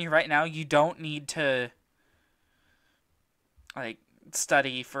 I'm telling you right now, you don't need to, like,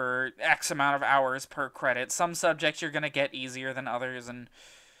 study for X amount of hours per credit. Some subjects you're going to get easier than others, and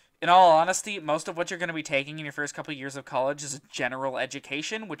in all honesty, most of what you're going to be taking in your first couple of years of college is general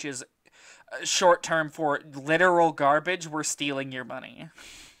education, which is short term for literal garbage. We're stealing your money.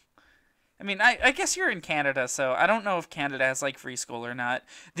 I mean, I guess you're in Canada, so I don't know if Canada has, like, free school or not.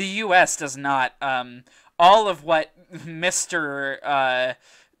 The U.S. does not. All of what Mr.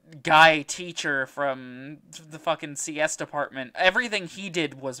 Guy teacher from the fucking CS department, everything he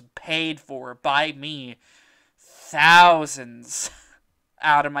did was paid for by me. Thousands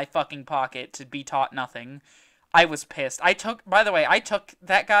out of my fucking pocket to be taught nothing. I was pissed. By the way, I took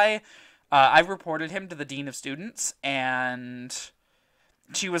that guy, I reported him to the dean of students, and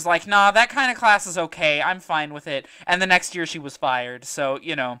she was like, nah, that kind of class is okay, I'm fine with it. And the next year she was fired, so,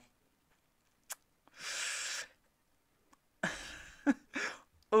 you know.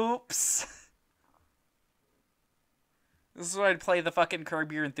 Oops. This is where I'd play the fucking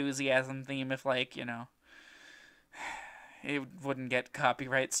Curb Your Enthusiasm theme if, like, you know, it wouldn't get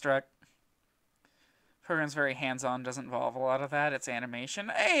copyright struck. Program's very hands-on, doesn't involve a lot of that. It's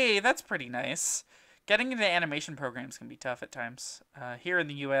animation. Hey, that's pretty nice. Getting into animation programs can be tough at times. Here in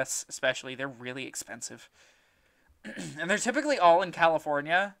the US, especially, they're really expensive. And they're typically all in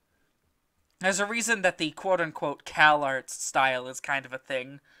California. There's a reason that the quote-unquote CalArts style is kind of a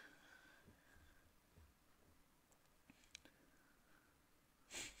thing.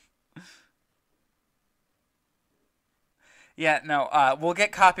 Yeah, no, we'll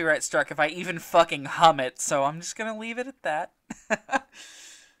get copyright struck if I even fucking hum it, so I'm just gonna leave it at that.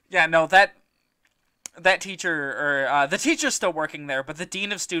 Yeah, no, that teacher, or, the teacher's still working there, but the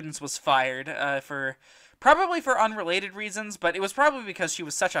dean of students was fired, probably for unrelated reasons, but it was probably because she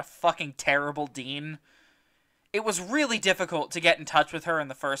was such a fucking terrible dean. It was really difficult to get in touch with her in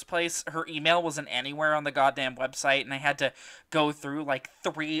the first place. Her email wasn't anywhere on the goddamn website, and I had to go through, like,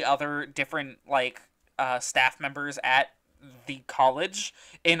 3 other different, like, staff members at the college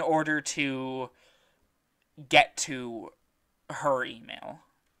in order to get to her email.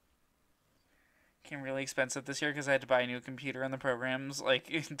 Became really expensive this year because I had to buy a new computer and the programs, like,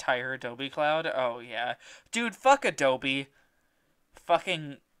 entire Adobe Cloud. Oh, yeah. Dude, fuck Adobe.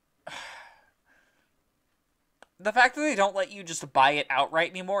 Fucking... The fact that they don't let you just buy it outright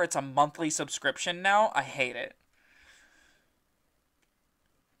anymore, it's a monthly subscription now, I hate it.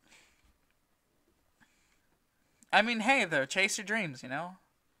 I mean, hey, though, chase your dreams, you know?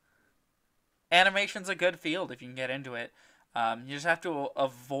 Animation's a good field if you can get into it. You just have to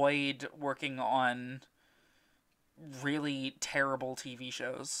avoid working on really terrible TV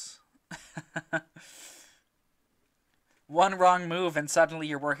shows. One wrong move and suddenly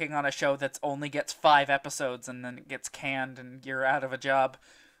you're working on a show that's only gets 5 episodes and then it gets canned and you're out of a job.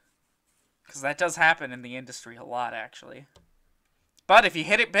 Because that does happen in the industry a lot, actually. But if you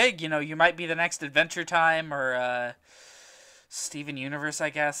hit it big, you know, you might be the next Adventure Time or Steven Universe, I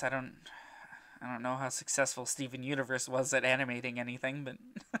guess. I don't know how successful Steven Universe was at animating anything, but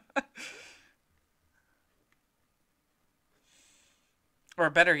or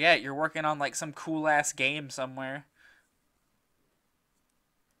better yet, you're working on like some cool ass game somewhere.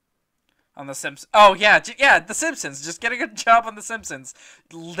 On The Simpsons. Oh yeah, yeah, The Simpsons. Just get a good job on The Simpsons.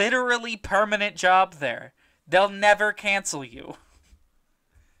 Literally permanent job there. They'll never cancel you.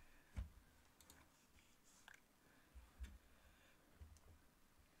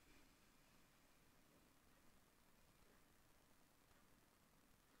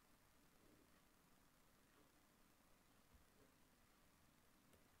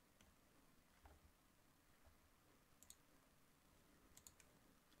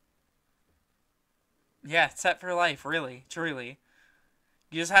 Yeah, set for life, really, truly.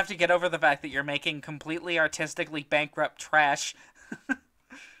 You just have to get over the fact that you're making completely artistically bankrupt trash.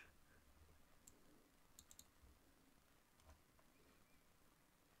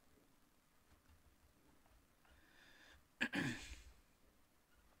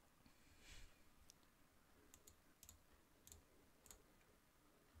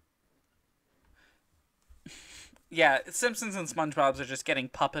 Yeah, Simpsons and SpongeBob's are just getting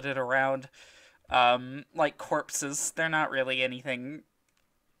puppeted around like corpses. They're not really anything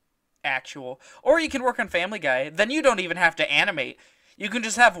actual. Or you can work on Family Guy. Then you don't even have to animate. You can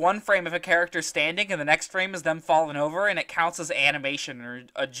just have one frame of a character standing and the next frame is them falling over and it counts as animation or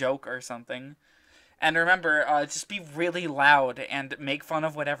a joke or something. And remember, just be really loud and make fun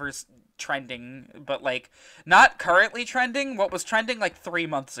of whatever's trending, but like not currently trending, what was trending like 3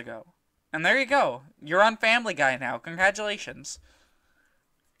 months ago. And there you go. You're on Family Guy now. Congratulations.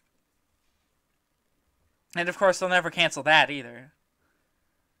 And of course, they'll never cancel that either.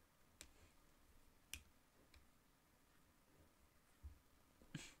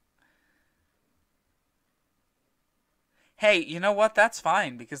 Hey, you know what? That's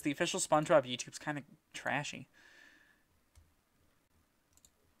fine, because the official SpongeBob YouTube's kind of trashy.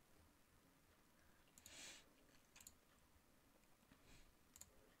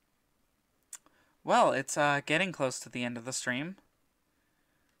 Well, it's getting close to the end of the stream.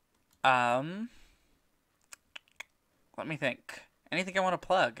 Um, Let me think. Anything I want to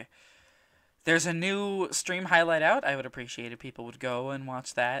plug? There's a new stream highlight out. I would appreciate if people would go and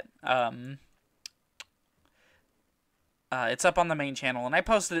watch that. It's up on the main channel, and I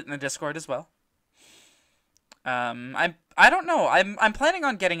posted it in the Discord as well. I don't know. I'm planning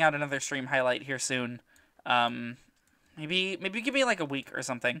on getting out another stream highlight here soon. Maybe give me like a week or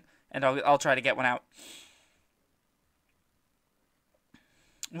something, and I'll try to get one out.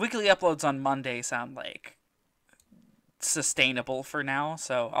 Weekly uploads on Monday sound like sustainable for now,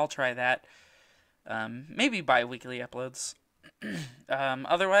 so I'll try that. Maybe bi-weekly uploads.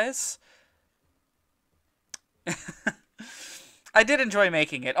 Otherwise, I did enjoy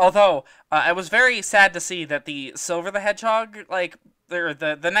making it. Although I was very sad to see that the Silver the Hedgehog, like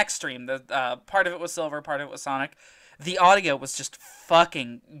the next stream, the part of it was Silver, part of it was Sonic. The audio was just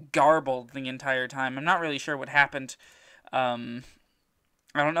fucking garbled the entire time. I'm not really sure what happened. I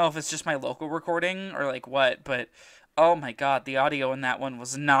don't know if it's just my local recording or like what, but oh my god, the audio in that one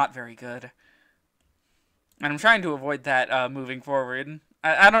was not very good. And I'm trying to avoid that moving forward.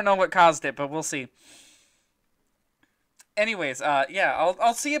 I don't know what caused it, but we'll see. Anyways, yeah,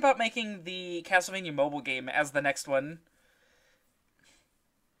 I'll see about making the Castlevania mobile game as the next one.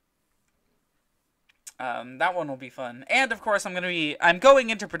 That one will be fun. And of course, I'm going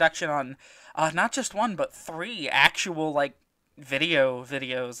into production on not just one, but 3 actual like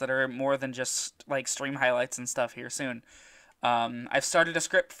videos that are more than just like stream highlights and stuff here soon. I've started a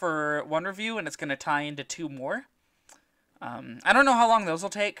script for one review, and it's going to tie into 2 more. I don't know how long those will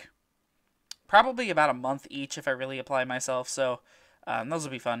take. Probably about a month each if I really apply myself, so those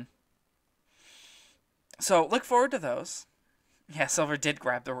will be fun. So look forward to those. Yeah, Silver did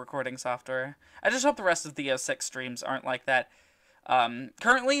grab the recording software. I just hope the rest of the 06 streams aren't like that.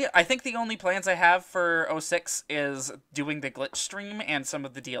 Currently, I think the only plans I have for 06 is doing the glitch stream and some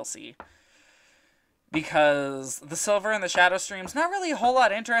of the DLC. Because the Silver and the Shadow streams, not really a whole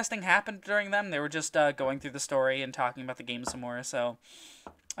lot interesting happened during them. They were just going through the story and talking about the game some more, so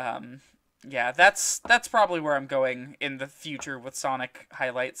Yeah, that's probably where I'm going in the future with Sonic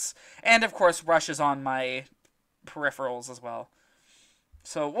highlights, and of course Rush is on my peripherals as well.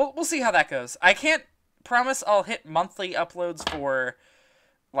 So we'll see how that goes. I can't promise I'll hit monthly uploads for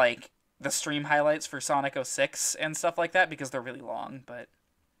like the stream highlights for Sonic 06 and stuff like that because they're really long, but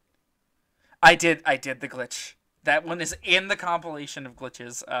I did the glitch. That one is in the compilation of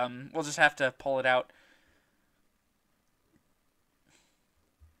glitches. We'll just have to pull it out.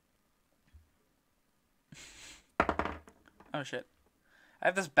 Oh shit. I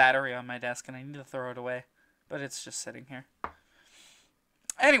have this battery on my desk and I need to throw it away, but it's just sitting here.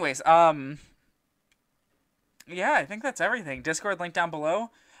 Anyways, yeah, I think that's everything. Discord link down below.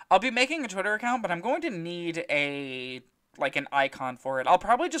 I'll be making a Twitter account, but I'm going to need a like an icon for it. I'll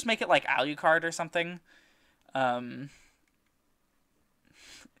probably just make it like Alucard or something. Um,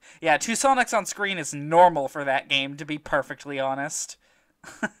 yeah, two Sonics on screen is normal for that game, to be perfectly honest.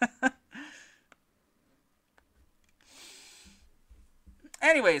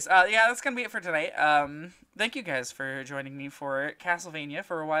 Anyways, yeah, that's gonna be it for tonight. Thank you guys for joining me for Castlevania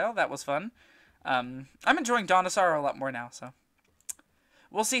for a while. That was fun. I'm enjoying Dawn of Sorrow a lot more now, so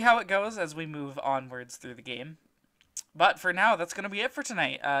we'll see how it goes as we move onwards through the game. But for now, that's gonna be it for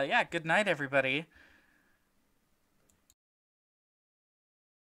tonight. Yeah, good night, everybody.